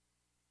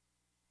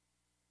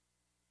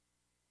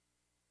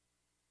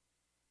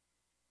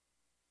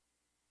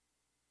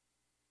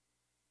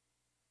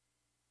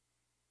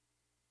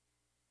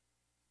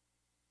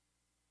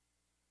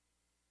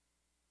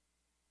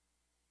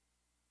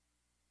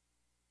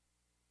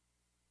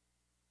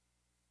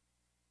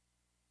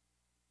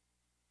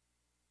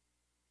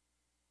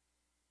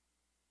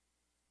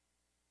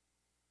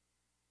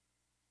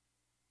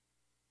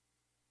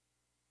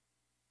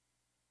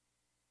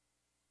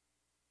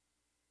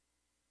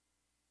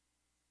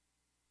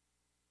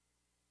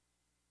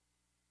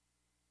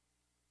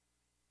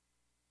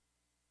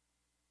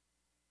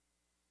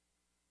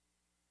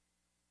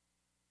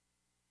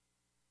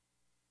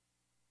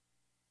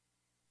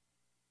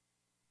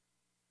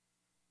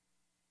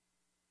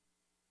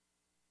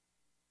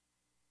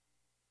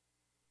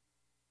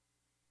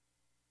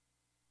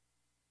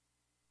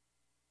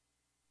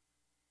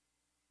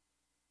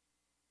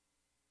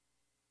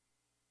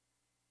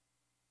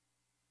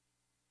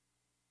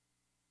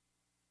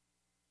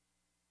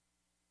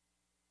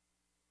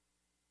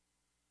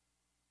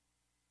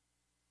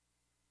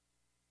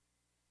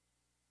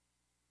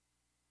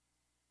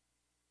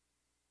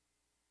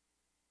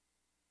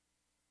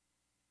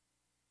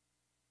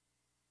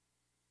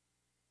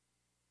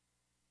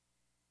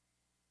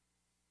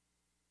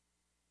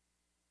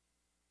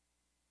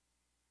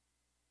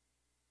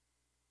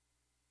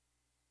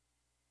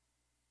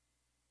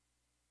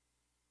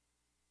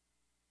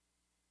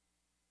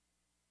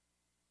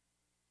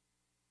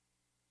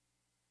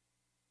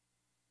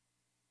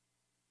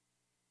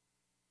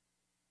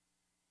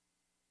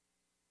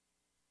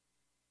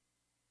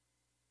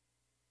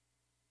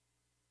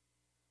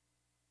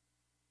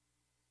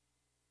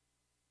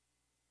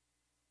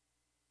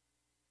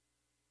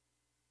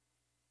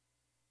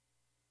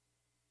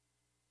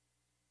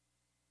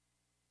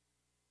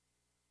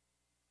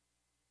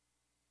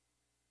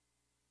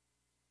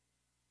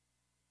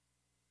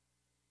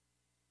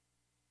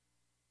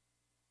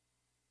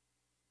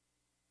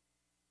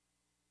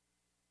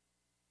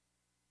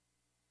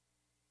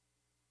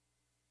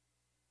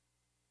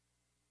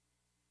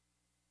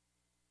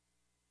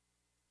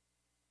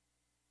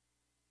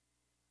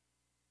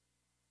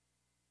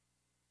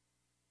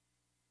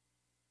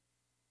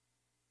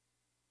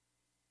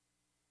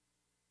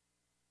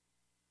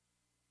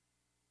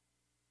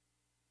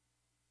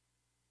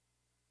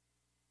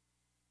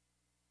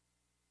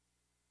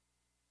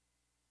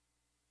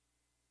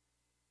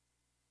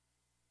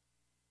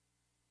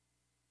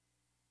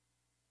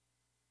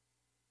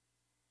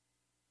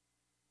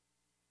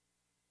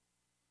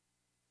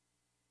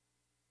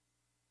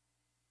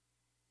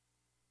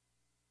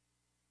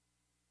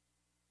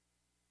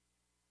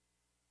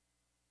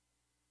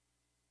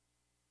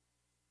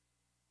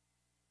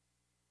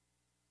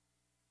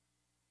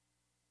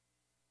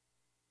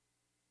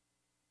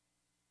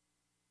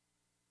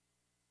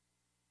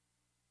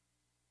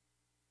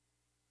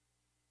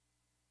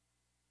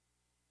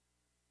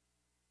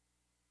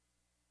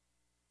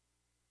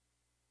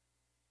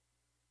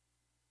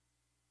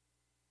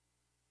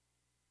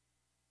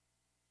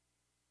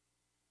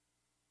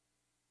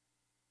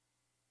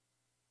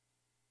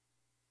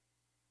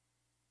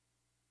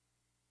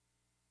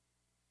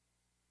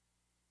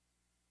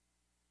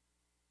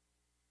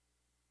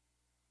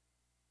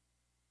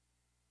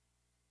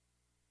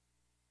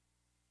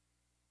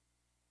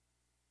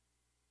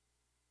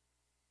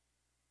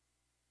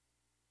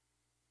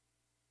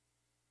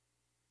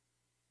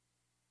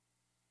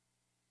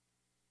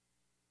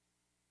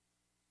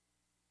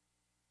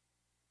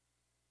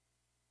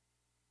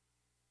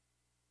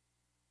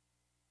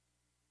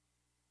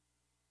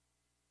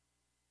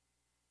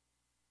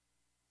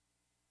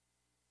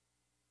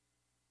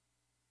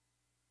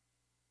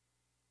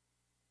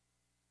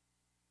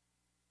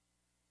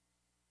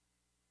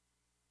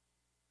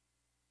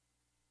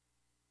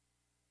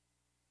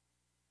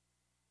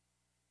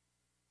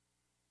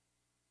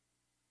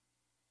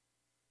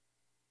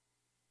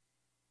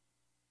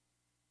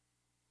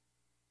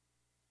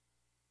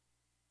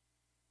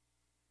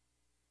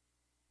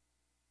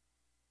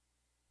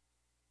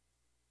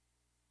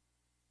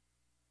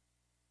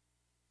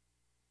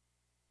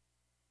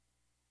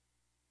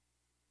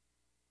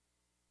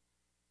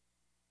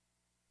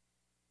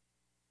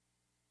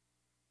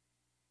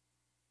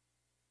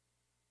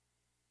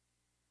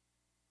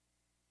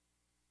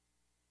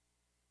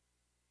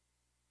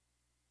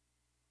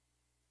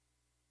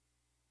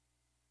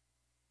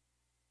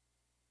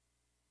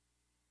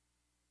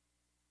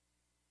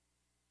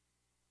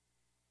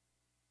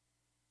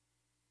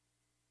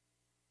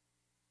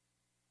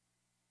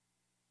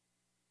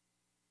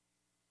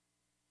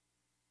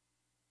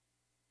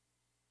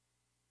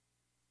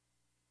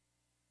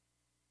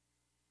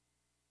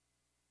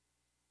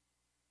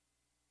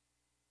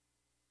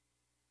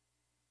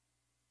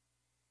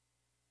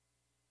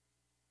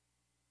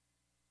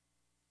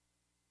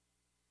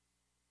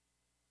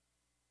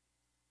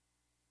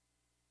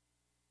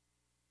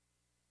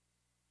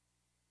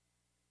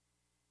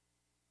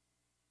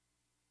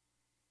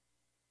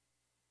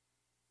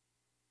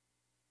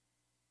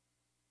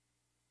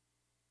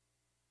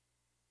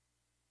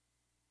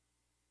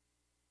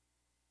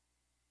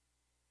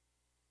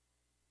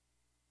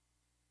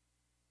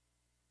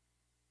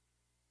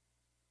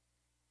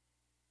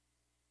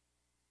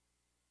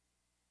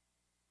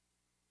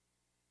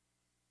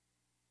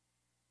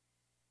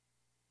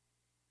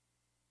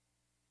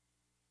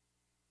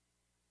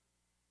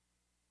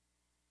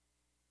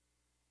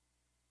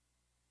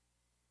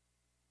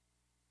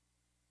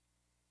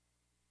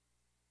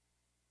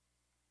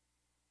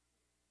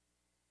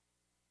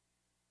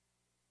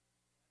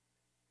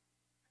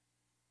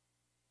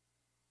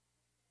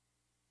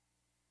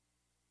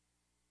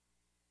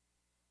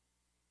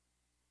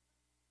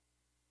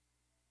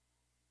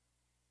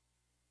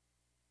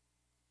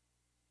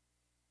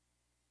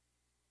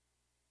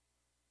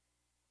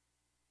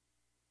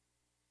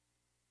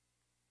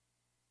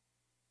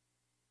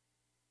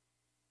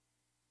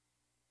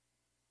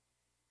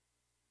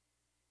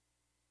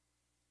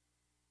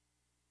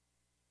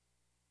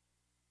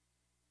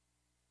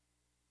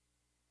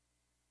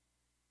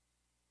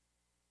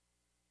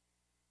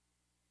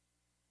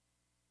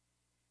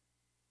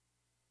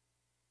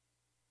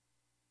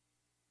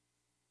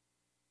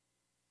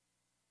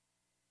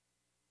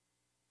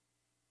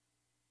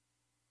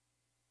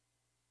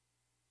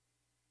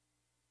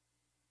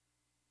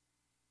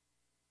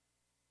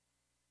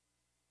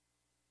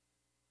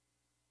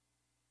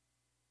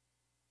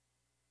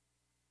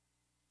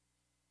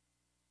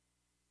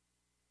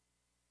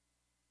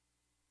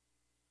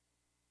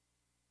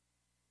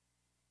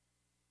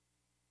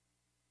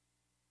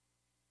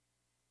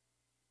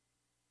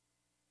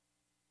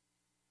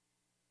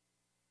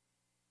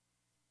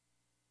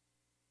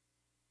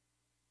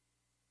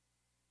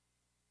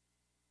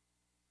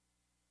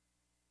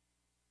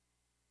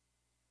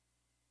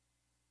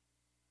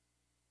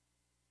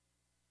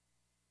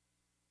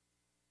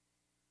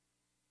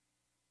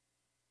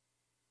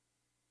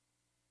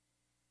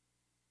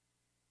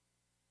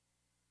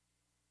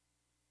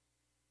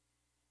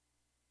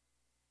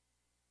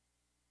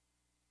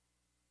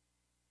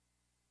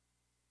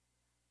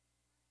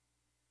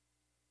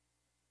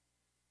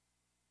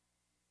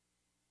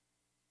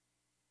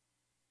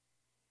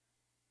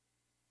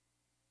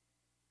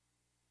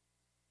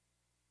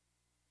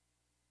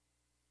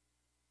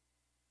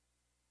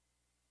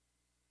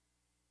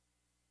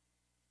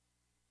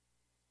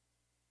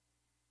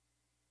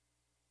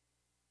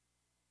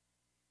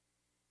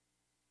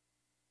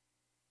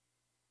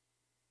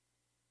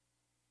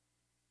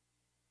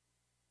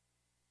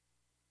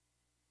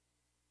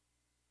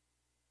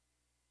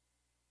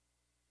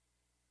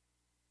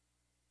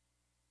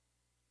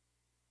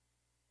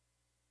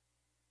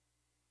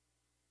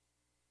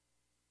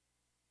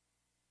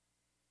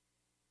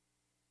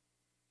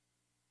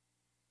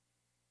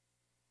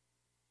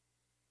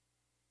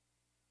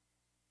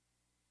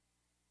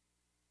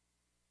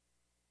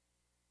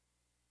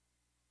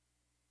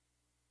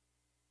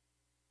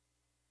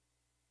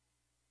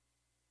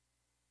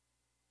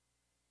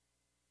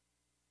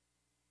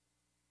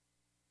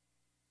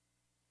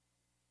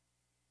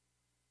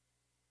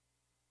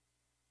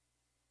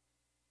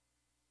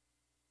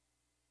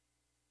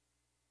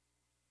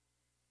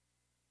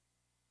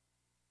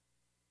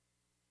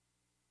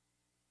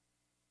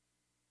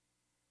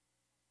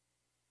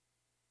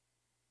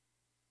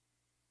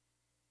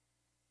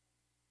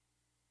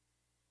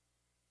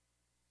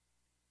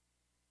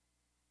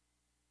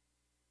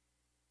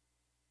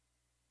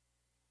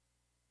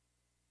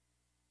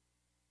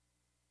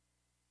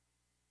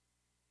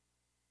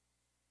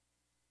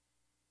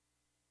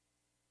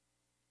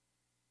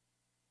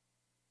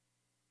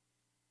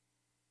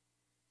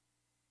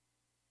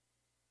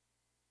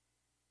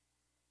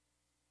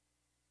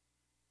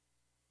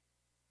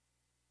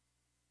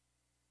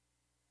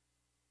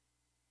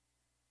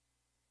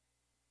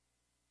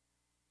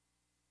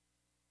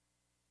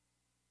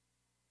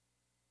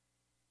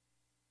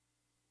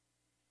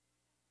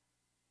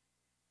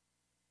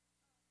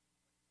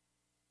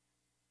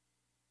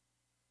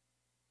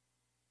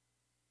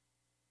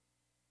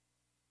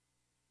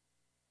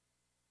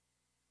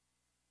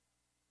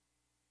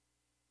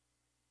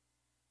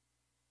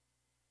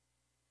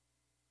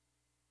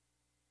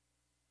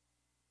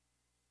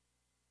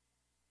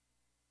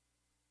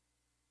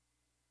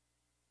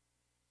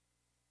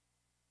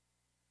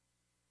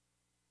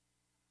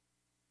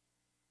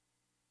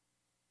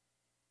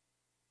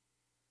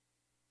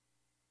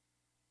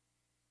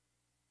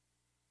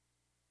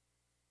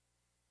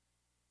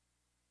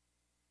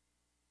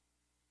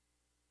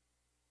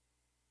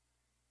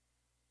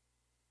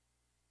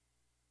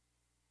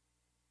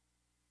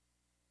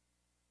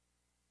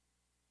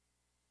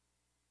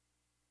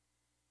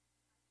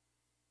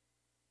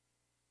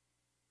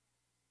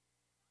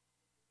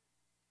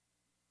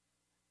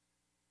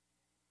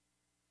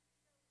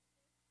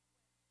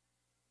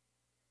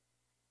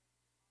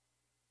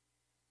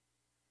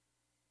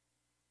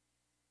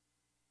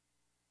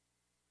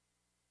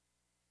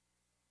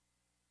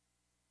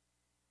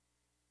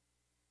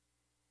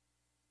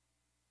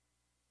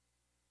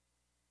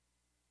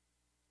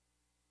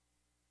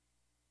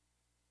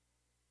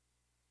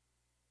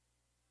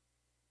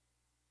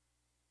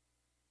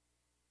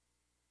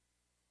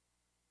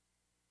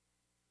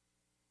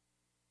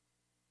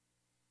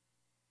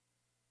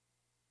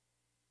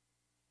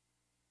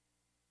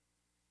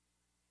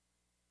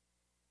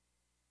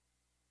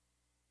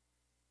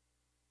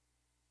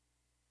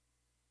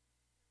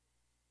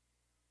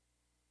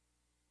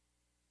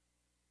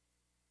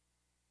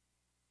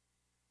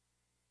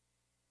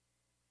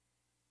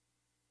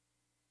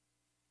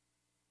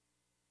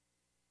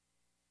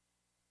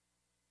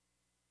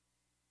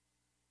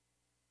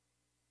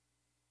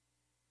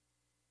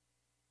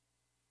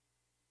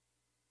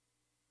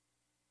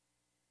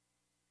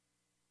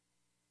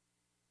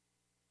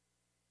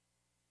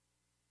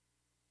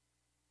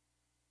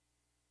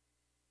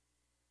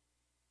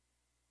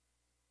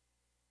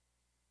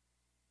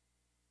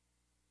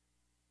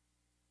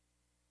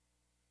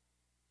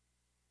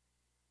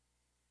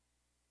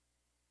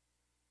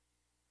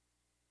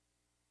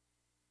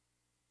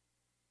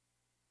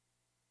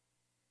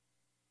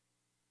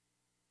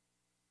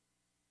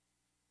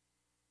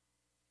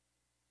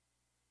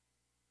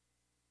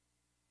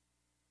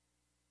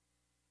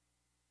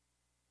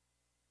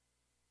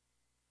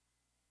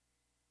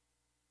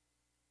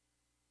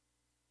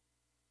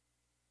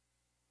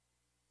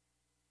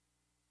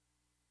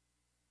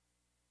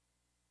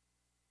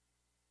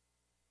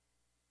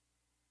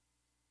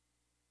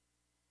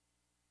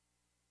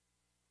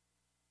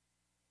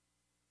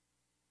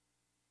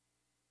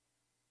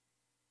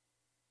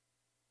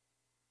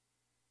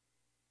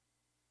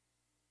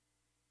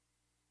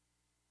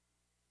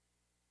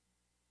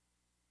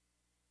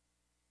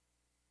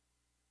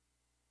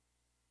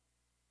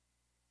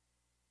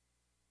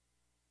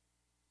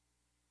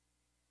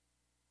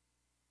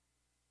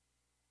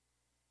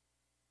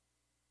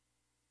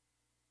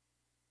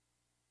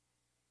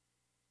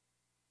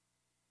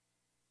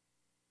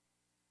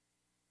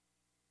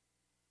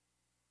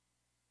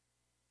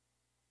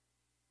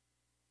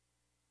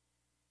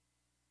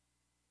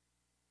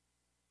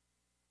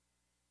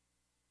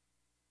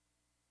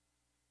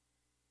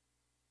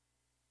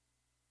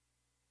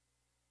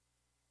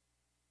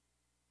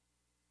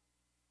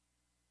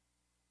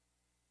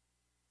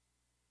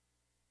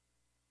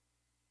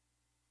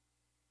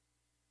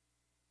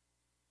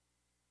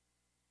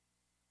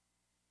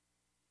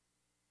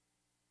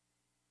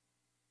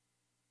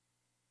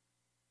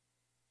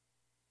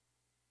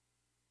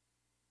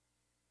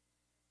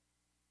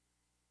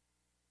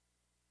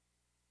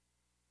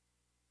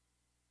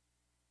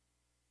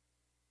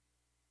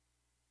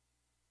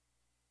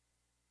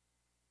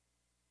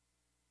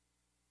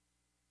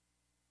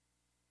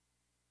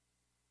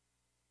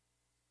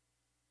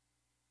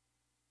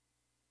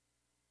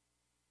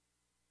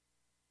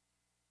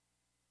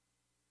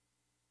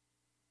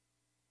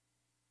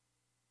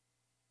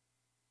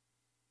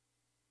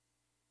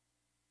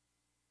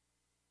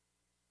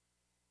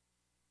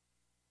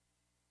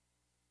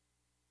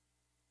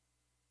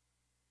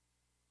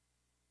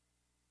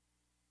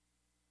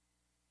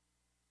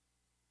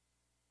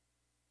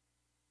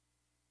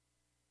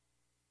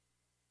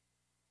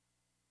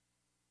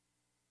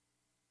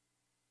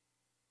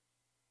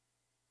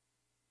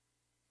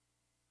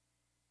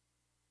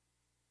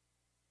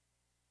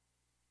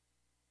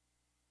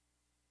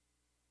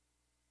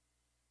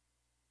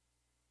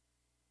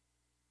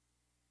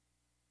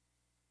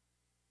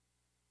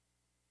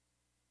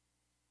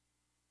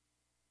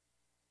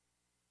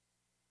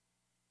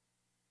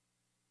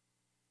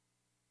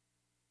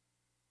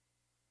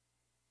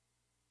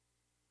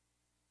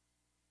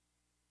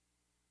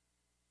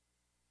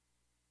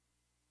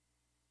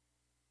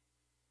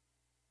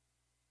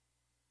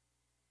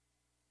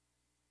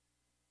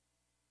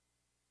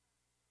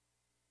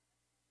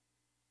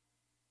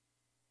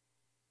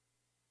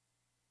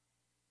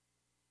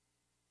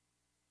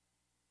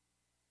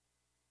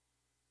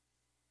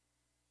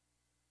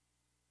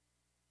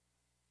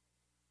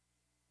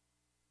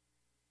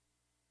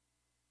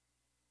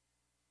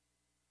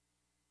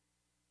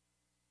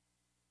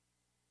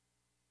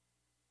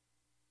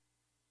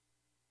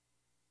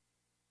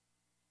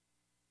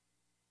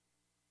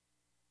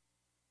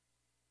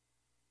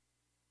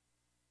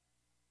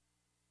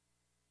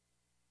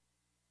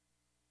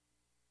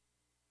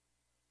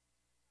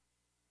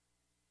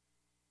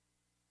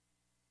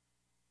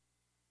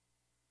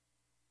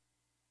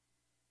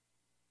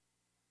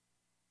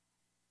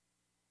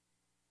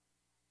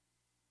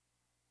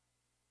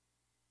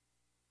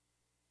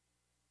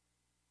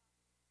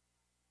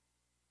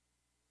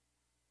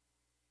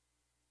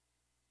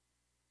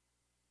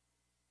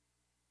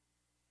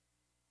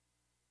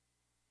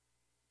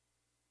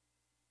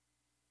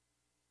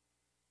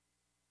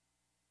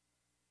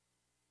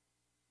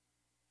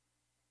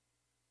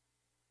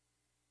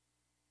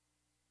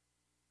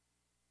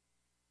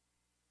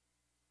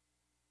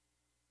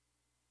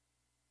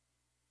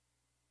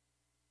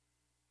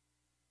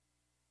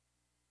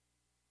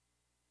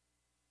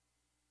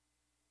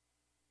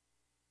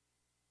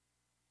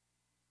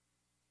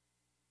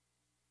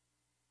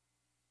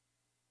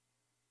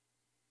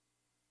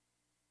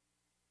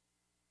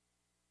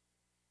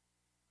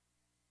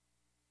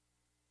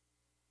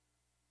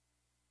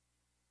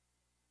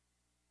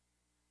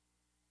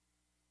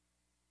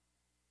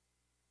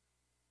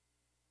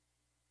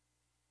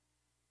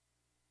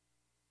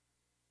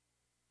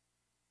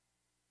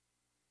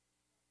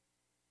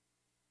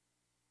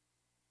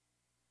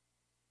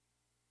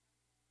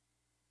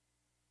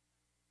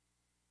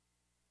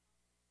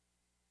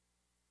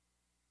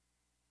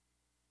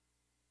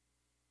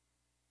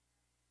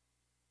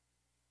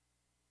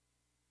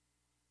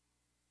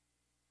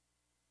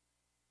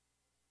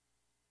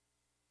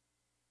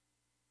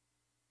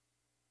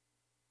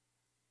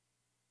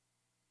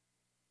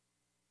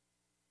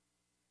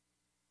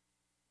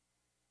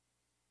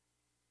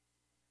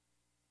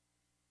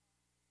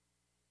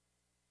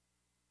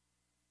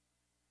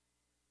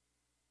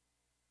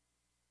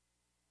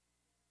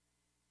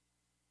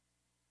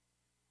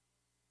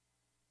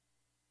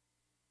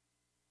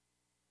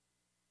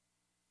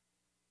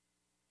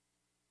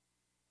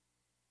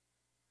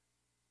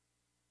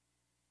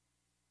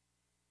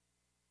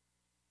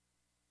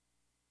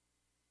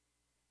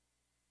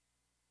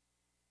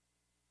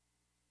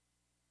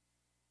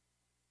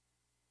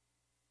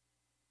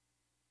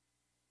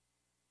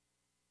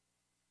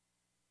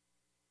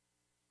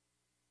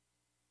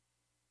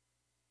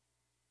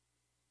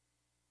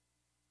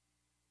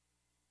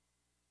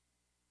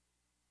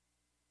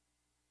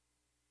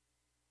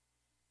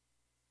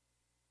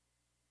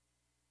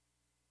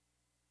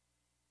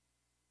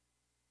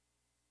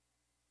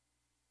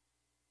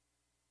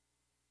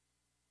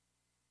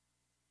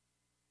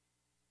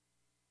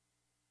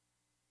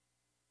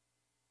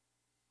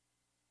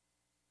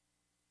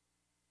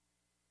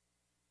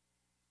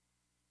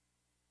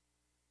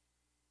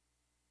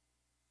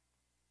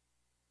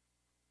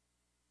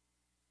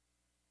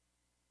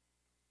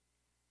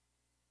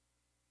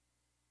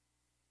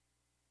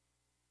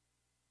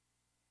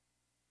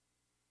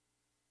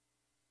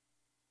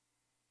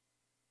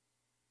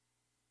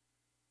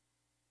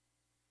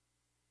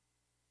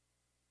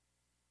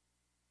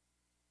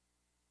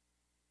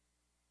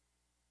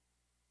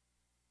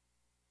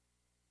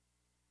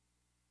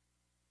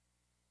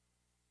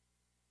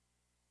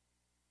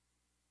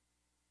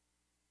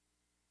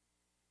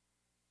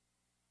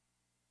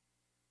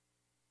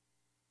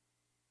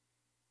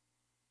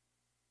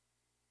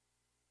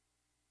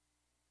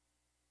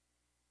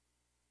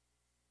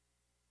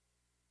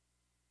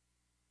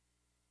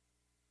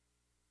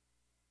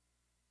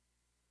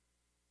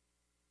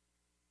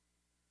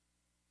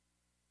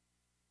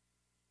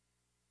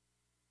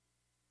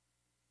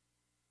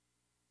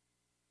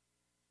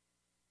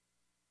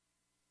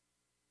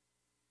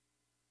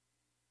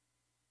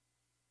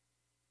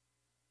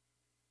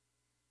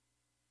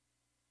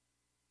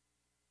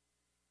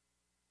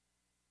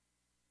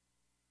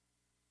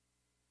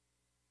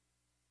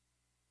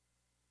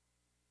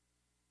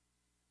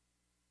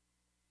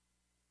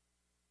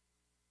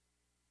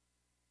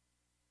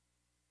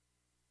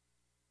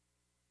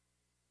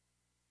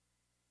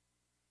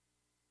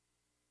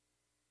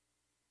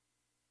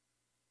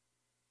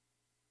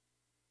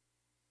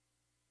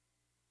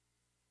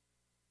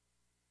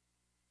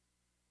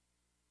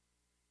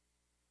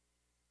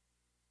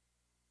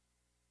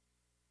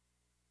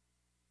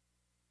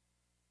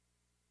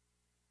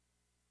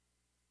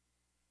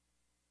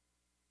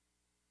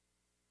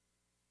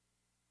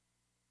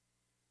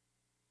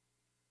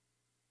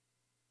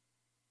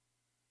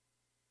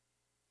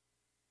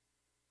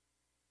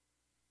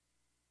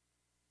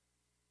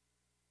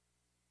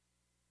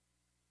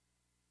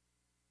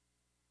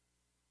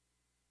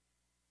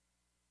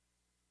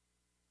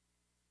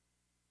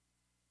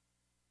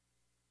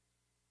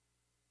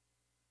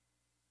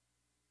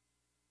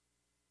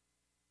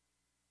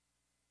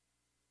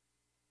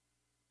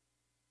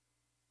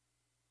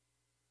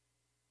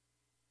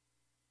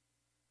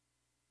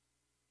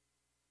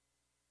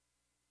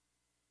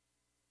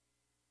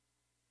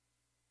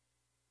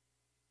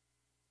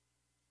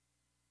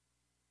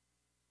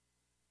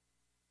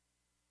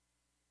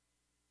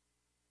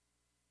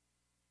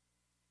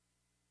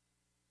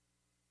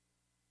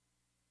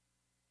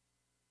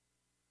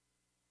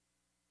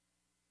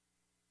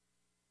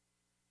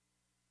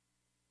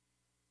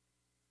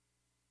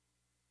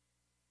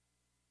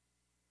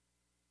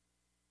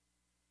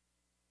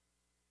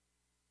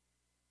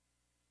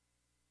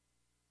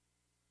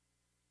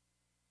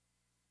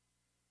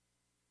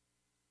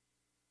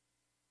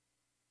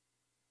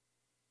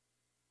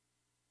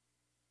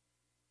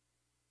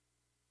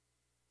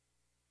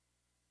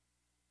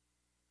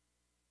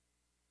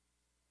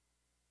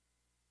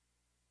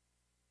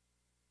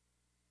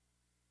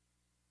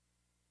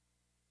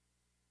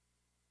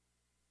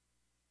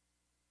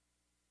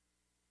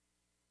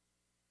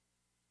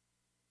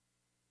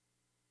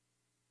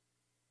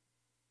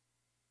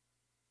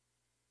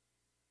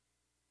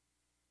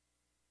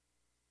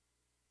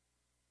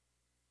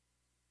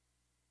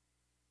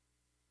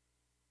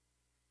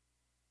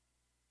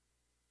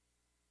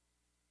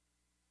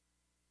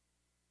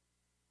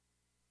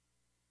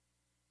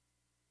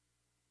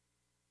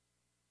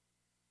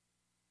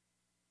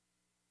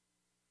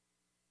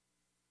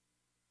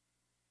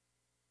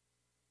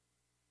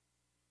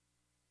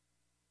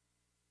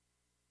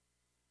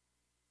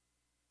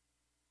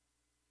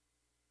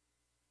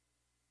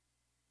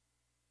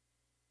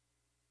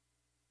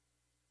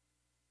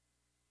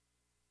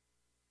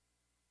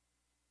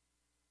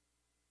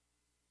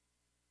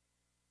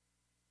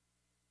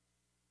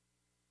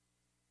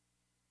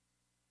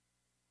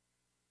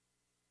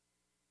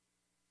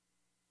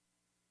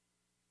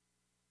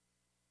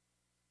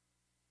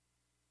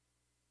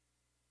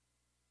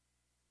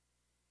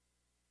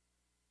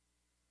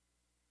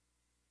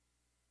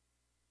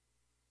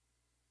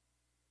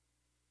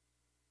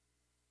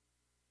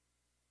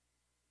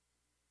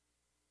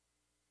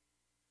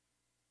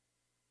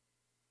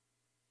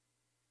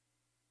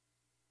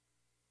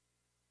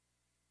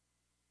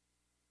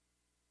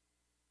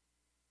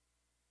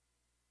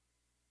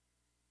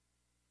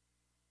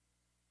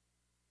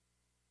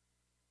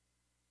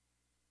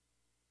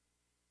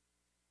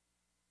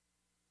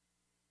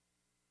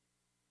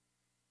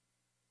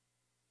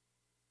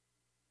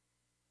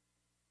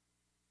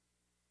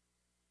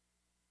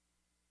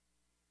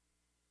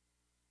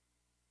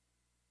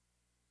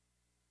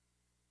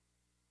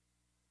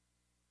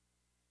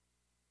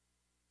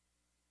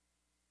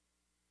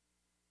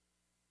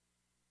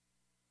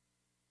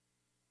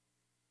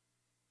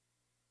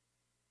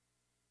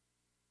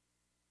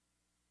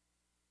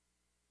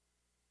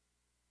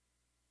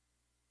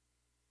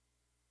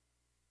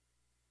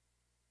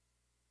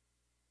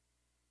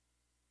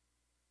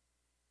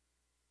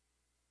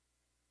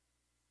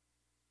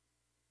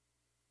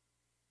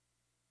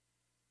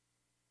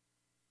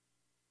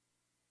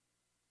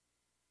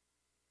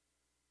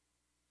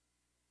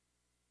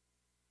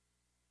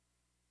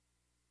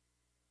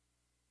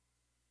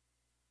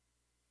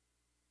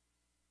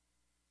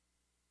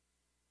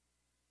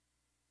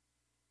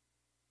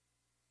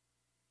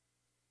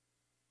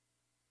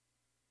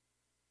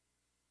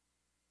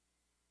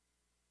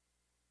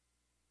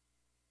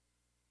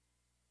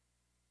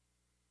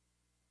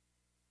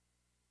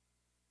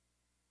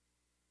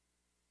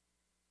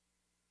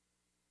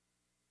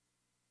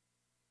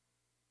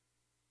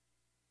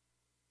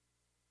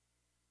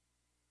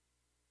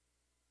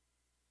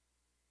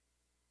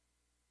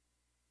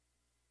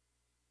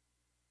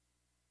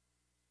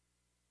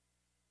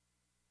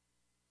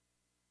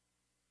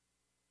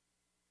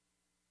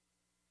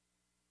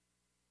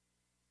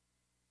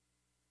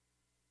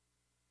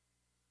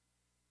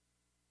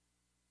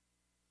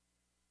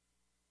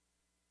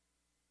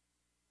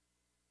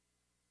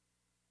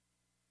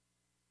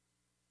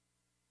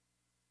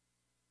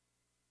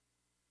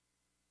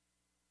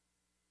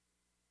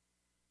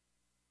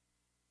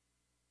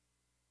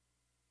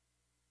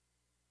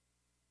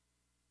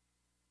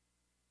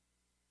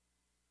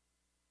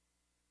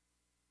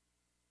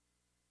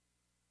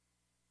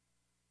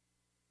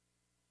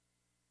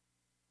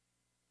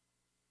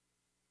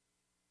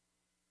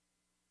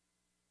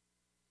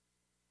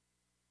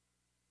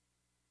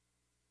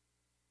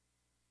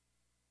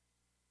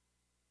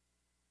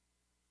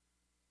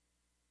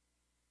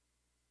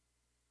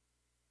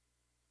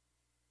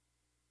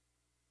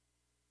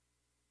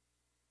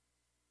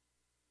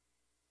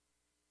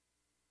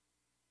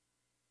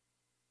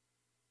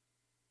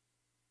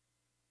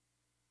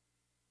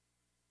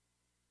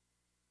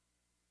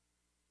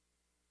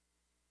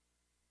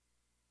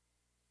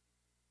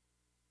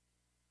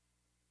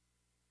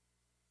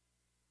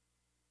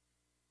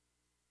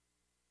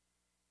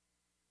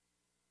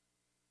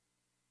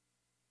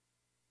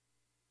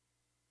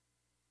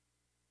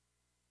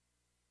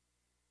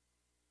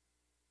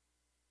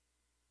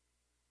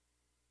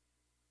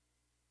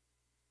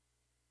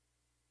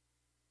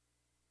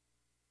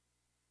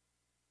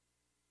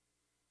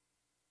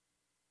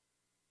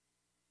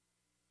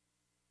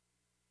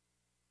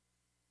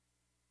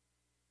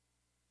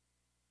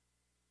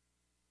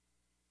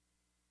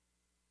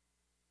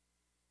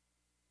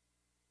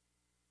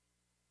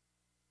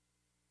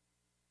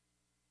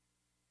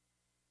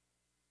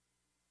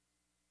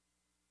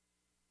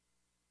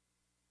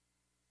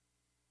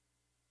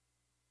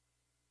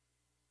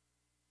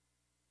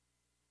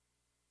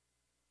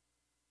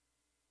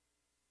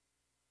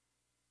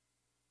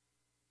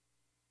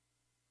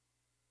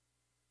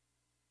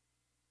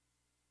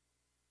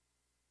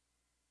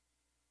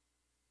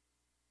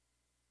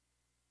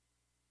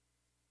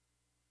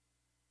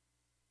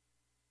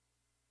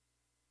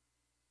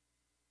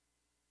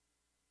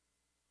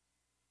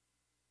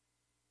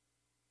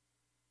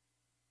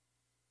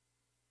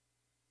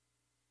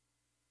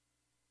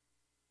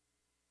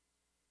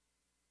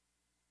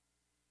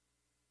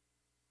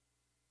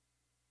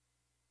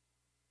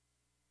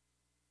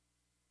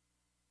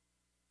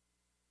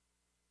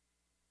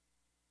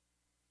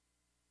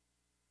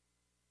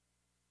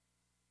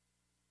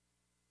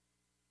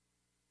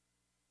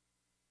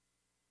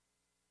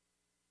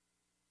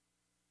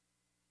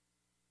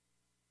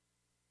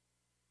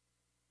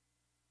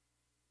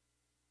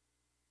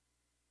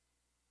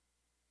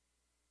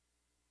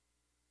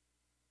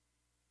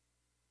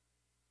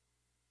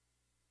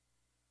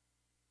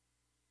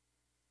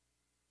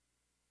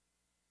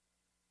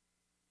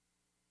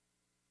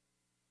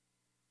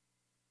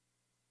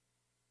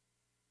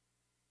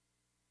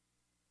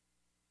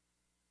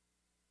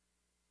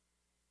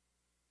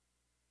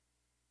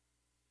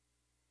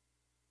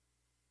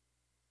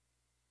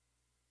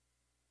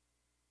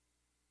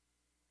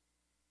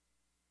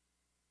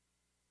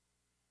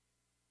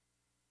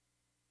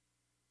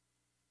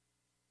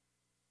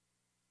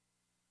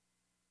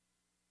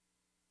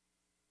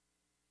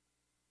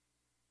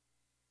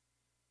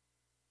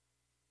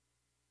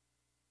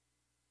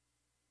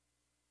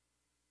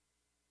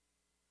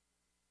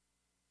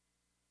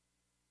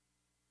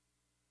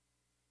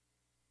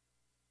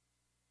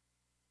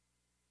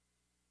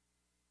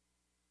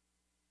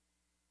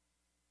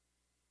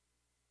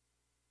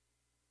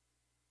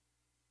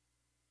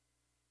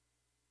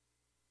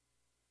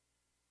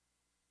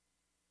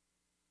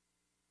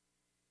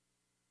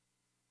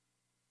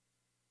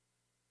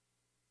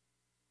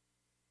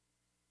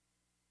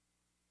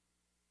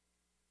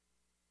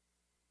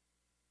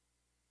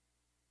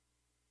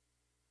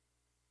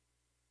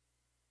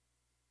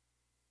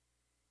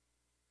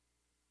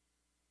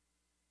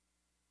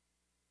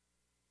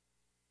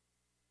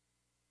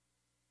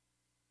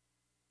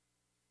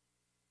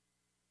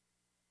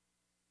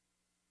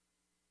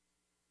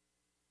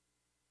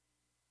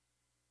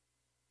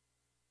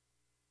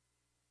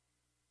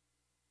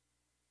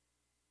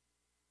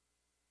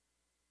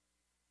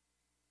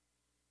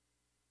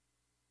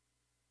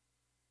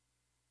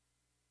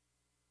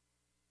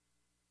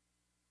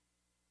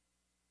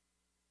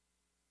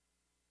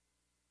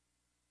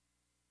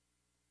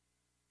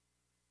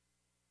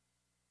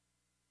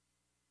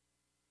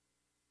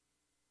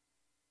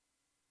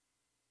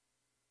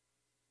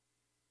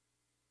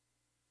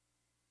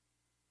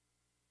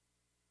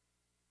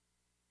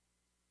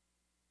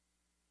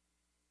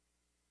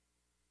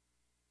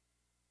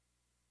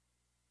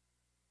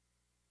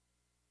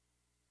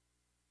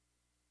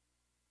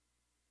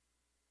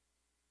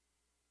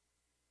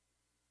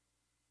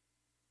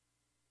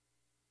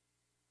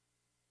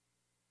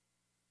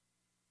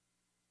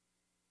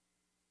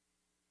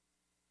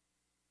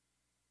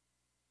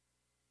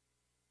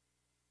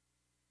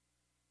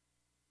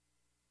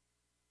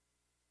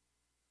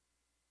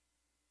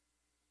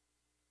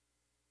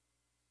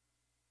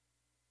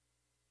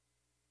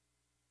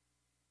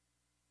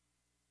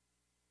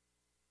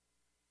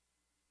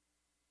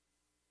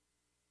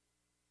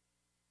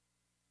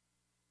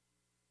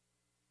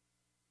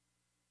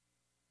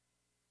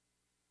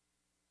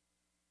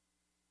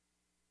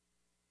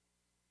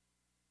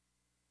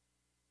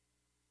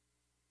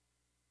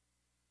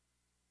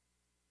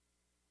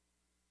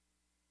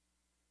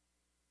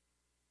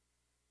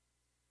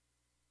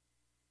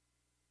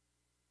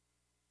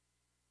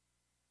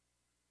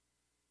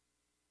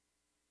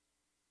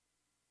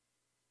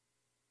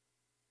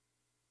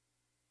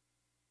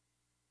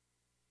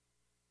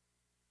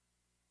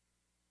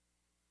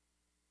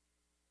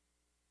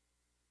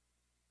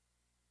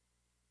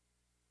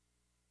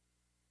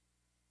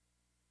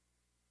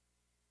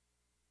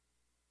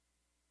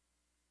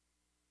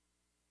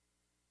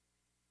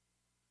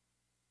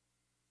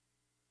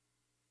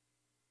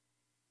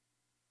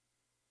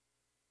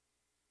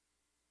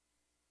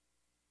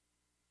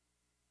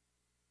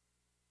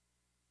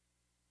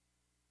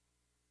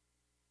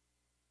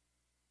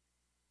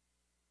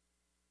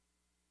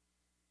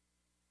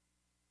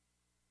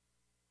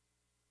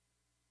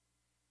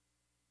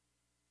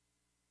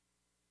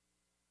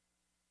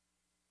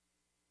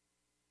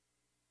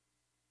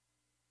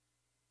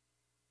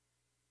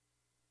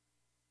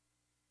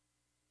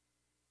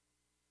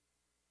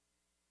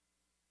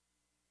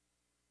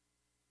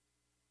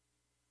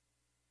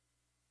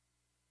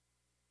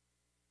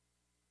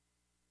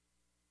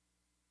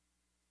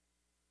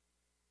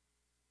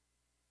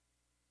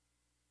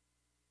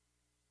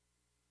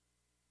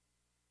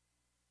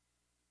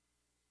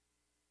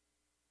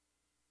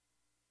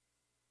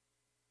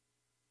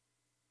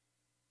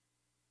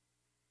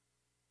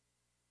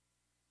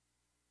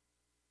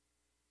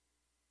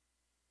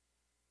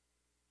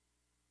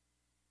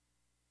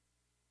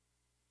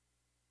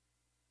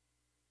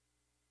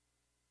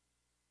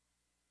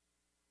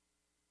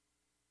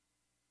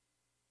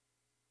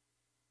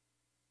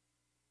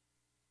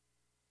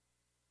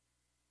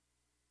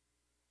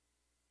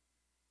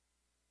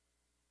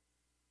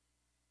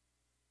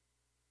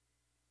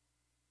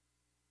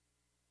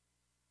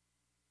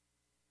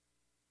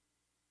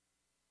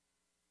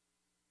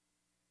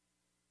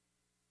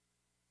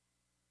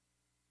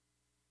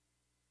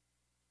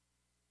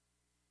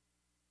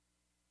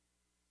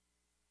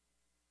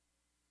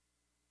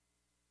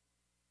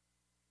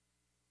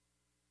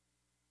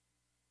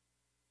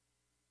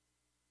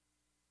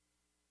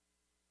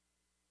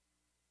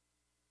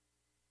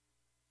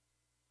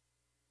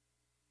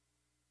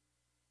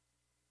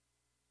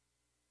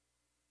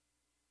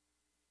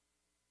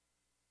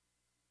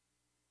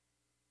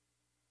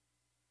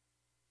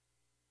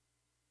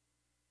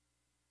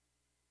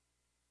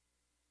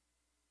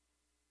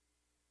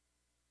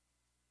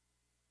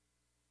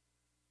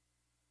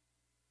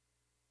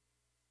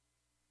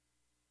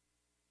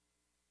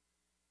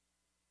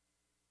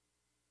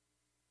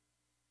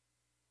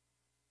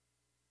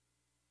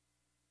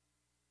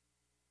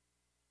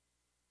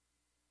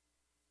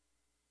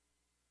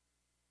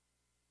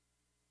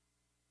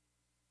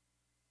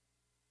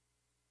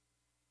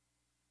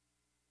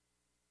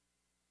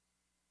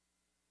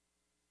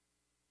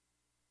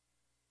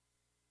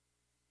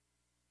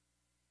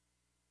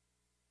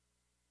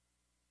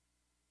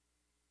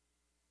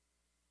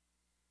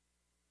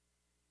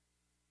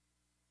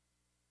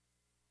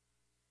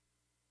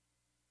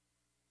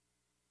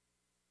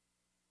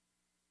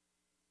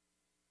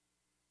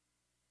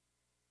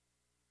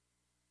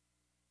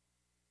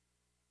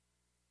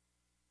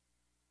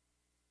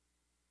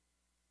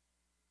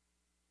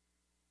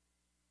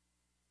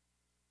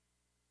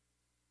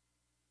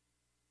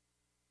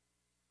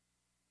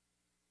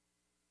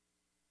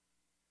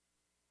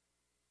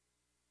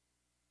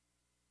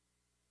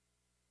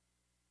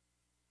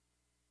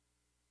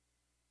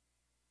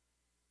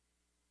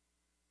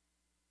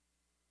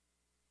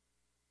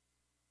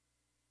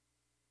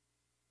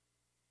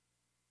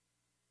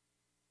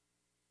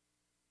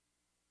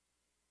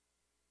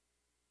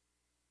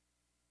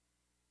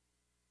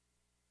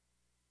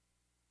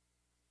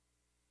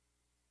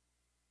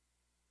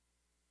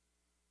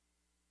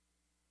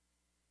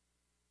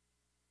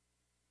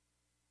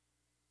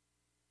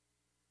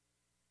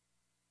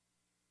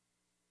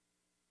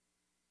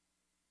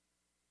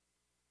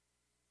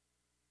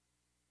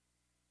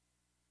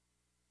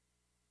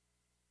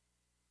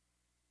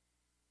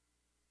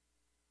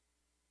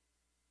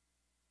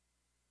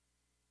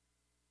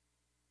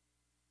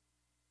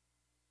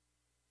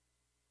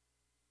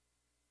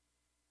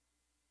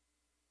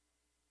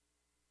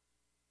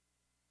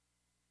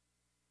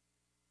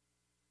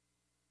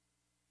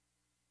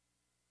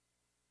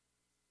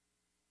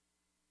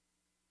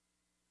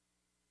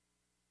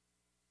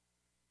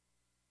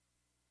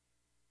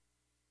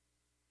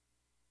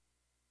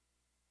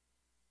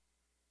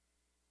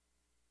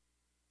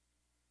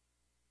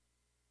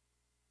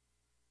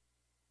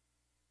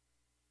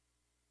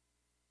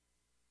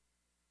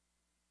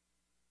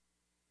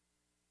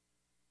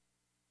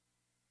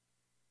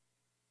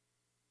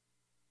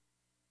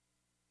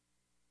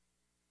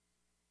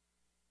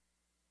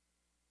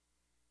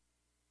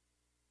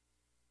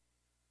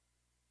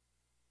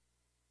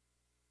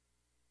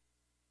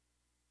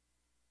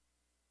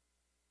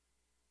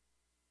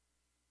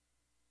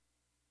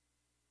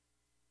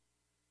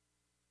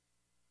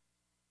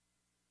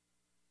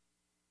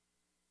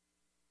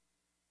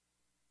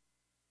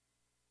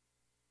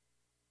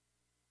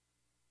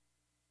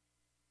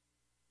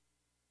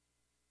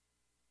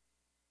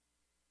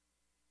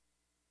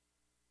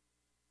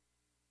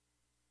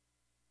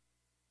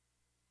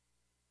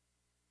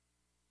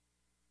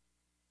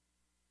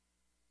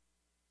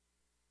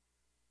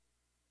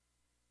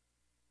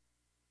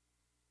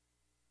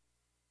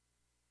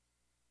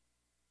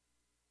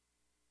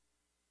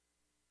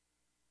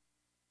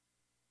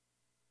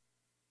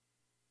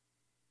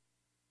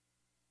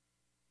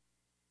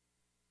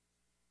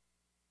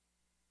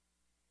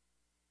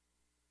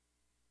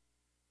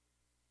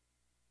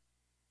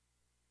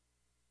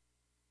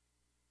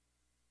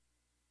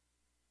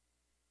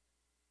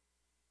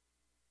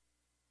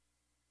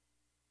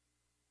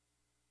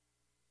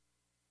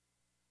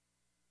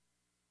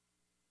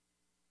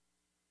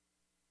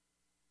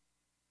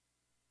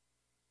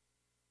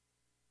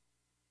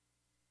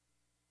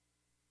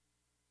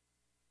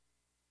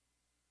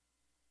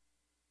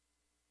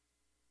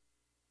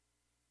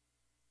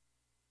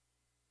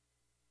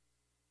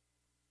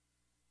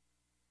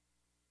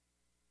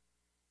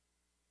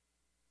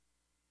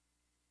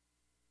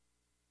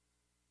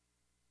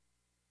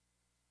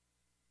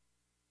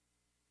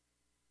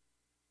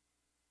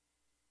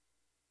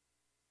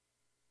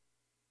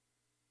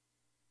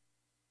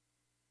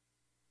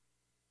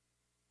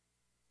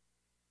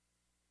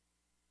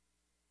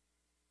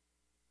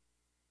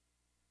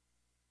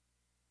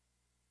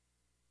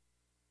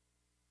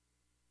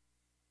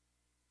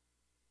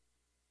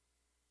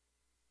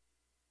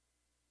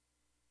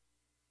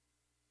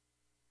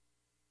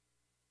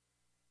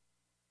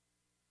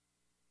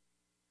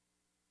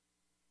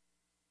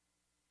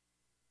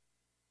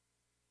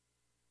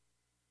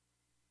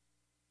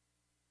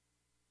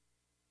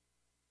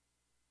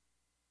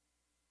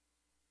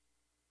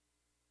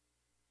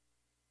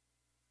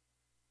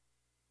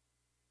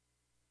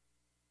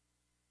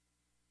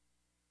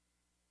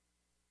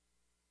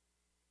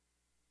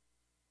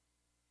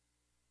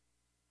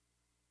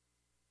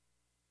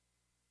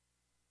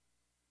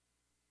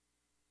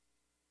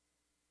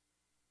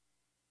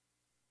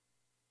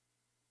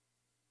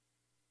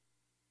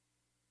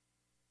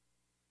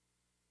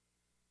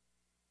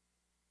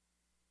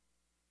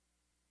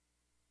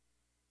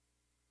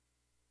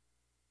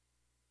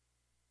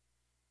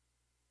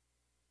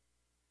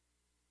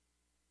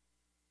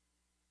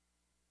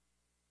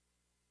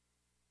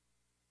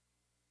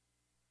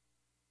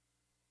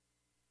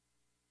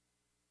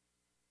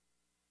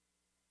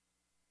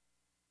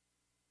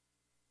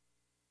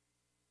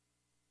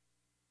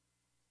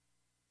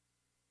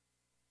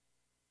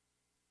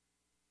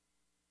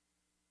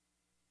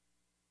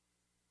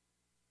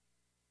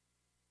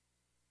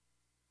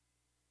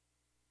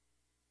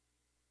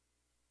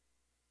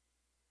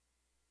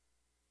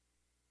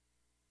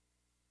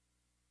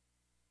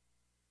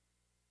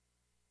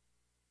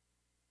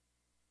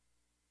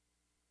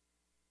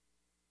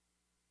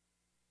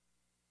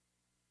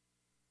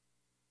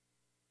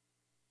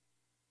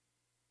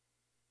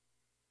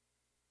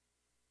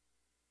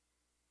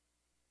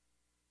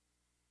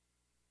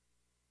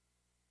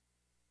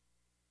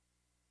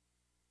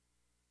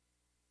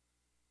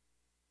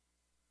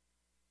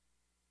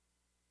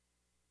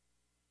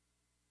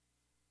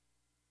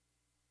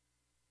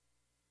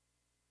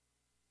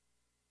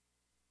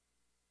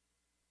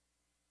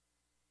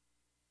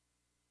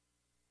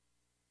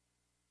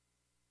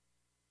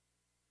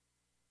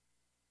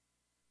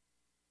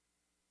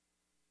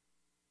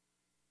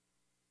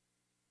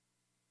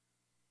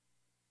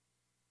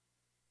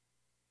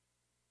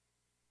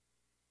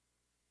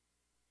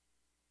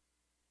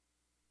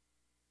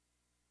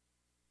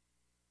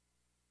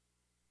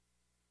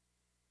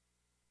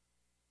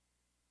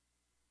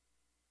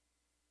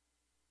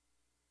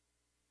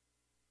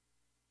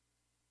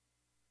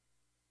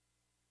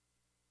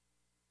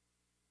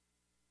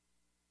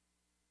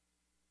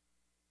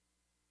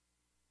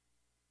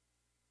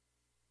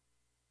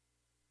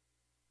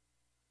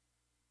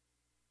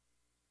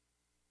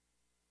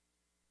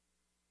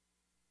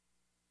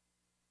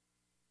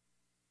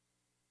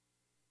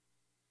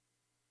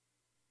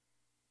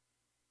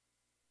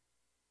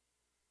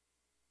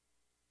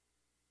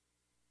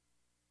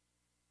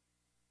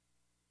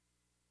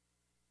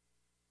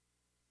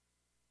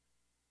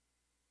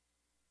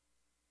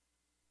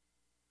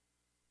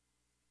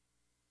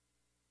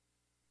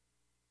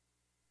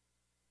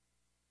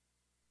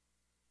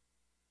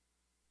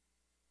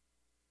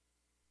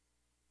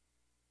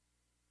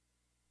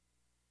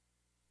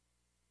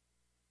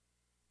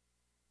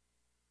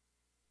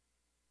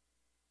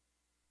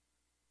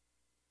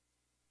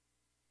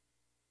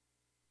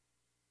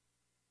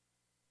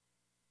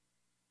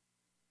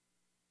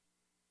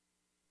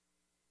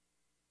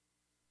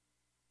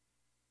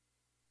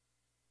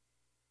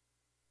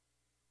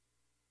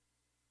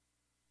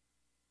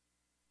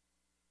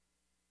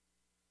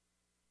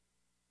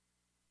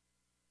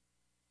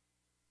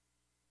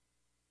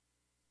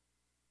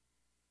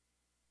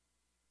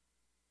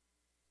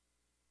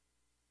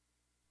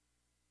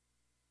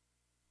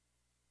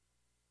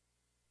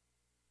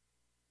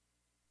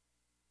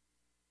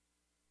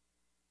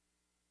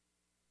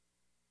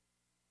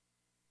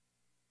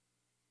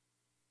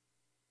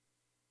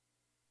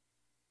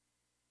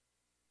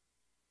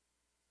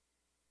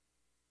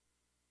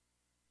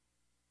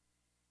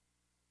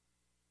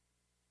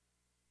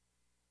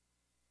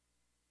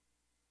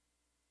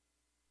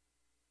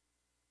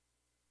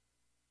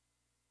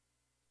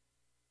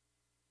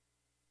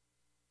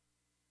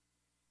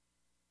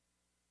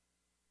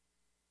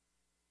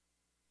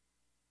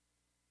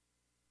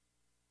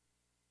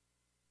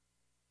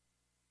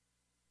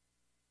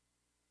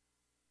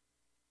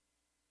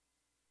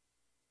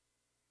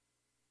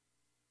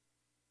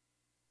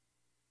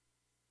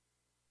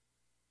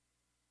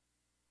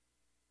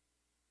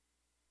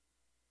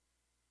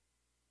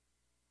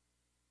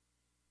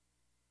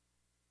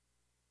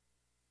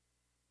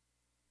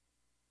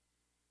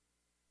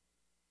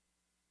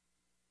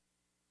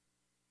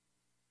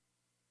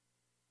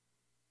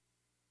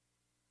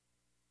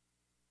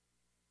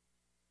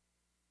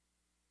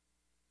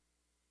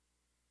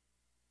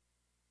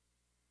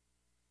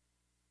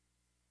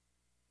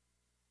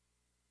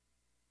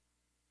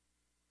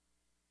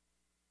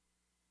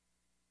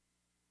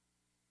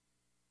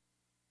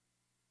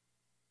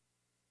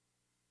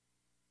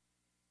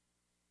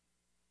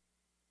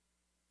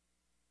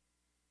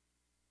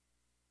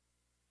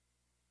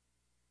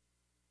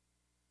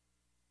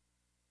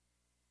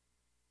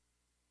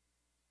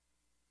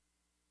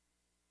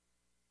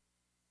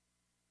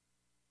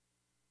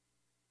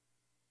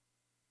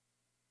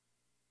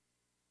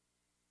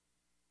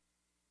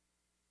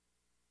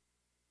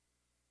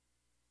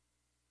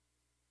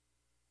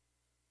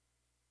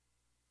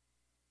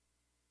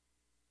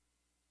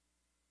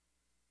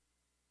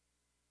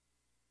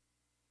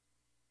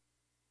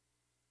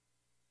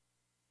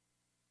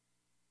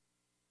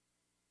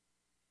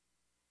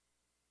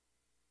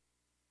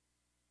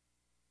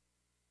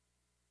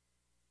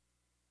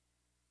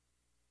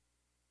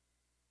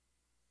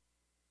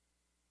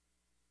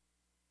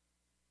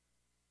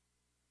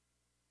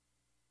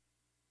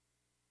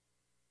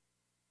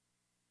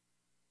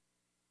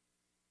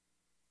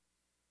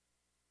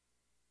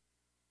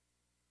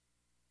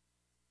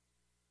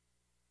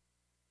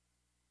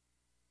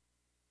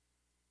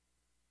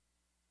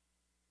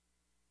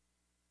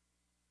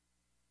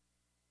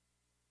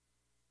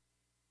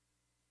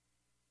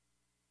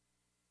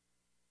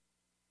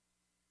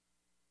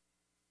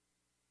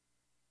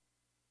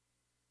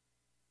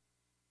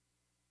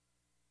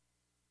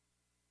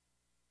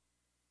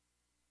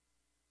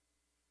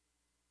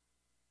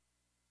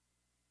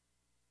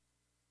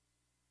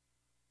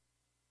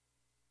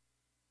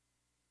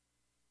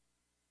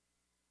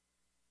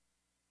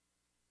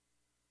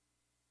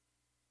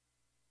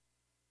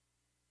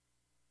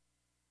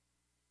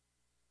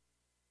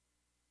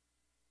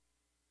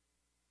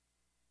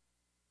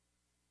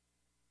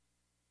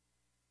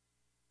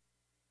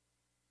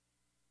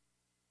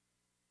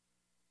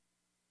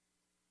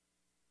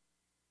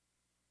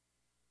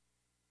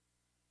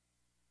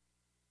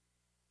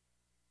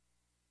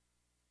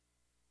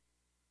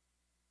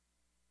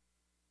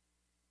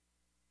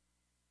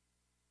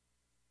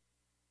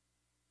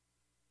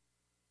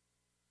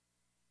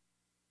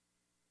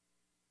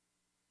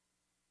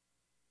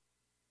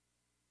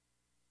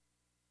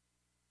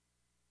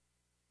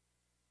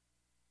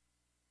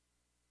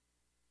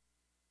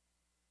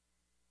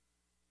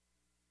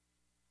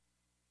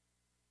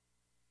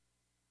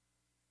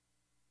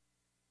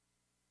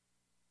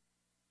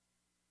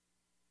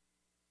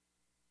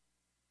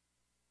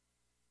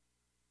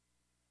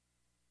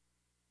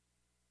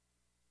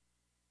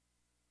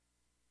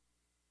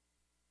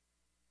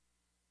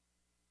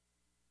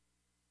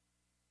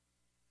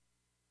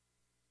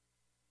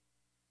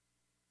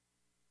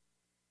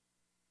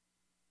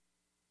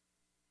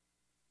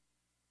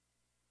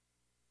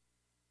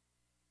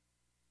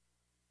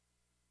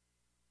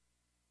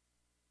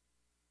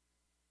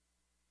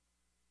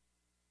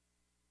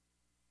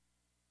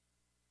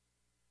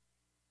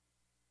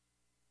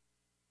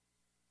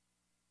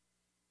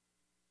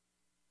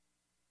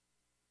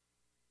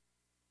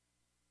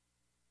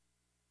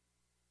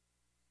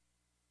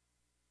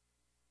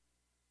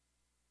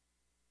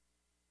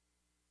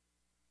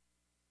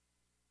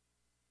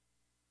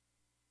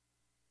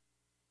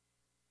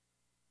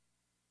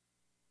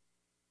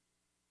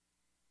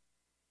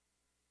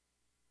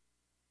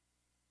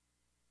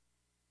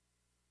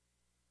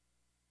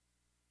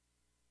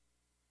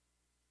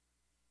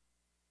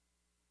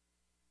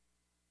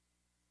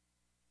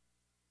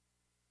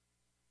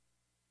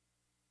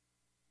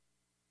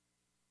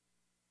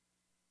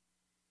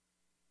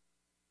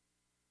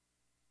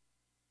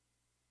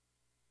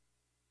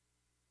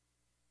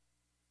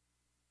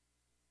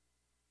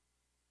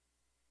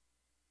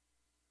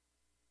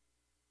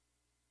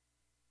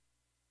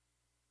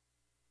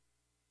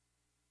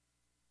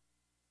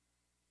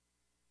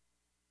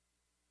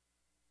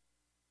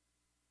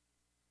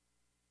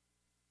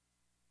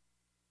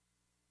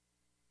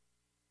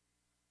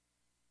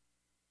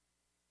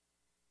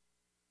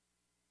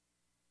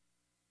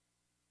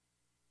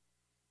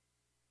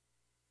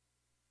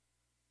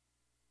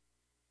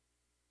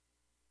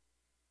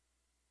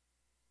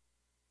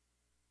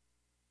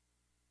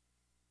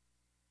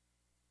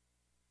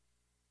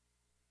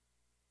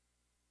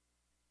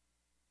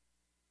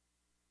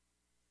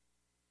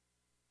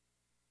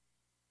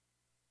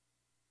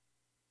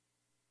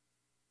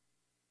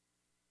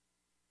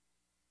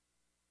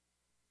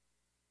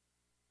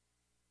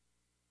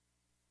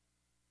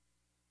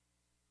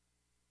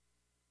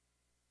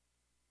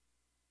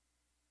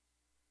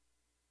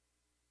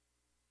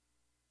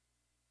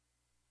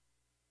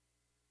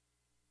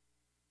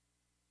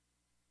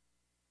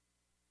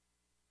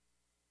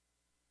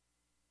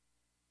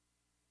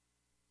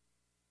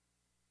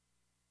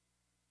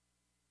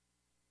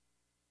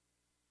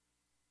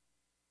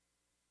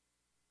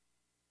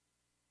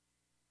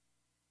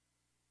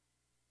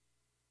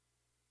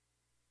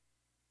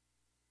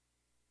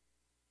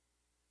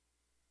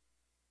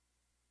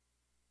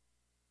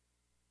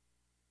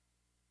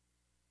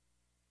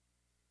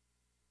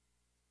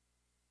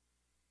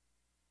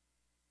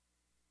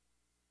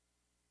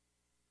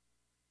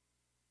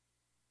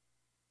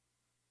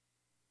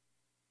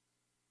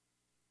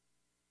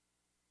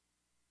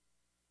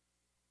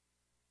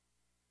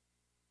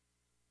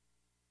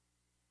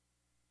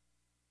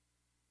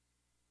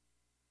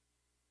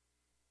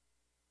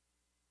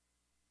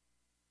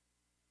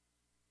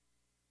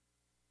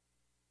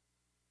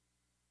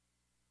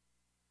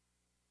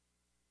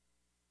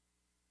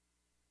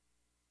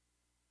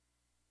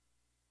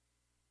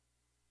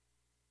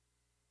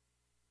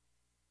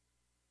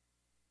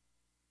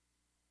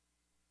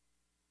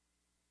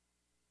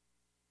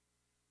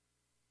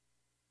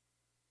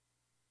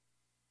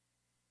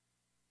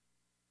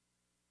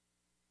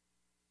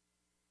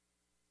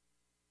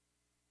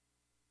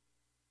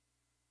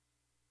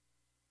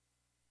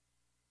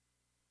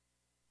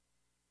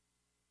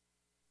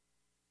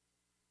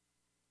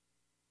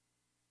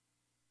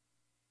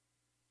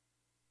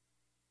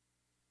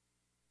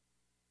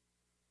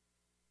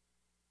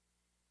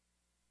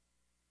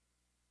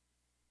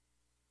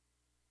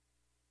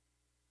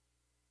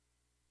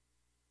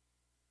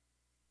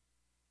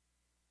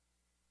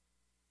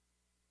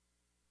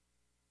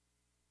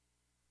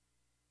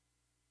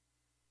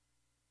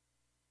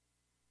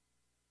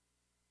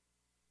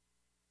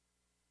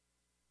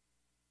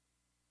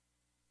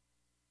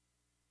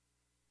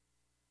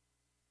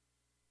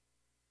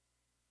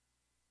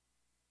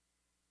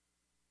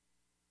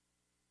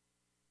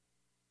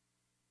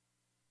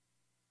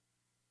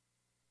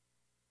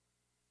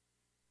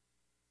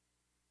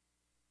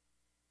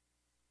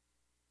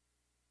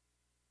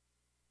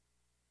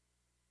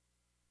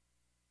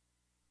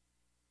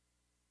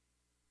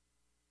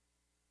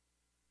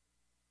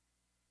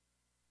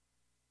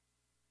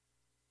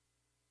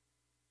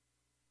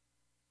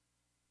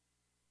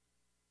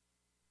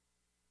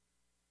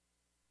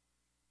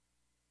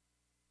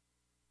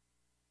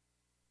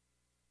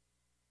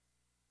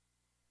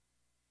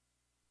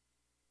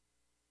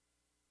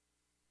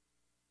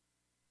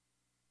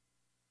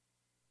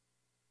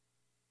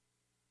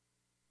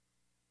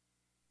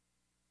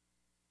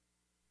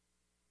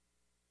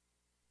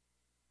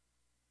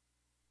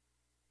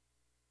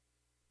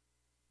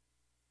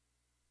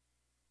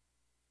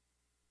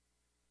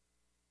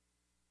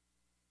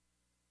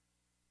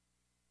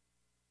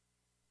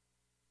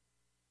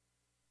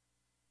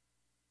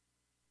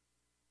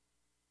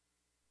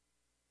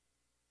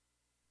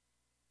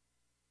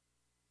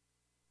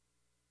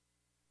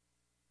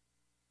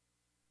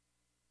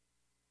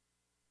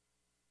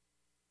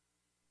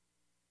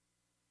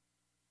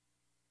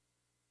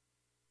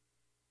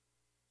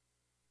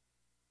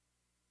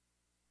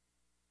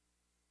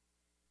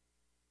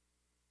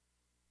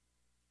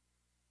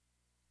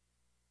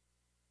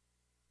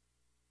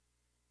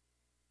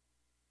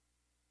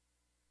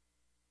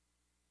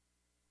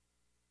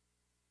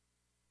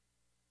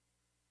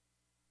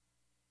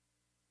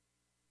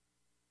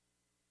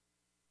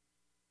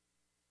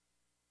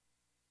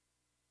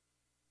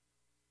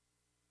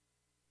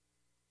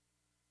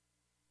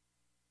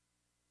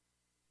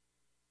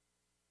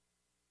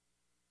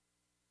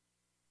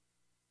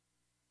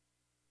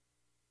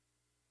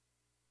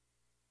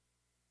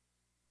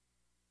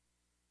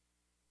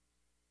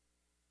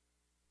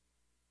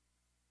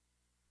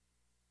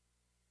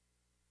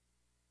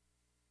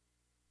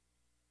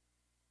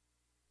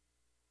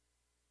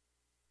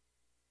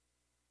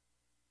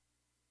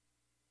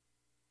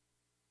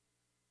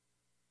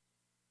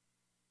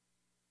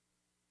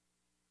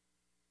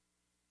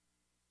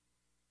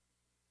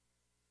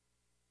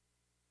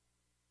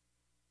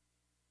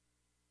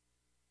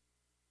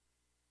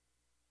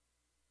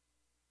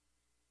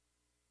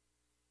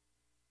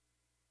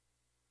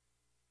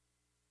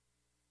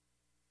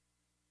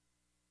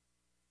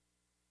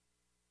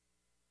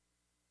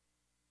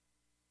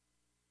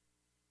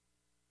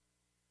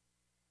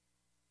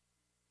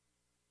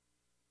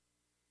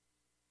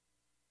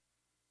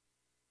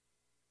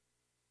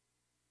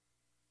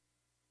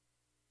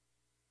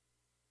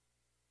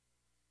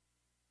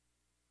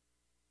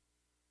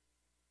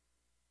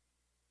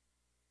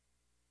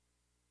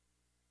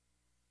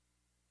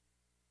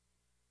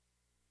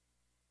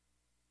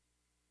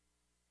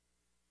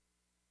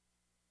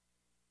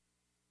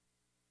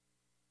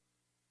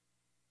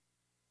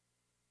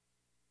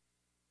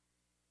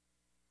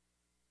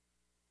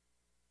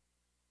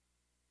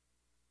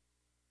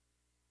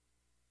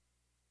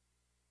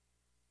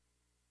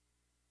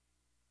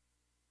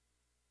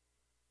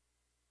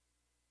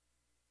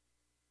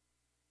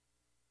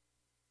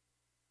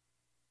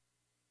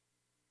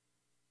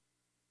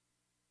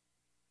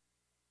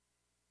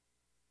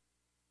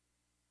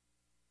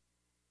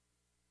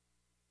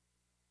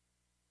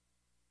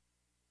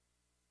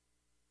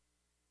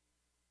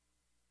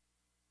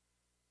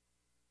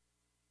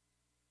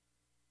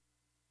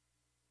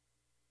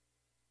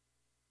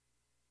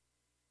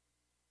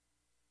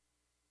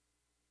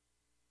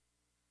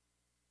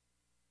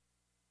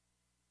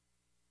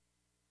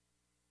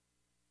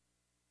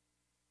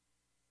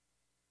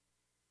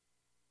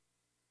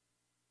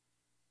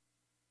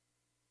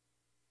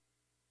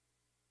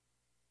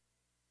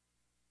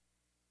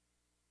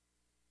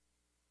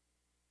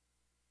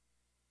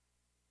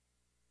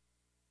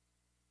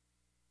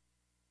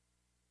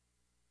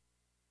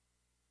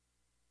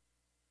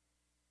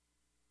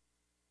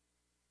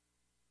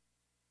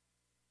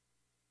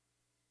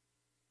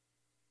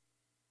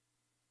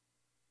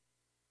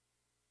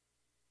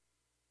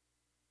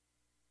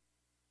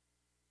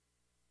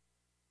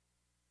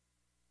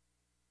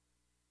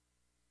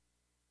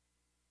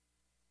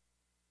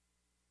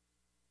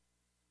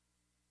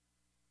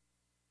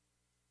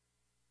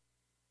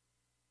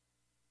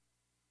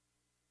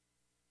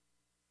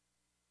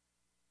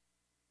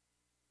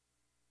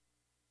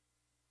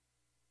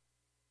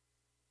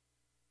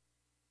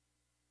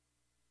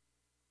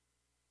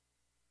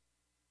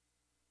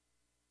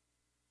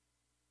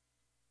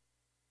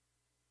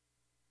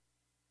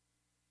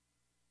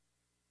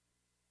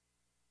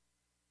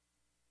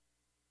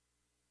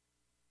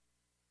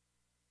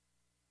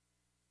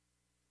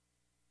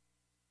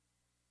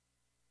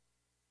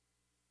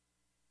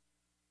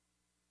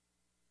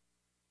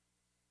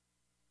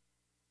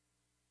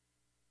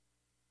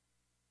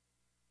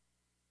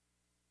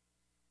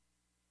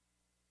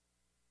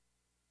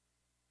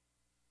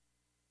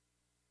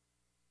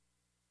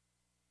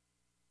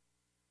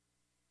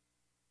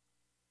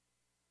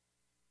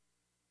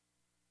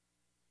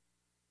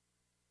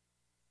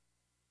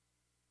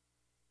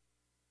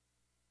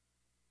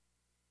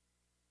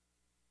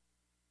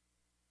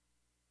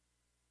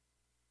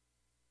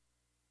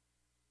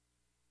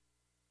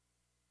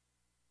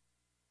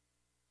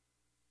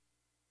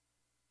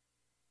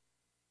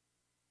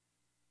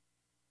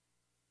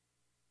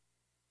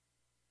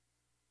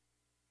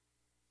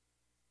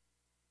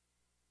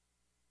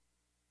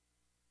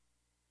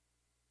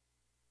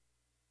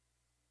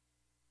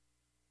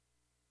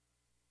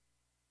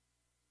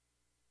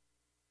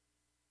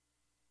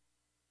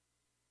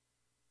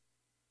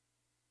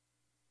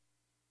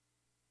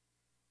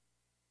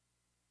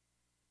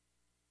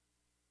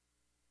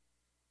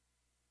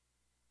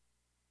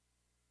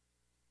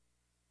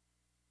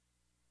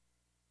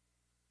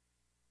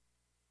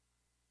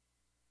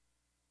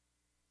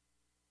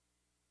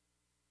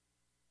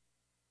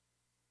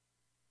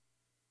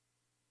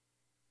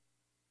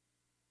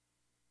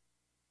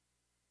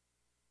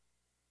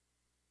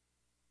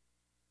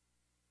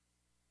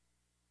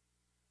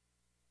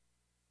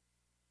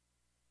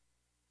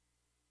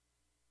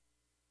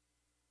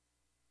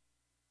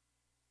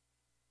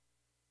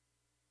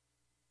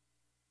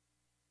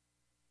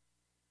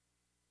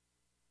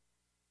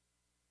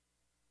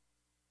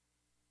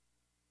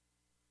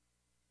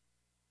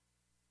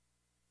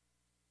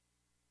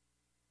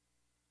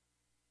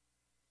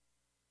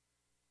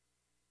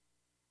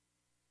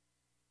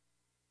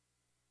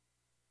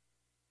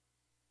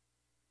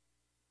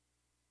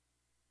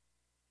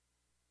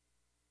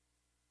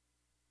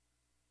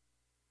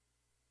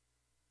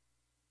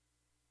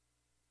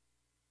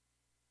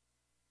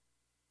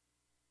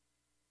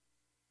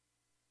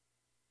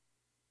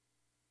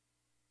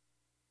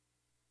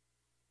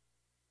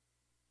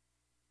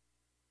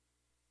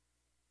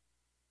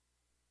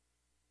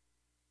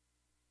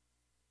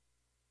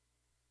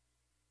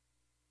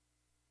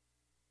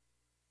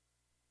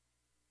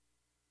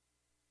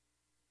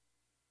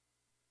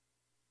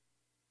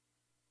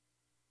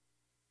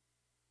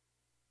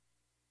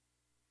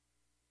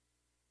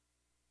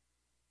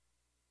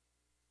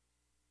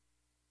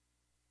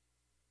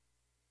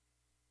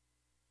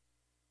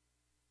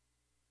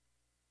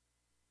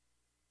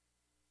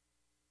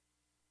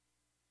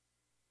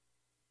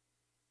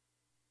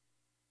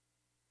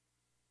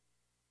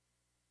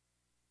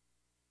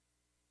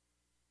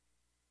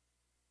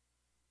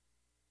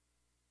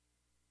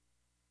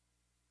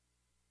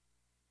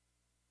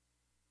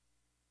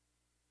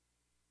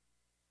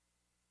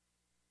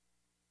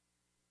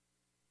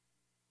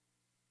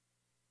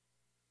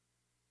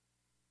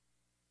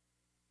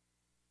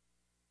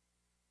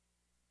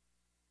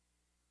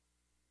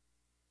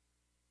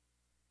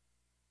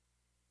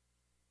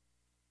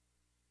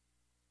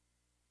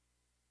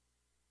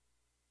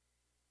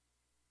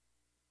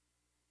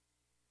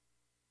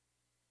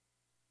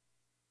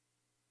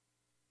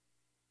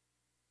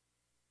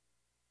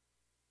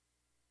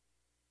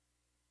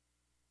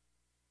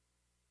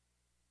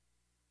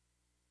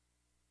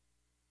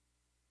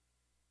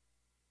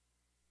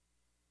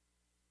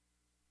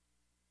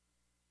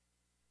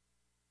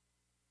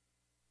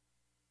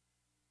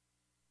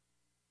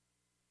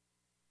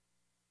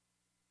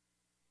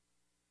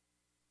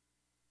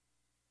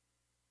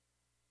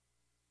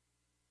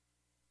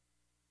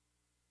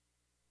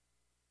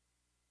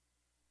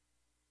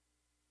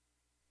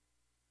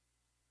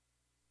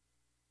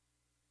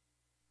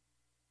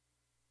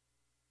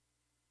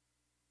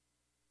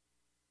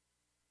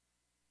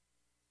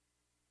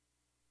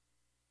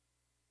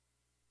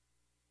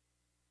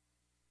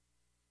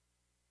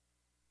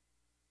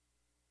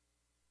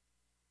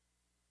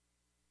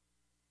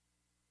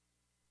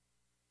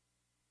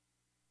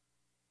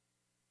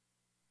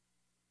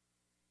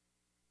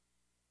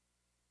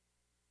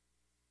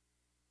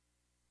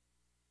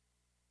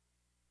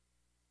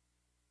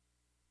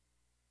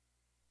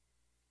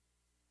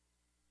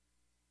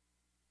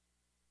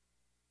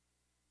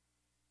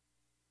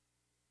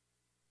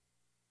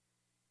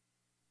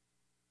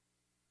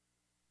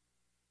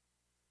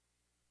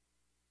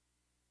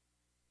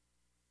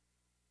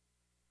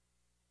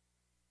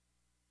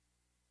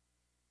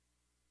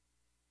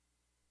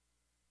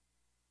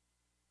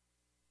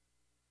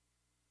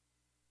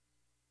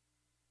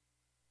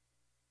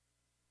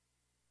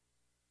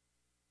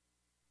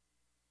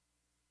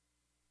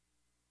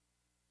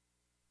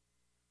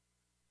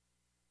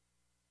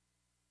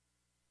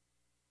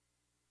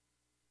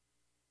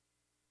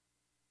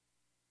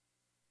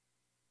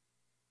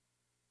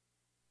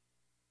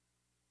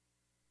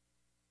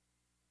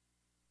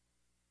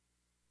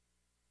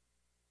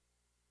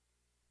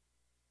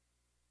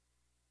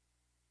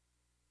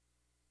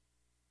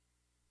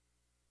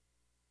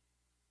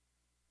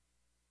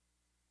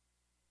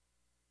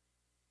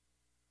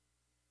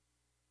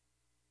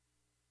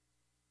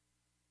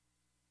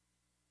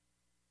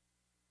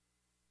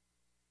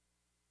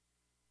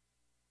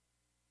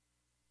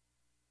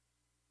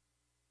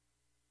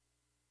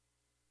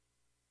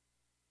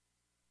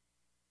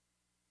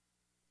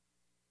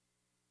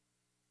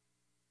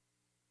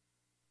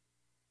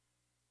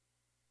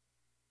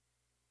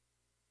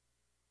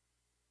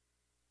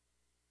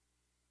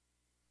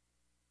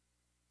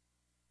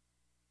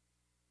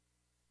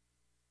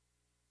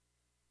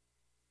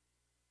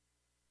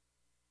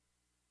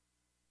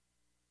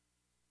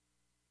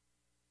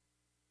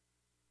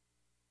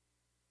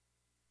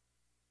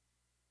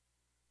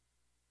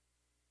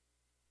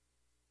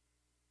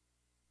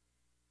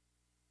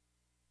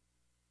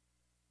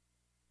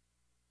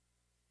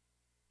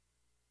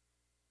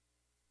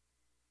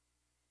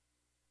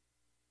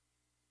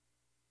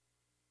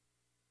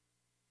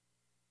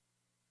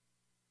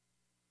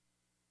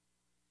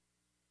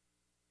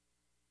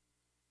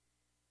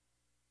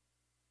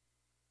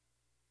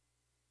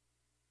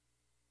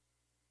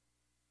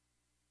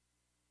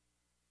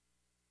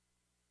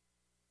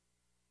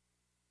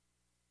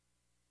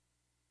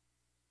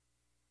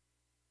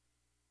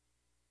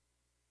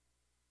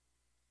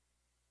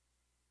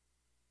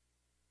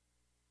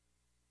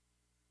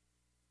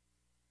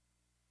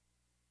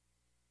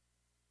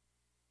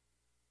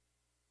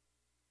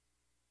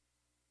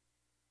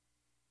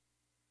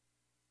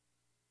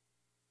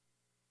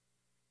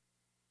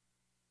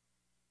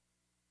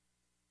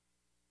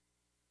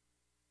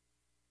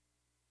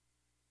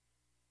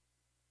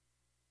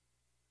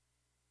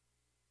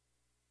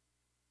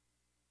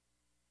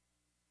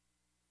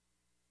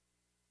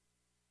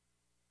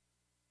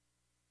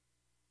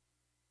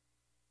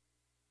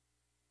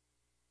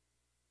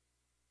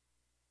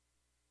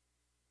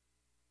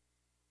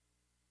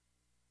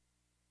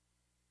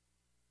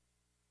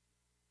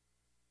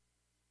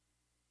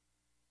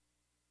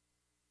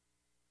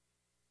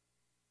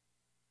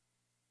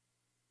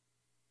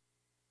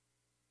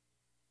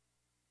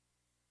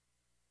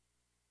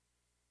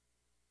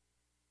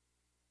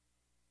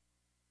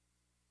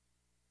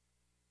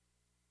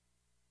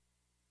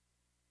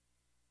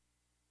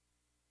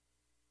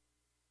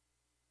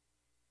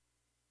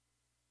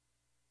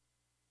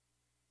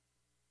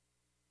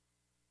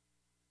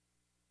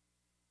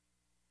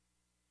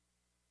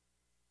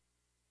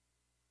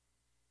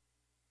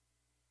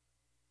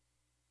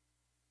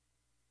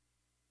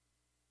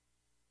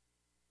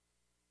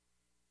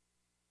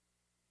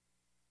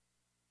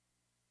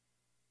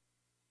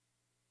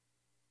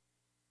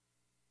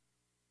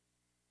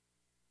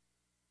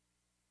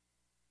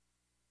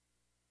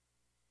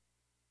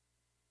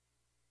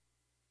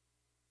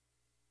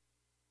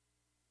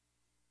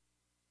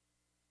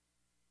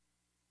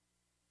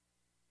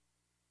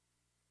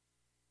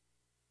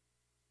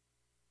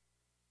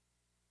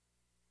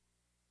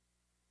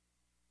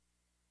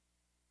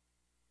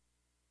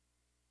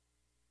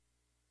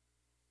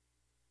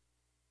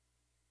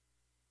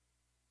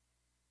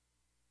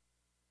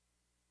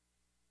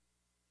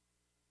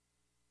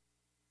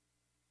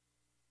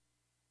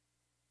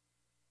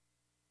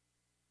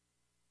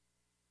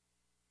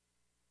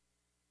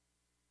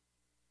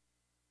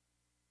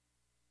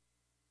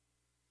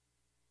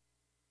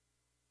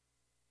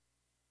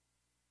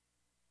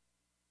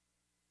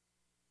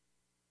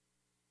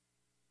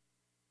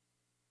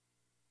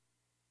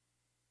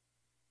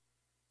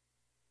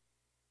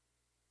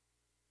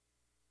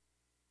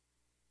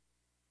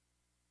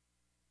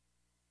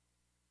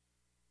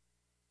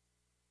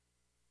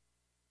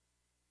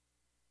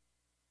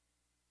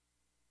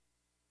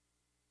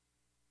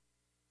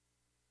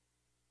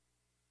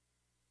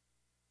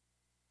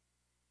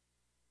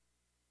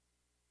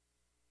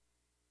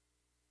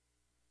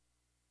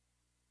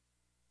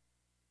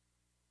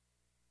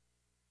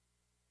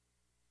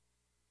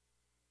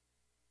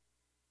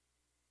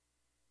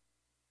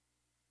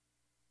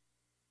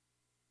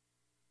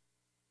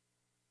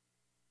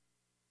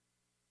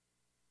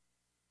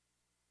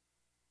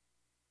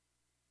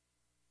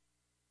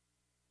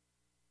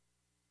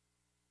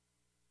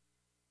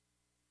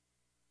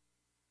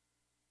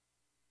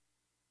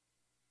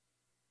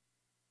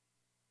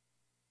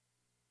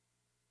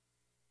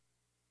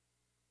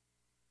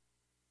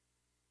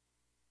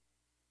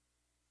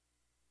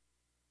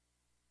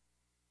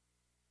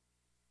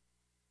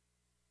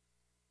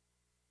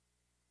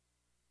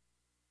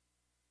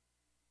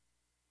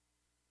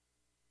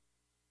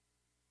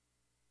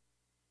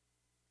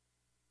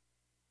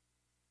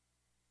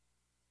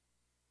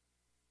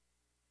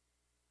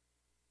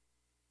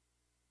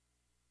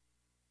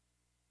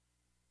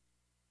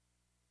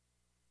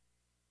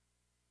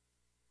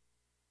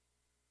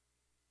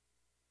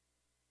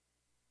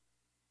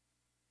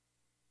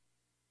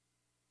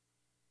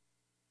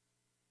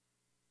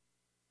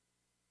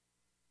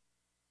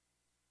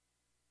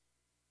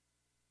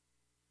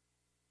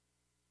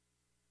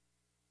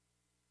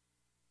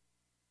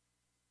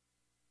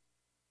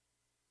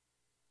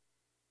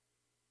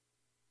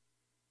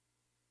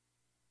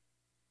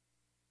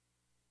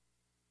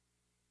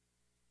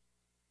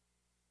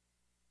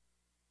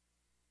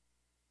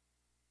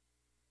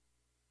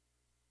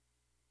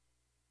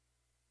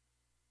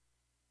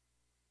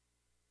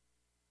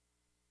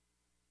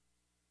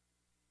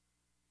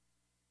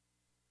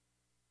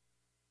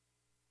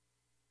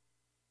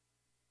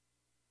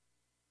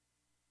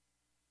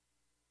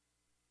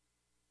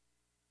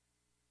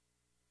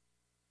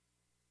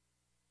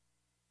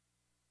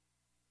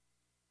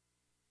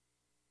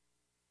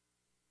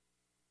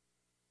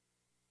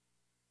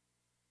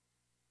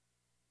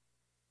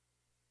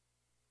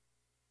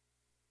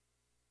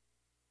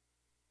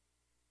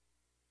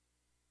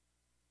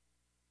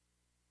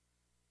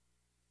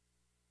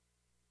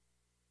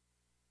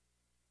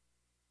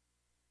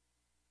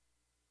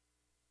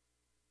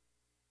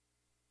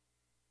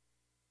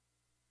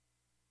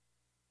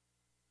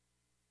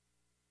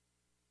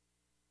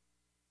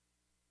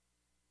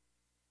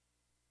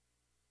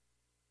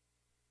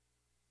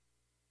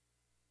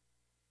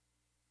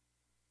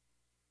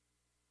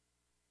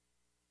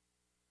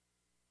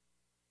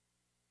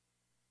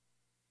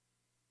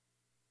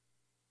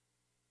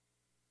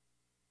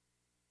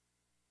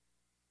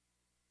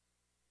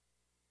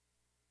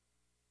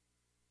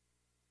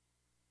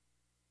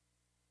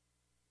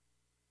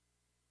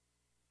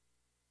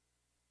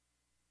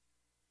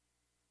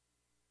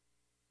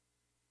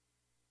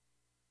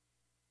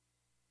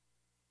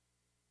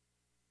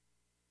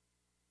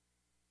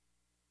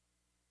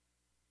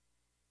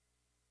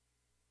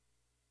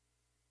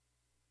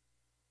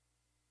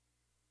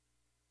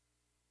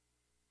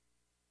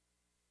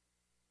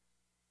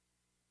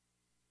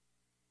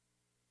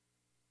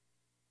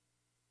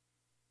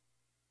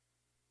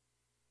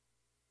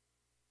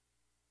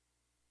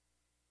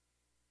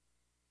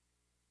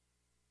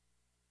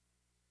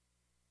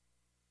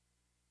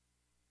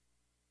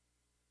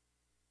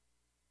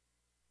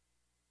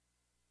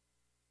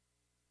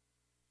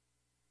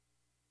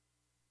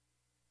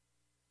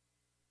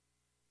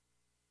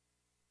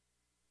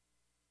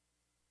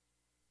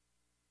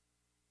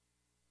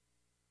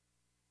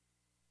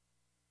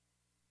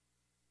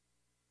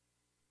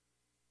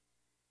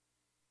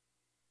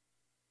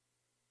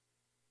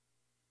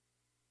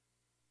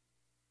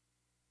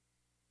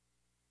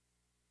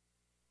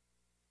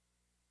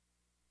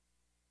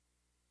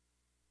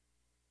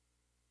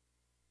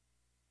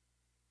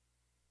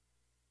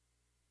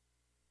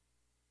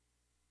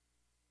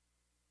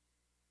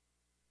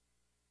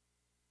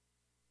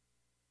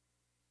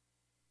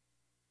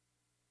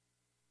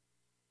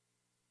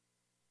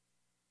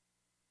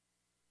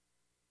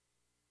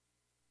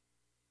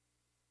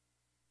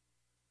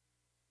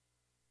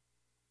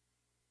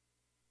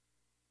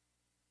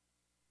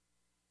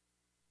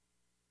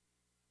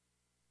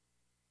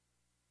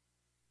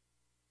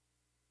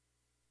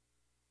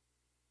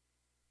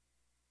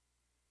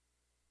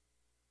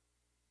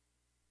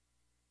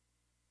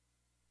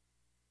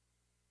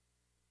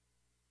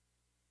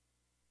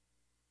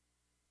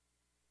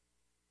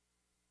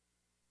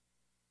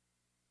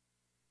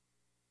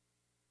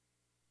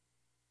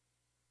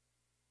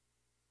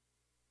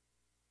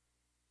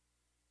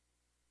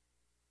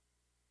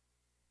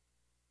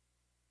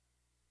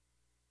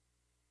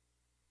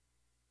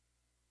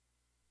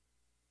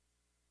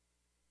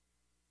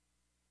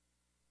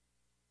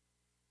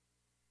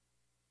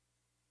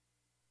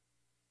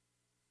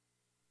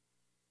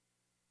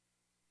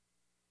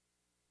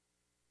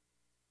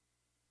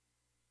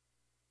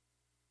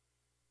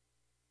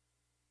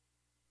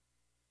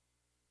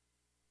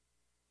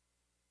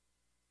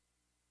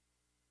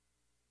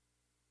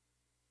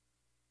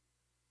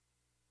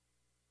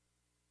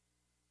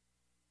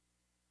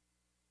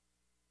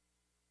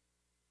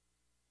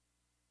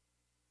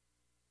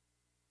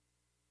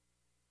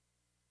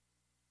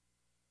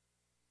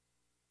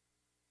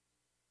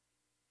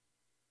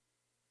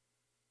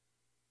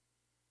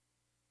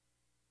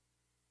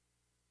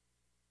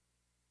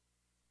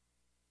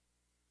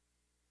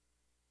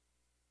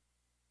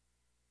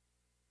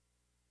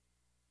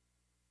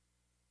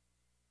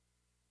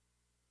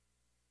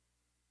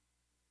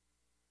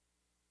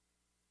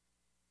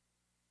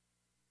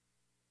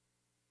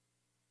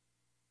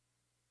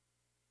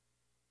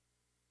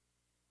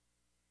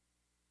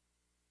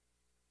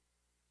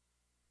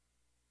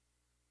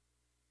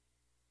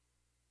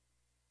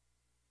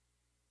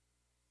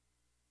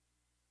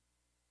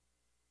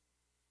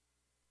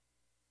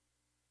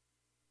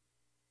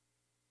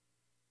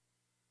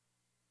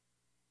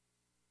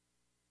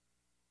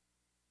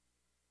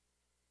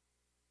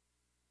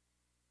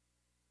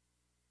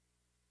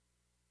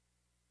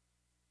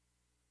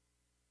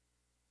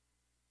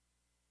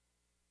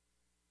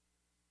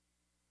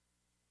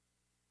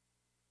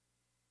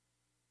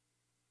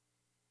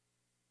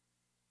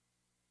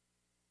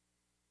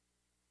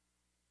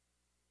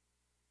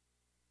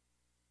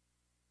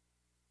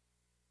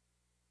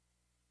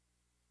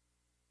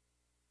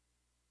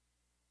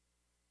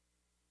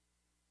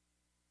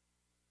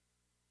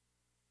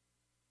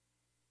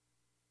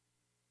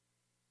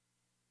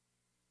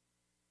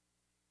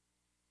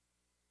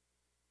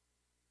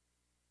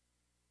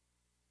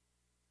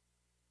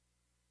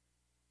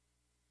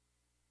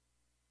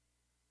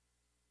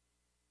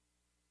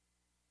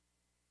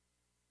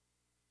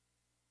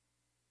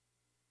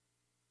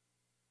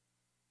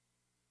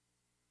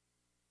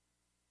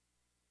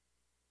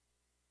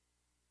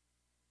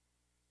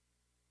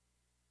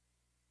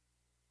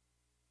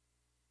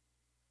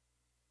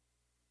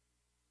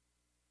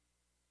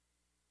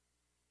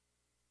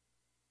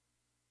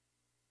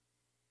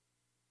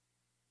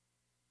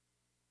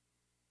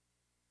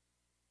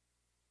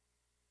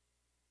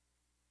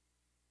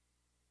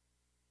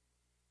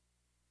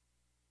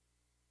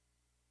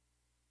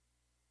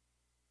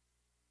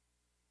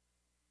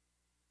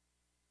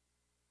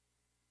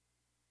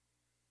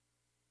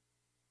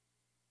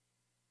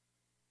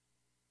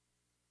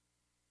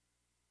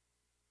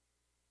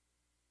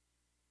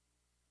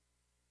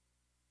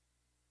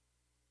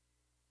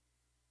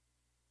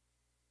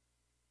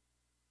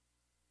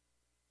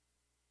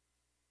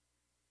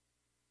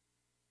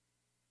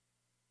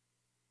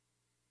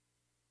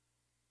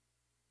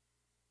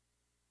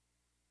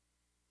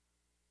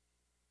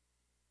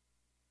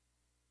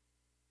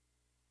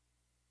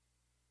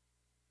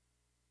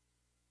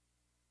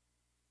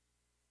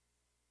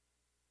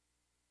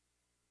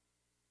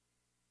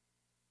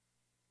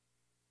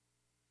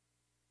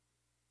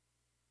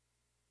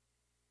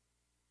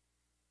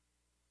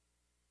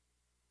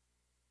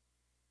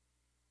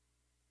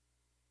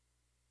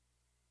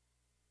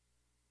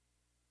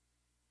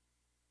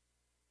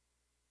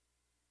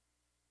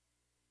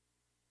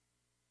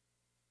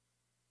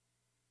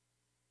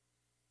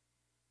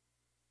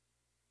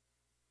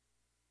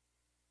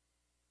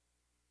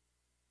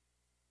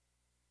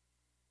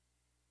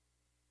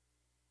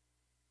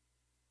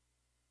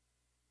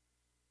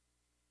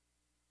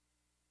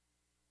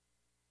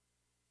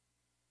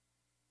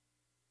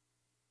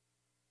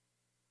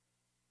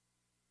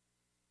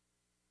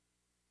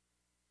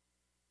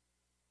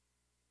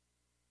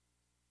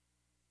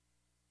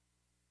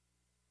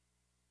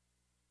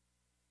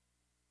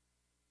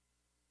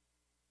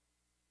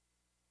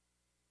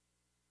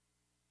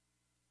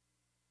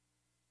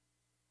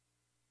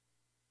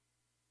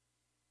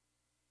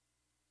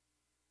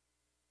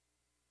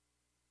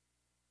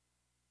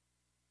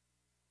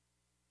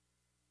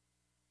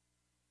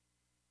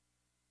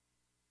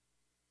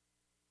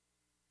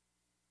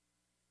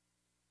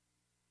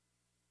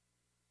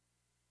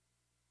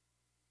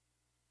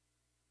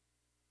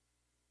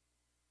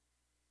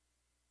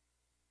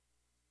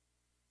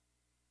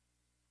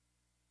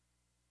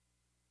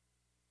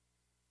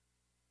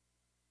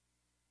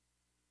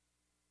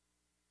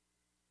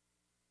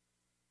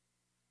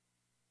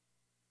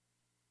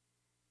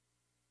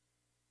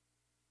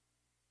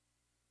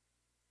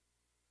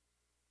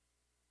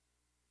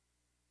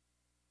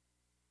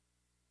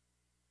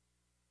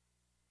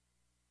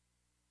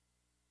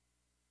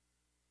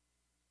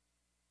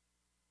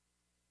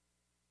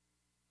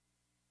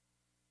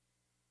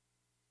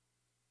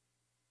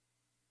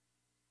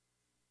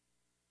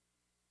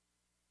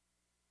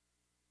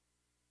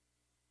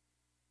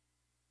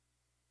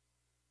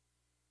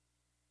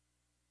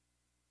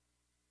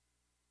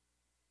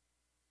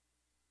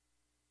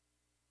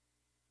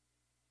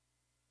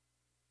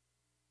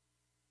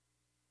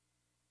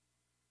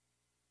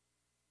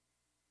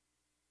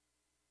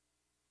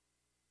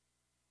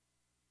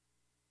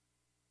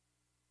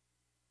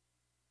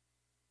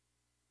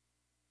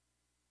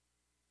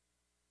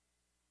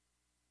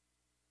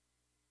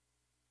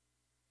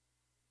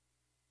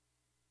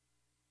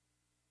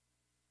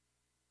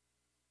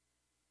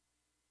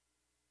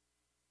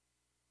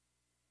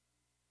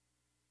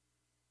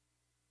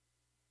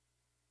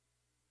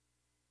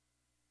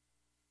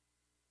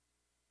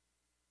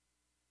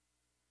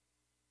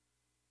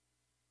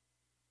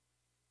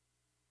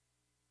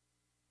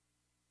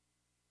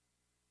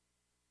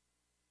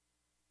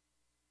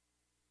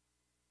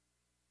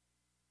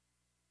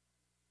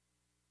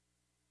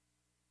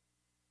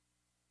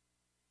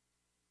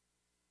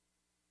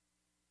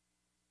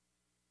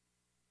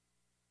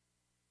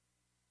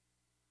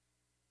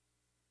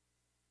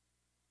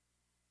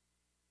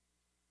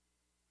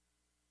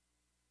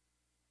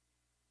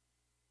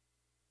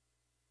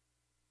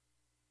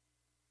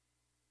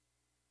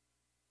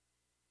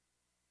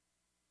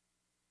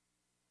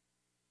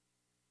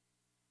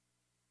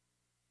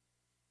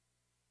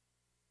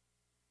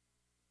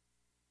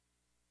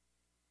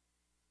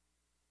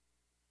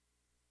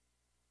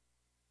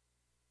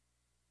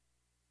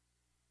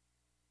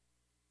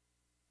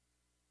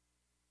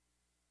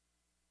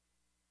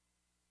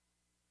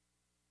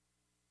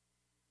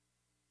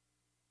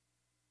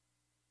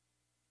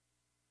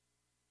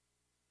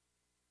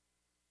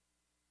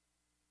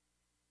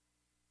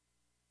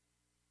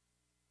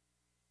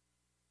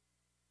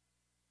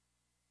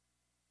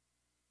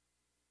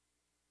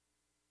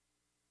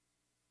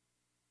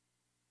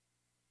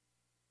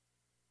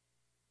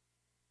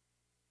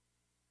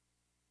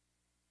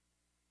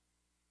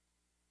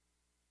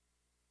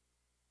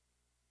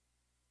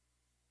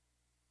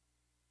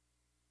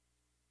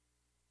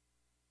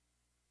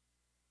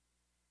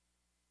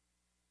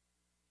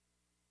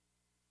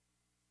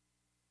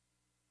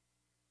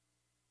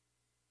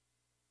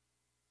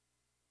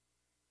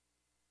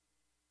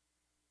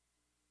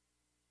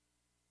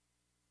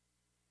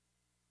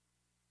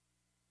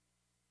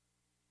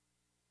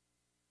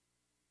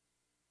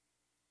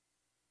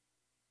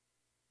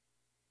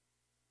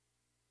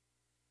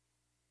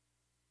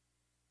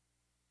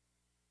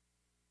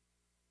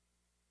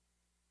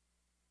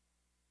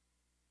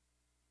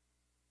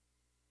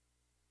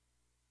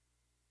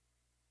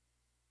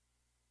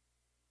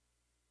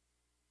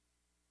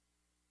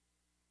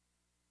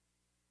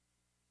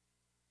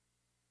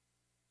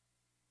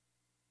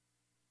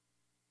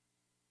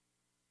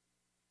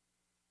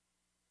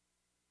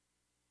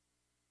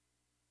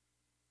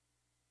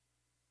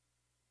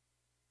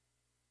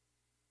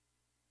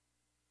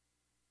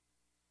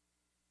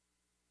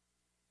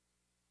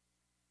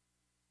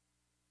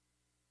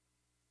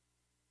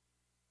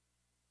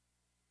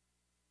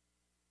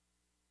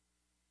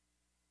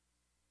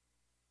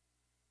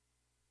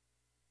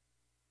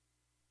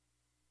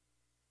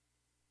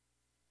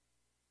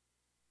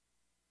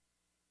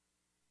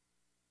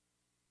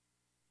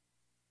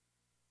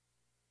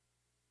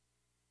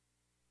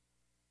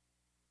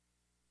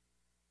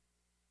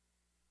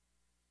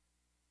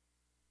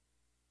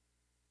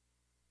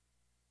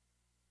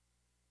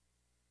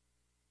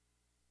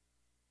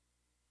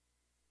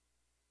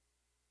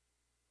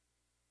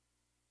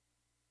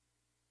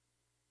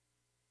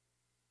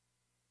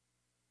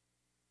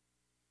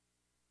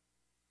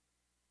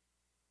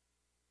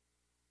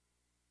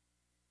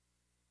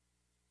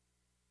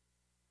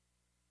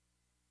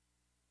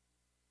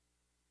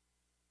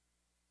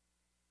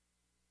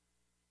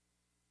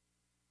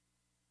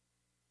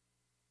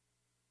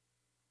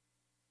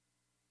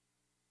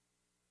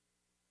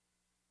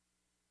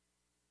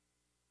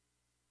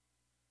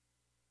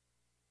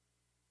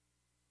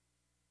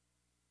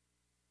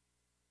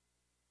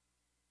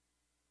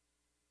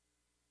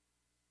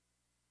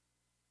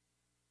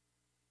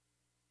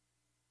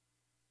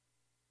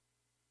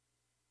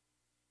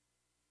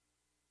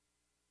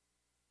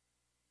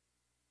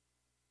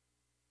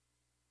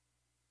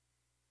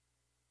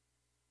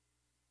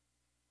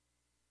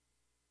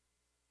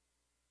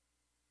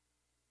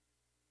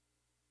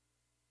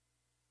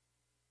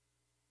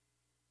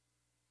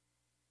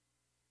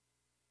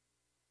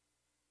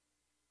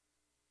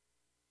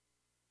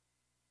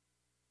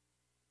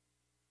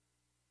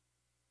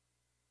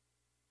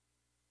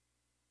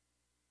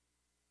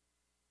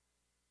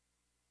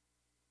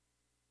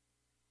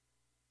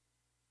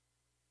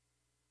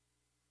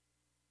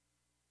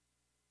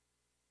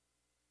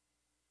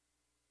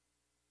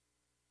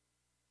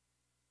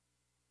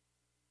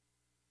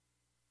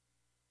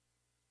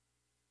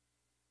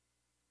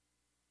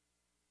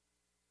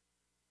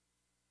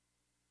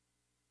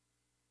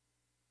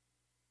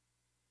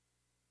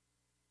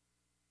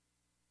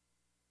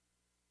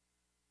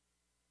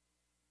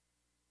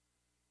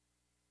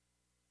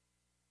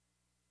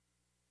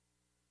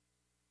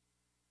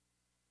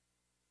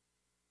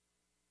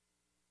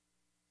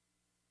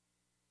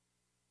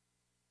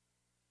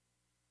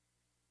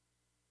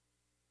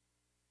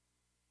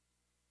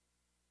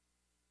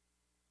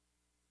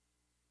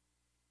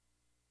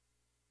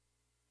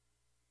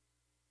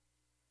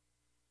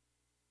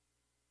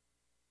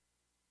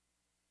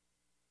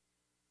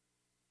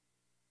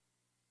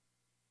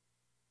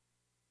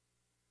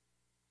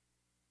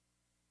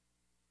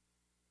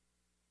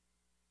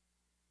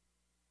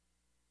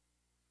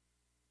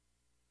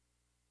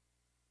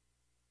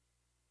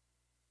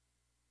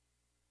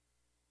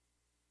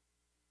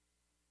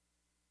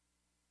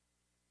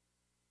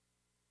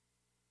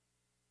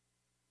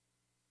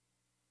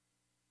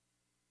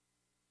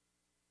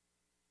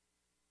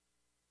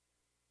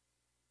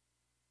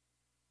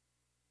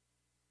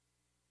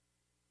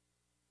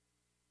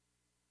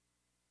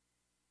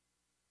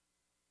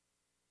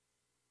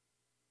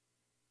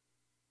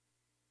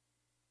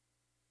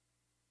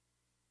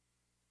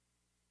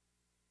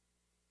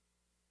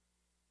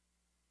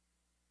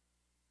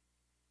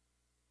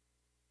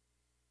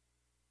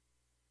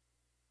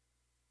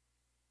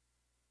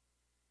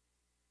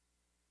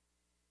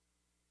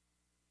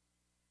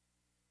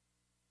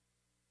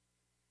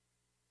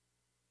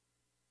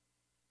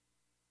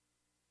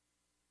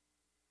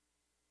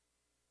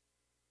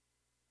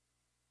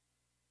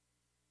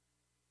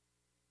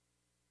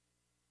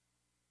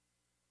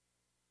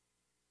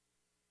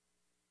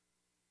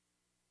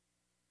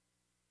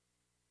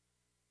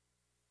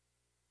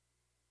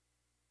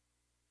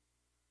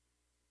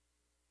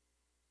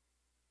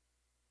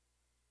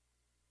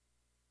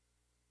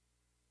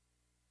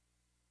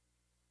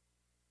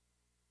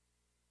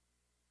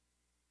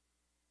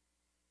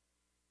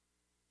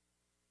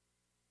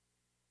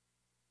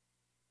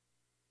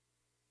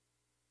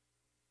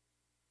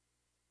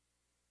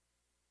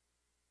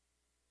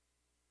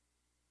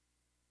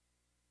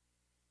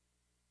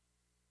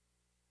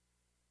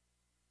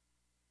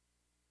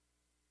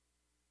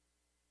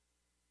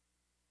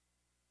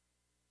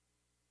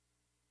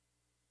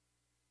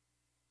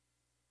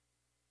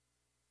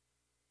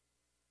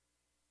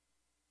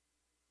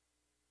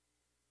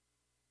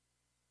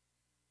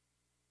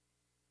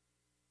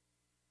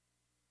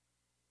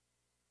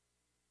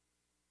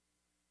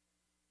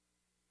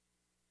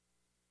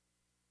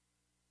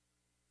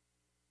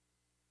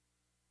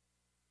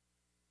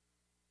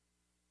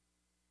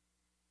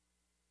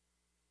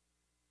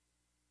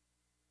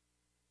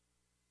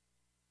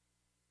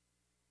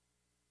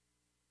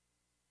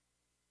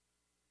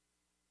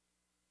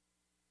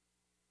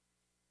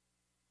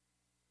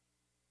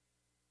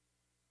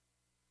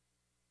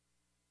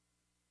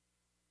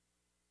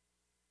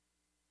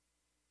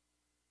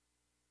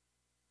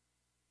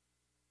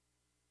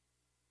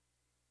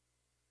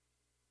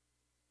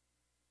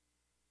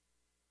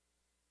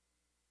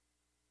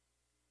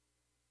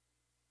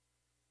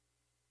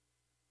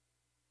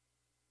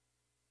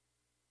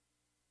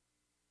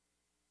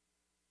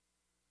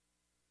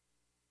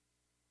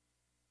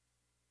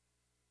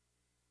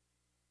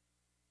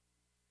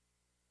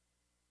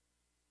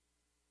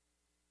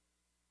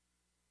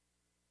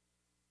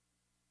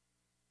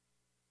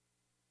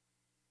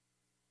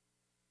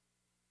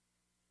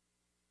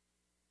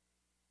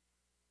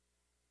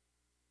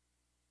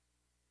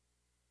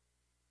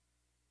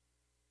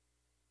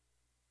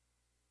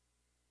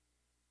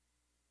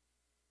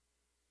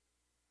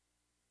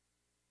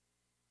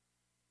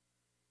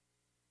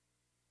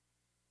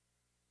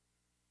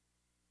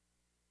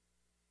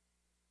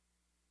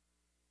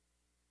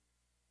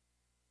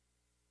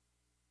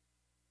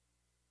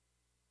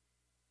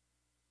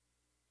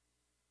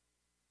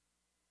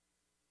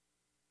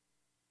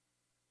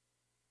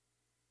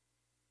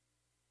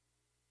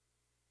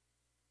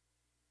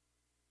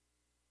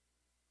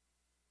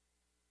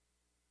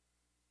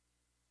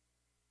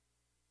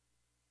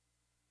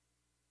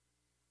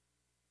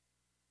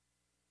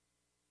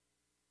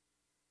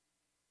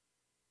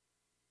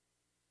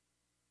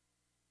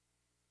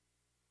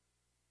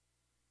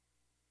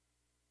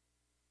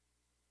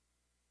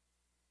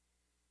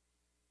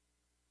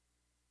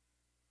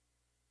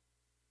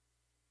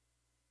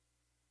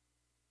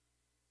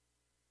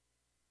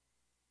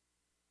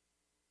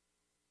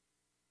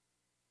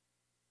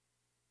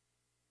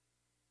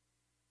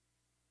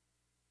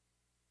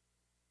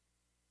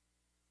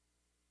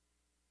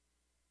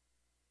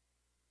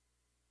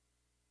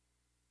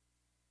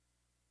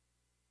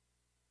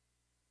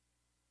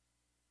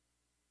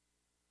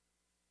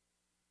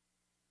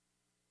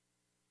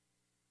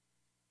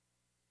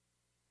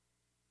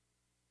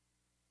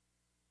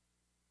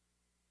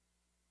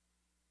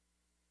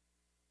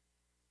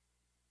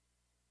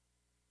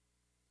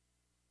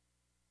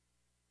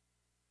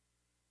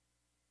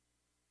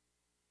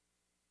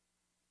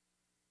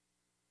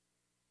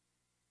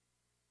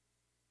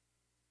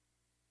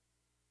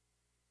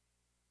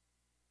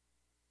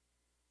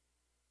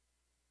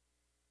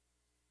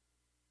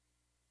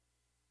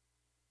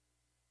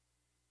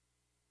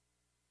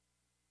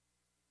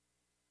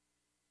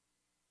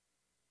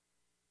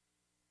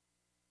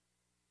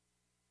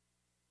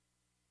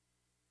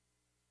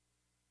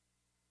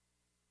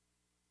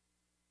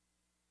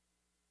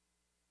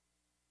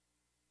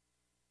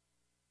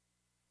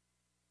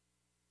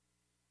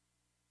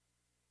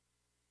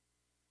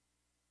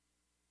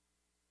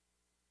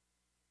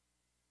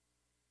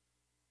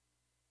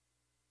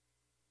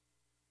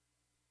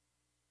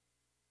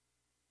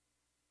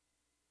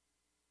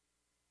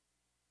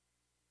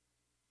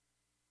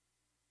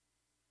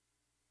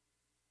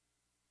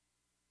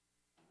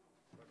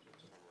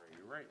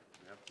 right.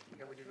 We have to do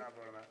Yeah, we do not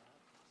vote on that.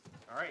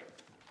 All right.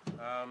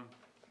 I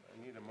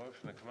need a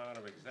motion to come out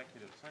of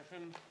executive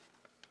session.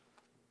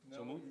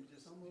 No, moved. you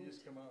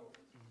just come out.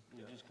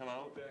 You just come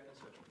out? Back in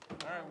session.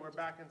 All right, we're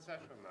back in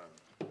session then.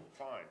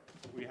 Fine.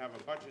 We have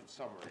a budget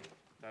summary.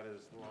 That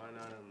is line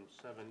item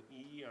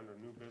 7E under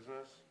new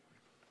business.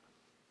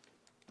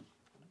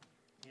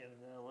 You have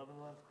the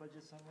 11-month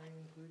budget summary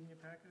included in your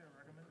packet, I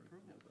recommend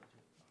approval.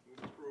 Move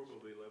approval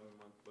of the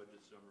 11-month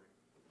budget summary.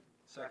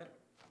 Second.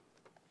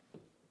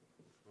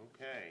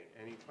 Okay,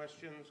 any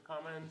questions,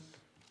 comments?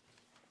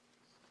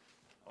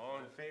 All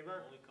in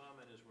favor? Only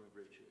comment is we're in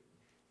great shape.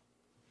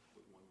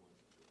 With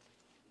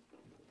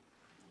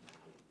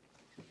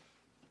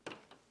 1-1.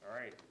 All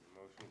right,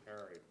 motion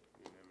carried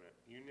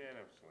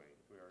unanimously.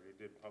 We already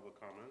did public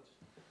comments.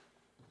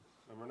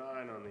 Number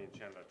 9 on the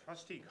agenda,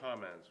 trustee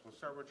comments. We'll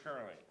start with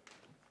Charlie.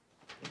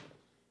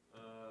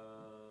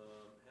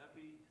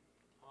 Happy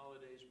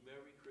holidays,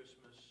 Merry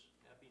Christmas,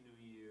 Happy New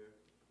Year,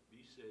 be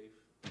safe,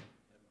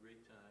 have a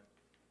great time.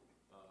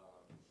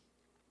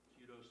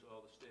 Kudos to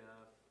all the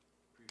staff,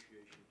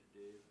 appreciation to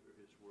Dave for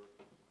his work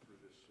through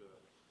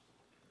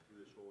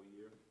this whole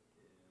year,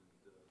 and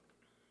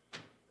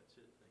that's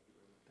it, thank you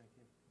very much. Thank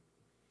you.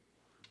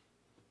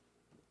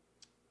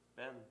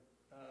 Ben?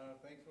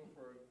 Thankful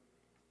for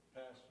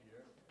past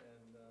year,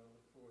 and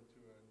look forward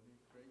to a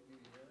great new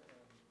year,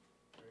 and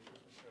Merry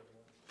Christmas to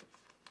everyone.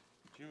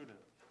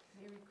 Judith?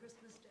 Merry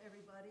Christmas to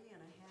everybody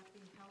and a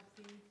happy,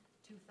 healthy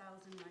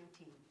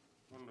 2019.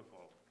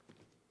 Wonderful.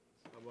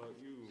 How about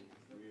you,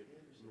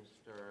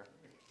 Mr.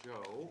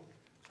 Joe?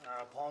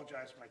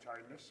 Apologize for my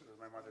tardiness. It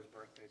was my mother's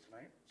birthday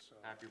tonight, so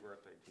Happy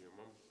birthday to your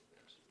mom.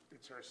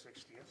 it's her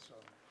 60th, so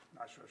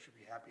not sure if she'd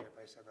be happy if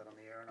I said that on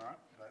the air or not,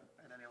 but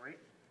at any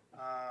rate.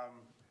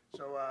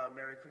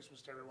 Merry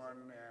Christmas to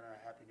everyone and a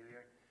Happy New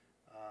Year.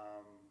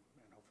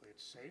 And hopefully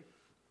it's safe.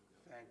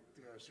 Thank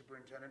the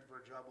superintendent for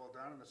a job well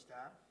done and the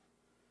staff.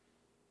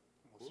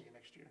 And we'll see you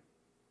next year.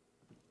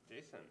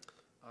 Jason?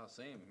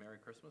 Same, Merry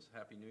Christmas,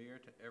 Happy New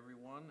Year to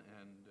everyone,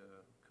 and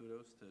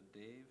kudos to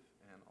Dave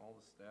and all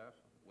the staff,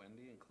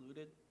 Wendy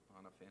included,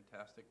 on a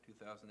fantastic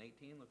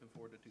 2018. Looking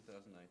forward to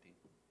 2019.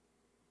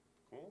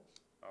 Cool.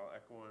 I'll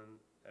echo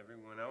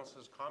everyone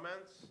else's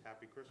comments.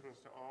 Happy Christmas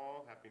to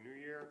all. Happy New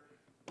Year.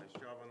 Nice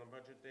job on the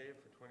budget, Dave,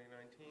 for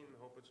 2019.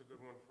 Hope it's a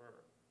good one for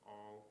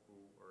all who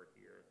are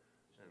here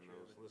and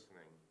those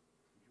listening.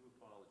 Would you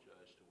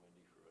apologize to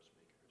Wendy for us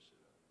making her sit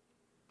up?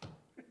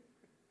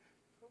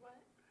 For what?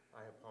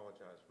 I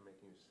apologize for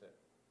making you sit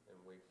and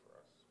wait for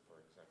us for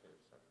executive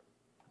session.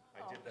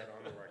 I did that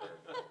on the record.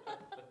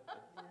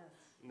 Yes.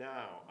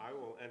 Now, I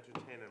will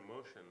entertain a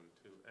motion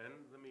to end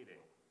the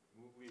meeting.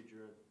 Move we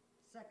adjourn.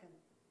 Second.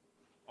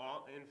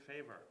 All in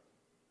favor?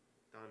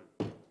 Done.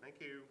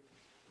 Thank you.